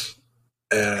much.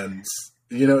 And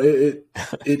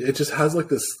it just has like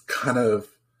this kind of,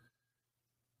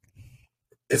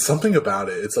 it's something about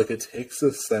it. It's like it takes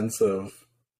this sense of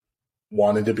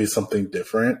wanting to be something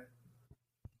different,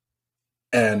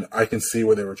 and I can see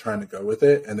where they were trying to go with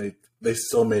it, and they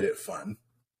still made it fun.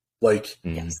 Like,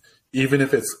 even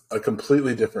if it's a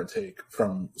completely different take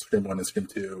from Scream 1 and Scream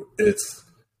 2, it's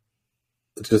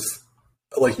just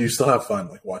like you still have fun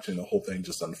like watching the whole thing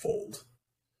just unfold.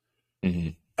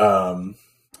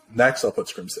 Next, I'll put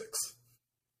Scream 6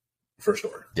 for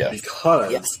sure.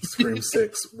 Because Scream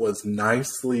 6 was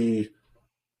nicely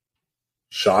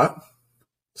shot.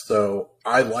 So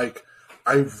I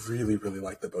really, really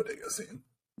like the bodega scene.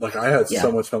 Like, I had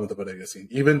so much fun with the bodega scene.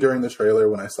 Even during the trailer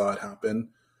when I saw it happen,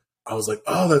 I was like,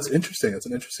 oh, that's interesting. It's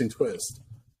an interesting twist.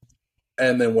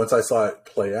 And then once I saw it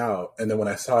play out, and then when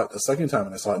I saw it the second time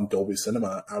and I saw it in Dolby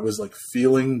Cinema, I was like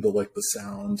feeling the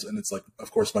sounds, and it's like,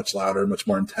 of course, much louder, much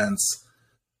more intense.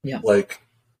 Yeah. Like,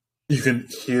 you can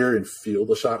hear and feel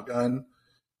the shotgun.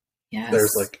 Yes.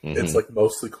 There's like, it's like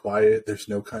mostly quiet. There's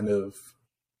no kind of,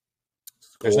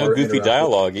 there's no goofy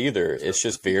dialogue either. It's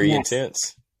just very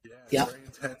intense. Yeah, it's very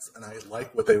intense, and I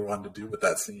like what they wanted to do with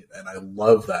that scene, and I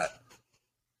love that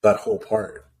whole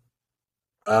part.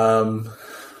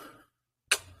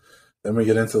 Then we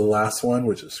get into the last one,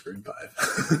 which is Scream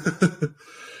 5,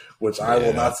 which I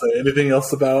will not say anything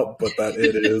else about, but that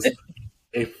it is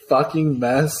a fucking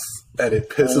mess, and it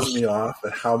pisses me off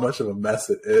at how much of a mess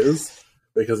it is,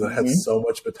 because it had so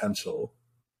much potential.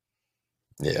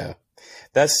 Yeah,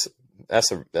 that's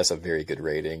a very good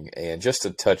rating. And just to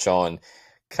touch on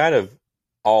kind of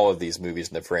all of these movies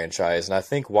in the franchise, and I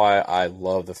think why I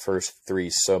love the first three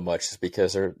so much is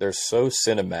because they're so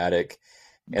cinematic,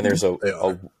 and there's a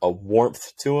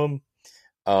warmth to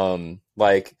them.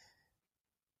 Like,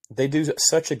 they do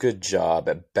such a good job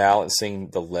at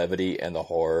balancing the levity and the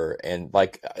horror. And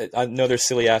like, I know there's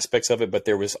silly aspects of it, but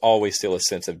there was always still a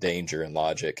sense of danger and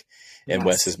logic in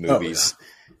Wes's movies.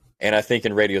 And I think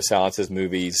in Radio Silence's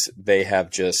movies, they have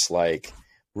just like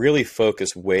really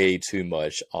focused way too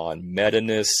much on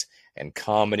meta-ness and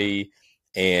comedy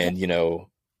and,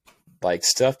 like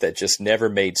stuff that just never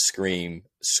made Scream.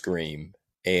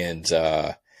 And,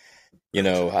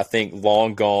 I think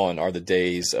long gone are the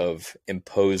days of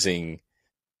imposing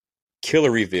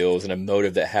killer reveals and a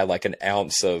motive that had like an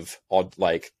ounce of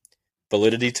like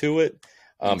validity to it.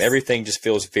 Everything just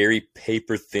feels very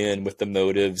paper thin with the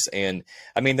motives. And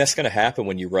I mean, that's going to happen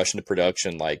when you rush into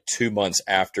production like 2 months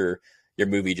after your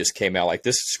movie just came out. Like,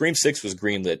 this Scream 6 was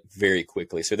greenlit very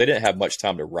quickly, so they didn't have much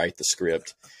time to write the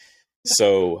script.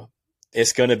 So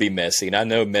it's going to be messy. And I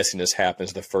know messiness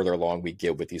happens the further along we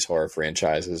get with these horror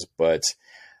franchises, but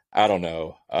I don't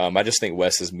know. I just think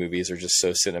Wes's movies are just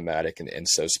so cinematic and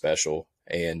so special.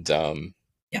 And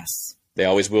yes, they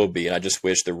always will be. And I just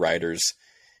wish the writers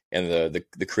and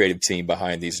the creative team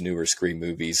behind these newer Scream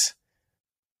movies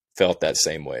felt that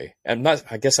same way. And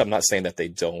I guess I'm not saying that they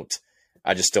don't.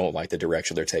 I just don't like the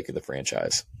direction they're taking the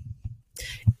franchise.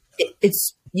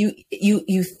 It's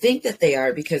you think that they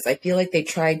are, because I feel like they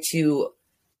tried to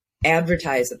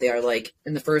advertise that they are. Like,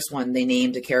 in the first one, they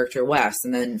named a character Wes,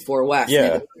 and then for Wes,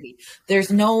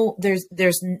 there's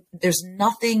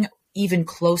nothing even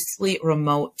closely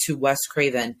remote to Wes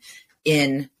Craven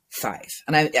in 5.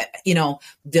 And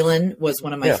Dylan was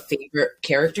one of my favorite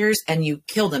characters, and you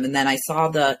killed him. And then I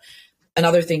saw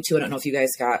another thing too. I don't know if you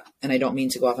guys got, and I don't mean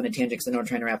to go off on a tangent because I know I'm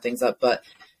trying to wrap things up, but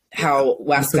how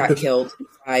Wes got killed in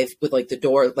 5 with like the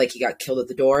door, like he got killed at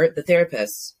the door, the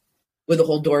therapist, with the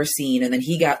whole door scene, and then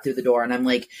he got through the door, and I'm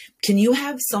like, can you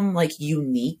have some like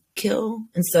unique kill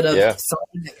instead of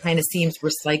something that kind of seems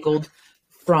recycled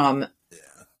from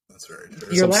that's very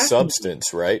true. Some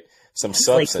substance, right? Some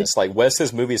substance. Like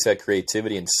Wes's movies had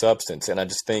creativity and substance, and I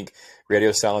just think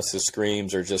Radio Silence's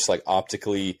Screams are just like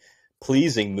optically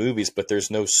pleasing movies, but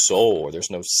there's no soul or there's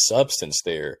no substance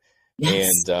there.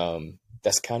 And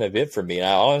that's kind of it for me. And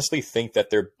I honestly think that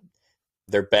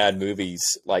they're bad movies,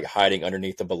 like hiding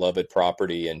underneath the beloved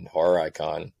property and horror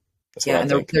icon. That's what I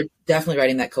think. They're definitely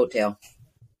riding that coattail.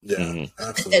 Yeah,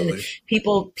 absolutely. And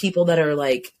people that are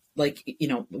like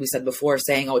we said before,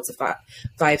 saying, "Oh, it's a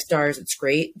 5 stars, it's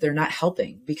great." They're not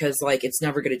helping, because like it's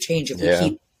never going to change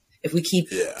if we keep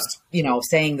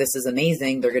saying this is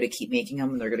amazing. They're going to keep making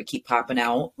them, and they're going to keep popping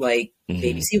out like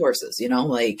baby seahorses.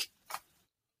 Like,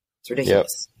 it's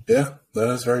ridiculous. Yeah, that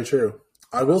is very true.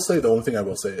 I will say, the only thing I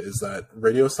will say is that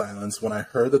Radio Silence, when I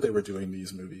heard that they were doing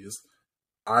these movies,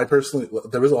 I personally,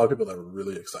 there was a lot of people that were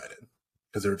really excited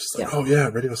because they were just like, oh yeah,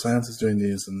 Radio Silence is doing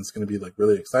these and it's going to be like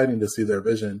really exciting to see their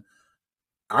vision.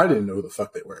 I didn't know who the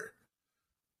fuck they were,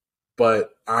 but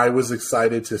I was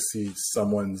excited to see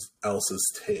someone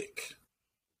else's take.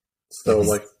 So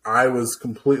like I was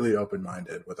completely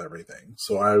open-minded with everything.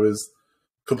 So I was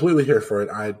completely here for it.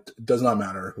 It does not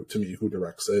matter to me who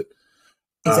directs it.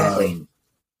 Exactly.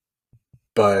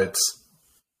 But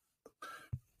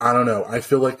I don't know. I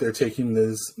feel like they're taking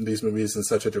these movies in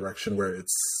such a direction where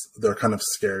they're kind of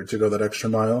scared to go that extra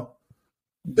mile.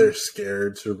 They're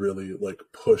scared to really like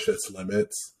push its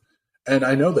limits. And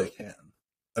I know they can.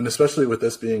 And especially with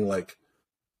this being like,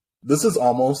 this is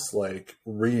almost like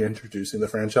reintroducing the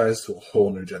franchise to a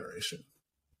whole new generation.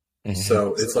 Mm-hmm.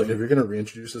 So it's like, if you're going to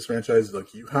reintroduce this franchise,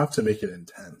 like you have to make it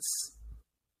intense.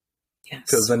 Yes.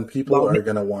 Because then people are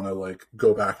going to want to like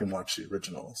go back and watch the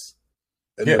originals.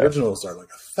 And the originals are like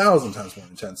 1,000 times more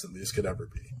intense than these could ever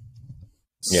be.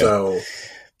 Yeah. So.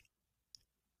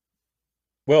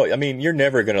 Well, I mean, you're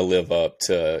never going to live up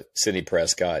to Sidney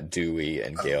Prescott, Dewey,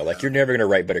 and Gale. Like, you're never going to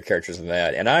write better characters than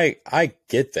that. And I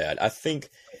get that. I think,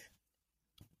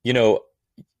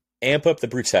 amp up the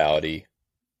brutality.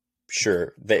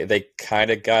 Sure, they kind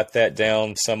of got that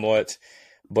down somewhat.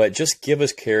 But just give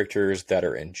us characters that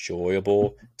are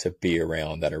enjoyable to be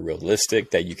around, that are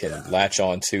realistic, that you can latch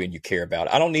on to and you care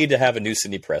about. I don't need to have a new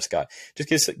Sidney Prescott.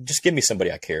 Just give me somebody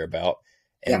I care about,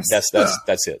 and that's it.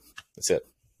 That's it.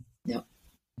 Yeah.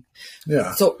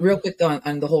 Yeah. So real quick though,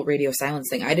 on the whole Radio Silence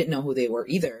thing, I didn't know who they were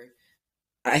either.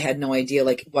 I had no idea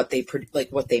what they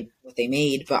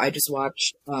made, but I just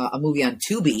watched a movie on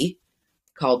Tubi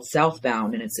called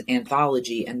Southbound, and it's an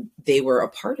anthology, and they were a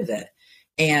part of it,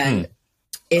 and.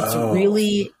 It's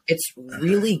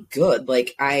really good.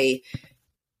 Like I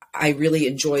really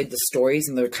enjoyed the stories,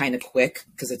 and they're kind of quick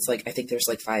because it's like, I think there's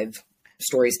like 5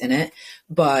 stories in it,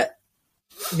 but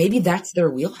maybe that's their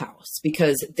wheelhouse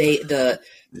because the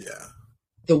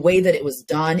way that it was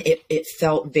done, it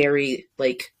felt very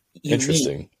like unique.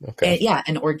 Interesting. Okay.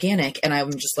 And organic. And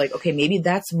I'm just like, okay, maybe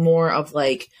that's more of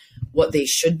like what they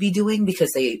should be doing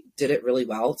because they did it really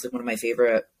well. It's like one of my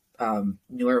favorite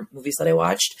newer movies that I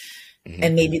watched. Mm-hmm.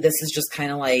 And maybe this is just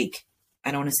kind of like,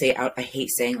 I don't want to say out, I hate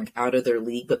saying like out of their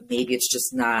league, but maybe it's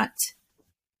just not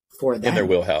for them. In their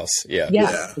wheelhouse. Yeah,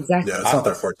 exactly. Yeah, it's not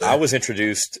their forte. I was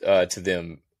introduced to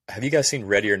them. Have you guys seen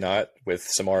Ready or Not with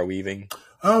Samara Weaving?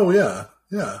 Oh, yeah.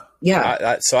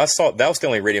 So I saw, that was the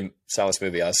only Radio Silence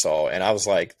movie I saw, and I was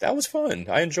like, that was fun.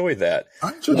 I enjoyed that.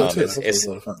 I enjoyed that too.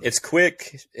 It's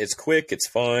quick, it's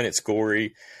fun, it's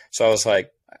gory. So I was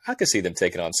like, I could see them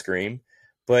taking on Scream,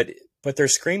 but their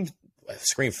Scream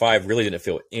 5 really didn't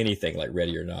feel anything like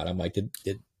Ready or Not. I'm like, did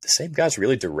the same guys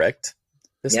really direct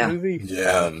this movie?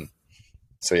 Yeah.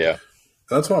 So yeah.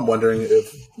 That's why I'm wondering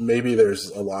if maybe there's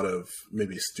a lot of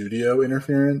maybe studio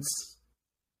interference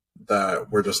that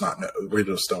we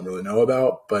just don't really know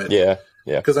about. But yeah.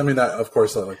 Because I mean that, of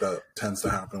course, that tends to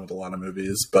happen with a lot of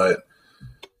movies. But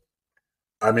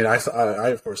I mean, I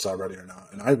of course saw Ready or Not,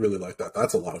 and I really like that.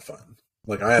 That's a lot of fun.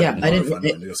 Like I had a lot of fun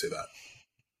when to go see that.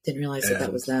 Didn't realize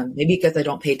that was them. Maybe because I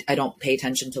don't pay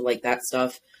attention to like that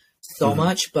stuff so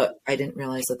much, but I didn't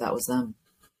realize that was them.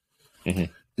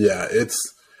 Mm-hmm. Yeah,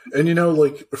 and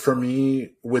like for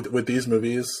me with these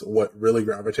movies, what really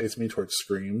gravitates me towards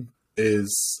Scream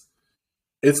is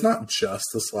it's not just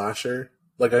the slasher.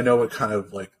 Like I know it kind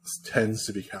of like tends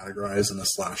to be categorized in a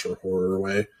slasher horror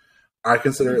way. I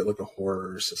consider it like a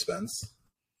horror suspense,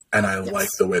 and I like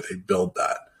the way they build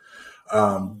that.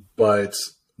 But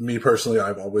me personally,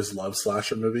 I've always loved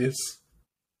slasher movies.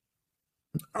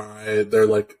 They're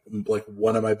like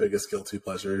one of my biggest guilty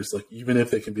pleasures. Like even if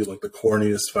they can be like the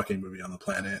corniest fucking movie on the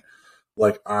planet,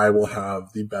 like I will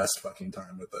have the best fucking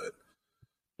time with it.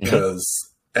 Because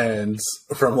and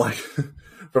from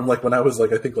when I was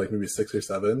like I think like maybe 6 or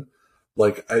 7,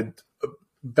 like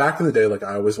back in the day, like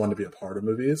I always wanted to be a part of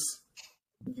movies,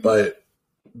 but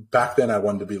back then I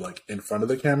wanted to be like in front of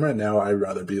the camera. Now I'd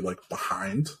rather be like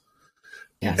behind.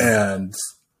 Yes. And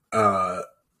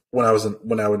when I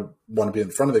would want to be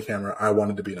in front of the camera, I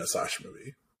wanted to be in a slasher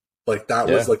movie. Like that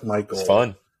was like my goal. It's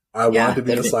fun. I wanted to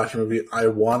be in a slasher movie. I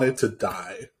wanted to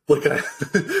die. Like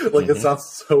it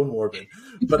sounds so morbid,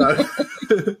 but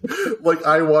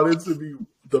I wanted to be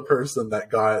the person that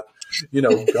got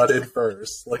gutted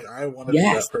first. Like I wanted to be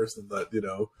that person that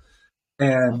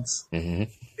and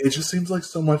it just seems like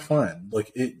so much fun.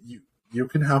 Like you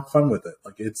can have fun with it.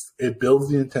 Like it builds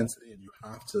the intensity, and you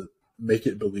have to make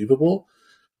it believable.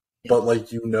 But like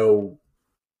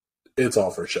it's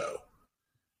all for show.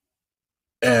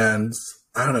 And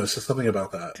I don't know, it's just something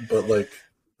about that. But like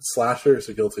slasher is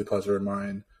a guilty pleasure of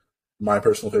mine. My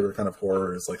personal favorite kind of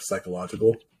horror is like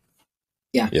psychological.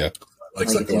 Yeah. Yeah. Like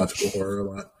psychological horror a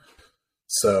lot.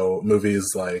 So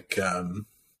movies like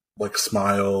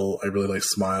Smile, I really like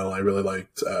Smile. I really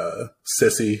liked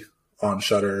Sissy on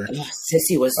Shudder. Oh,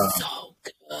 Sissy was so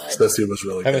good. Sissy was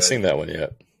really good. I haven't seen that one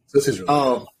yet. Sissy's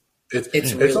really good.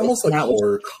 It's really, almost like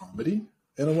horror comedy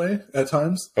in a way at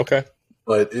times. Okay.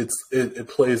 But it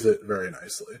plays it very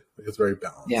nicely. Like it's very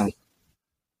balanced. Yeah.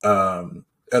 And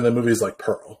then movies like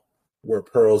Pearl, where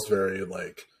Pearl's very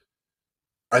like,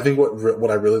 I think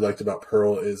what I really liked about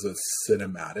Pearl is its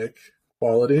cinematic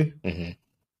quality, mm-hmm.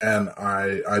 and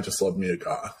I just love Mia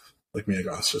Goth. Like Mia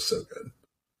Goth's just so good.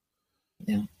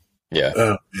 Yeah. Yeah.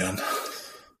 Oh man.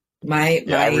 I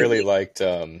really liked.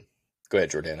 Go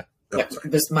ahead, Jordana. Yeah,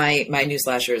 just my new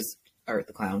slashers are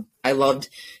the Clown. I loved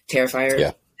Terrifier.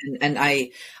 Yeah. And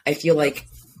I feel like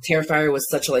Terrifier was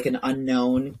such like an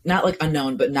unknown, not like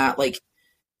unknown, but not like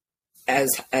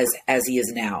as he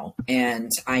is now.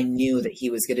 And I knew that he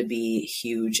was going to be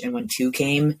huge. And when 2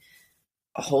 came,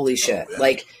 holy shit! Oh, yeah.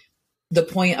 Like the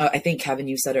point. I think Kevin,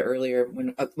 you said it earlier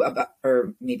when,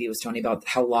 or maybe it was Tony, about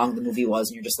how long the movie was,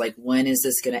 and you're just like, when is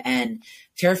this going to end?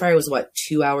 Terrifier was what,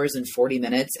 2 hours and 40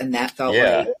 minutes, and that felt like.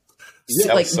 Yeah,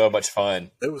 that was so much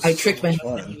fun. I tricked my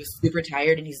husband. He was super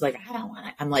tired, and he's like, I don't want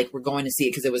it. I'm like, we're going to see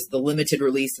it because it was the limited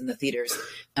release in the theaters,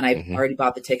 and I already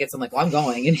bought the tickets. I'm like, well, I'm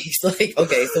going, and he's like,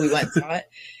 okay. So we went and saw it,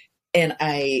 and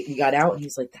we got out, and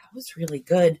he's like, that was really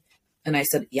good. And I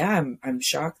said, yeah, I'm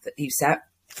shocked that you sat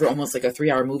for almost like a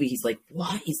 3-hour movie. He's like,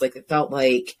 what? He's like, it felt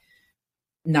like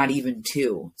not even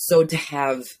 2. So to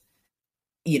have,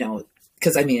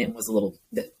 because I mean, it was a little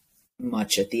bit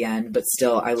much at the end, but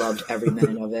still I loved every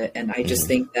minute of it. And I just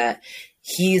think that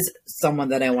he's someone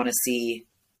that I want to see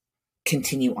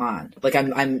continue on. Like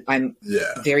I'm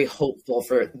very hopeful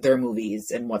for their movies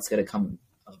and what's going to come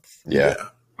of. Yeah,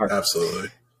 absolutely.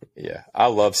 Yeah. I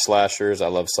love slashers. I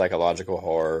love psychological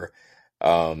horror.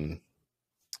 Terrifier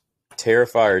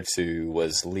 2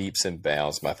 was leaps and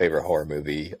bounds my favorite horror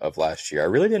movie of last year. I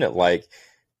really didn't like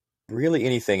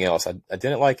anything else. I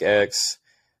didn't like X.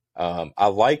 I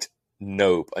liked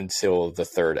Nope until the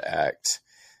 3rd act.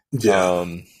 Yeah.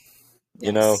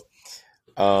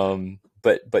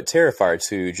 But Terrifier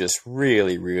 2 just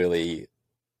really, really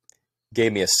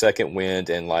gave me a second wind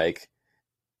and like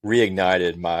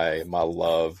reignited my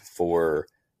love for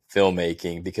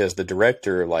filmmaking, because the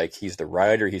director, like, he's the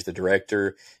writer, he's the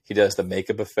director, he does the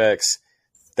makeup effects.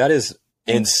 That is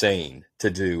insane to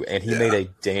do. And he made a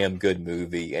damn good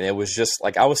movie. And it was just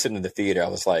like, I was sitting in the theater, I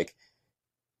was like,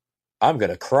 I'm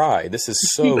going to cry. This is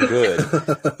so good.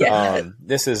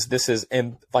 This is,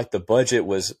 and like the budget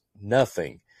was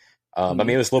nothing. I mean,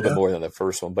 it was a little bit more than the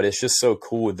first one, but it's just so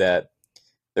cool that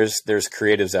there's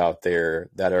creatives out there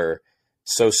that are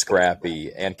so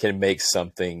scrappy and can make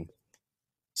something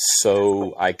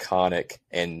so iconic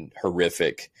and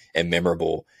horrific and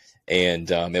memorable.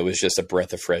 And it was just a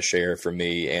breath of fresh air for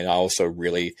me. And I also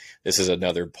really, this is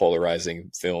another polarizing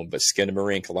film, but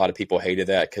Skinamarink, a lot of people hated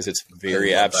that because it's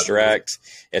very abstract.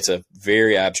 It's a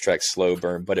very abstract slow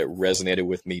burn, but it resonated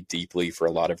with me deeply for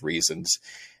a lot of reasons.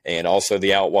 And also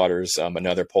The Outwaters,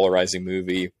 another polarizing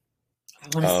movie.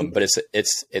 But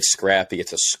it's scrappy.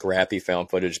 It's a scrappy found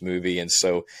footage movie. And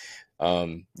so,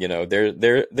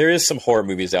 there is some horror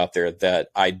movies out there that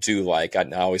I do like. I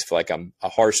always feel like I'm a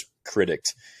harsh critic.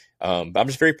 But I'm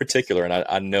just very particular, and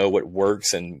I know what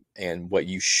works and what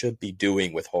you should be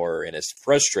doing with horror. And it's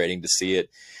frustrating to see it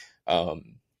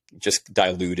just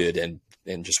diluted and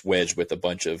just wedged with a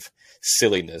bunch of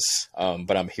silliness.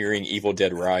 But I'm hearing Evil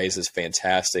Dead Rise is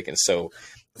fantastic. And so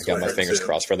I got my fingers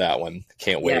crossed for that one.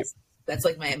 Can't wait. Yes. That's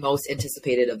like my most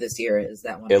anticipated of this year is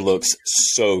that one. It looks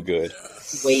so good.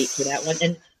 Wait for that one.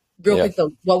 And real quick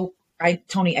though, well,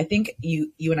 Tony, I think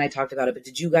you and I talked about it, but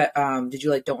did you like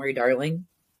Don't Worry, Darling?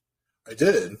 I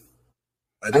did.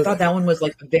 I thought that one was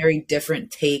like a very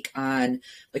different take on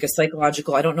like a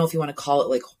psychological, I don't know if you want to call it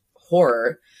like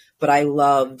horror, but I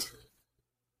loved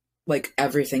like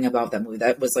everything about that movie.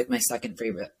 That was like my second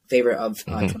favorite of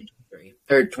 2023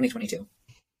 or 2022.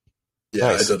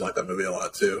 Yeah, nice. I did like that movie a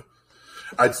lot too.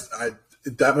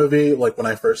 That movie, like when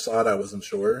I first saw it, I wasn't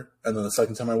sure, and then the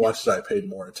second time I watched it, I paid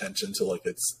more attention to like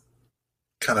its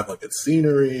kind of like its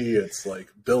scenery, its like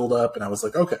build up, and I was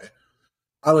like, okay,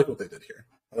 I like what they did here.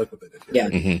 Yeah.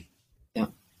 Mm-hmm. Yeah.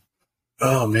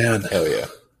 Oh man. Hell yeah.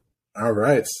 All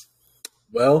right.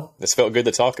 Well, this felt good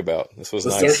to talk about. This was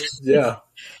nice. Yeah.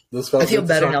 This felt. I feel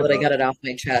better now that I got it off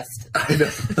my chest. I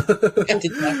know. I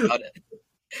did talk about it.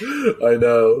 I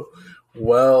know.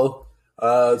 Well,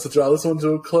 to draw this one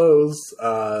to a close,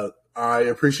 I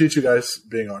appreciate you guys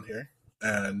being on here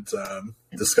and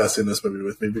discussing this movie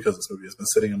with me, because this movie has been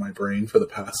sitting in my brain for the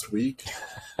past week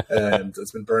and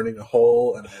it's been burning a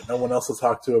hole, and I had no one else to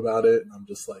talk to about it, and I'm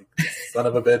just like, son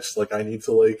of a bitch, like I need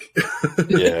to like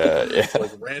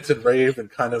like rant and rave and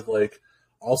kind of like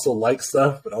also like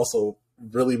stuff but also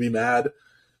really be mad.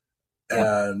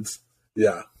 And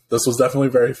yeah, this was definitely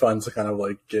very fun to kind of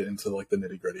like get into like the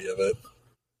nitty-gritty of it.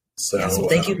 So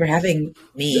thank you for having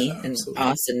me and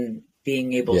us and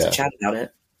being able to chat about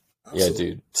it. Absolutely.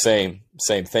 Yeah, dude. Same.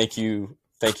 Thank you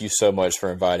so much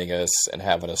for inviting us and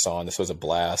having us on. This was a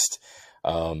blast.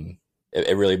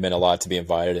 It really meant a lot to be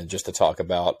invited and just to talk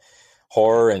about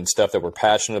horror and stuff that we're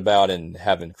passionate about and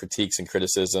having critiques and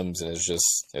criticisms. And it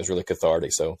was really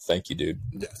cathartic. So thank you, dude.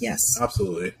 Yes.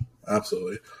 Absolutely.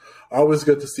 Always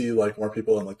good to see like more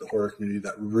people in like the horror community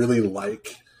that really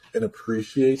like and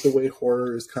appreciate the way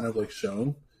horror is kind of like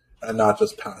shown, and not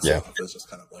just pass off as just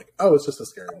kind of like, oh, it's just a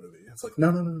scary movie. It's like, no.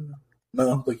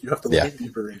 Like you have to look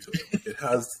deeper into it. Like,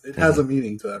 it has a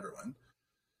meaning to everyone.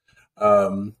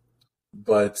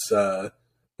 But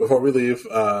before we leave,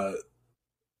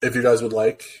 if you guys would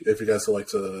like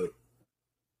to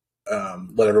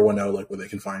let everyone know like where they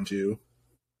can find you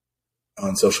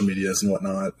on social medias and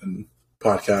whatnot and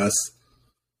podcasts.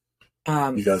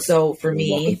 So for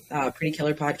me, Pretty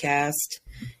Killer Podcast,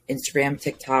 Instagram,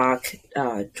 TikTok,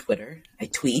 Twitter, I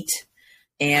tweet,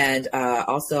 and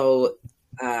also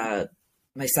my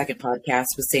second podcast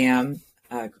with Sam,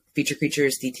 Feature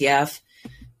Creatures, DTF,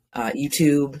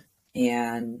 YouTube,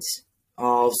 and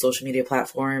all social media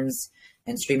platforms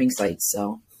and streaming sites.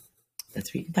 So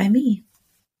that's where you can find me.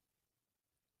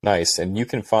 Nice. And you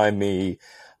can find me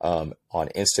on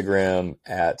Instagram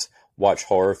at Watch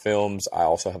Horror Films. I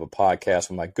also have a podcast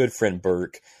with my good friend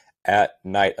Burke at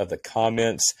Night of the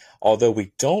Comments. Although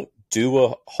we don't do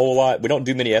a whole lot, we don't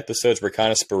do many episodes. We're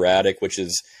kind of sporadic, which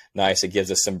is nice. It gives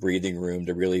us some breathing room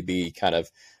to really be kind of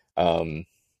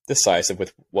decisive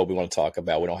with what we want to talk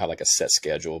about. We don't have like a set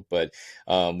schedule, but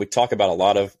we talk about a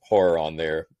lot of horror on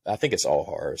there. I think it's all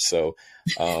horror. So,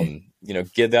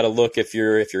 give that a look if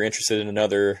you're interested in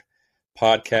another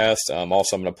podcast.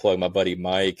 Also, I'm going to plug my buddy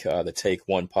Mike, the Take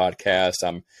One podcast.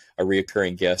 I'm a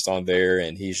reoccurring guest on there,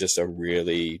 and he's just a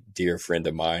really dear friend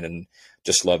of mine, and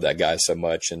just love that guy so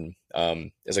much. And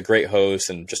is a great host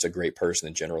and just a great person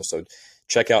in general. So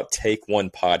check out Take One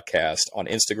podcast on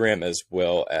Instagram, as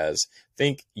well as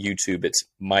YouTube. It's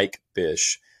Mike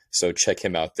Bish. So check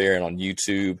him out there. And on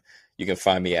YouTube, you can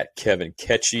find me at Kevin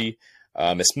Ketchie.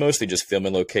 It's mostly just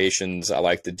filming locations. I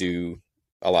like to do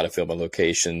a lot of filming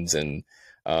locations and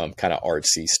kind of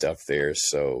artsy stuff there.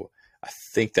 So I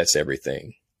think that's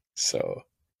everything. So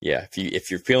yeah,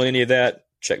 if you're feeling any of that,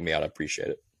 check me out. I appreciate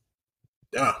it.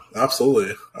 Yeah,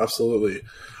 absolutely.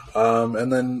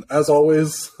 And then as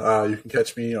always, you can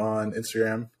catch me on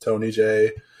Instagram, Tony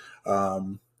J.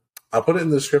 I'll put it in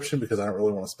the description because I don't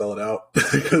really want to spell it out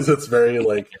because it's very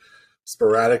like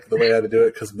sporadic the way I had to do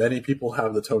it, because many people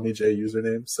have the Tony J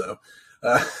username. So,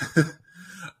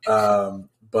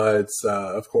 but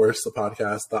of course the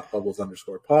podcast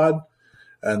thoughtbubbles_pod.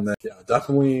 And then,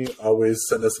 definitely always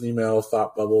send us an email,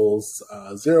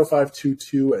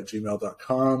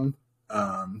 thoughtbubbles0522@gmail.com.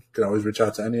 You can always reach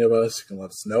out to any of us. You can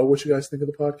let us know what you guys think of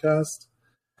the podcast.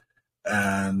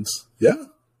 And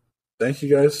thank you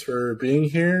guys for being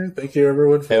here. Thank you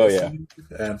everyone for listening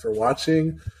and for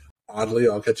watching. Oddly,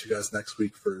 I'll catch you guys next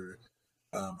week for,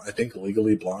 I think,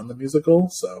 Legally Blonde, the musical.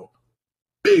 So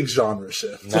big genre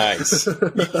shift. Nice.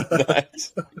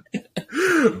 Nice.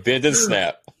 Bend and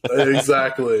snap.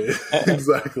 Exactly.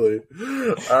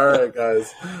 All right,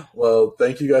 guys. Well,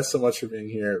 thank you guys so much for being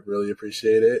here. Really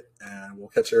appreciate it. And we'll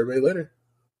catch everybody later.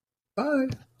 Bye.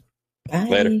 Bye.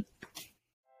 Later.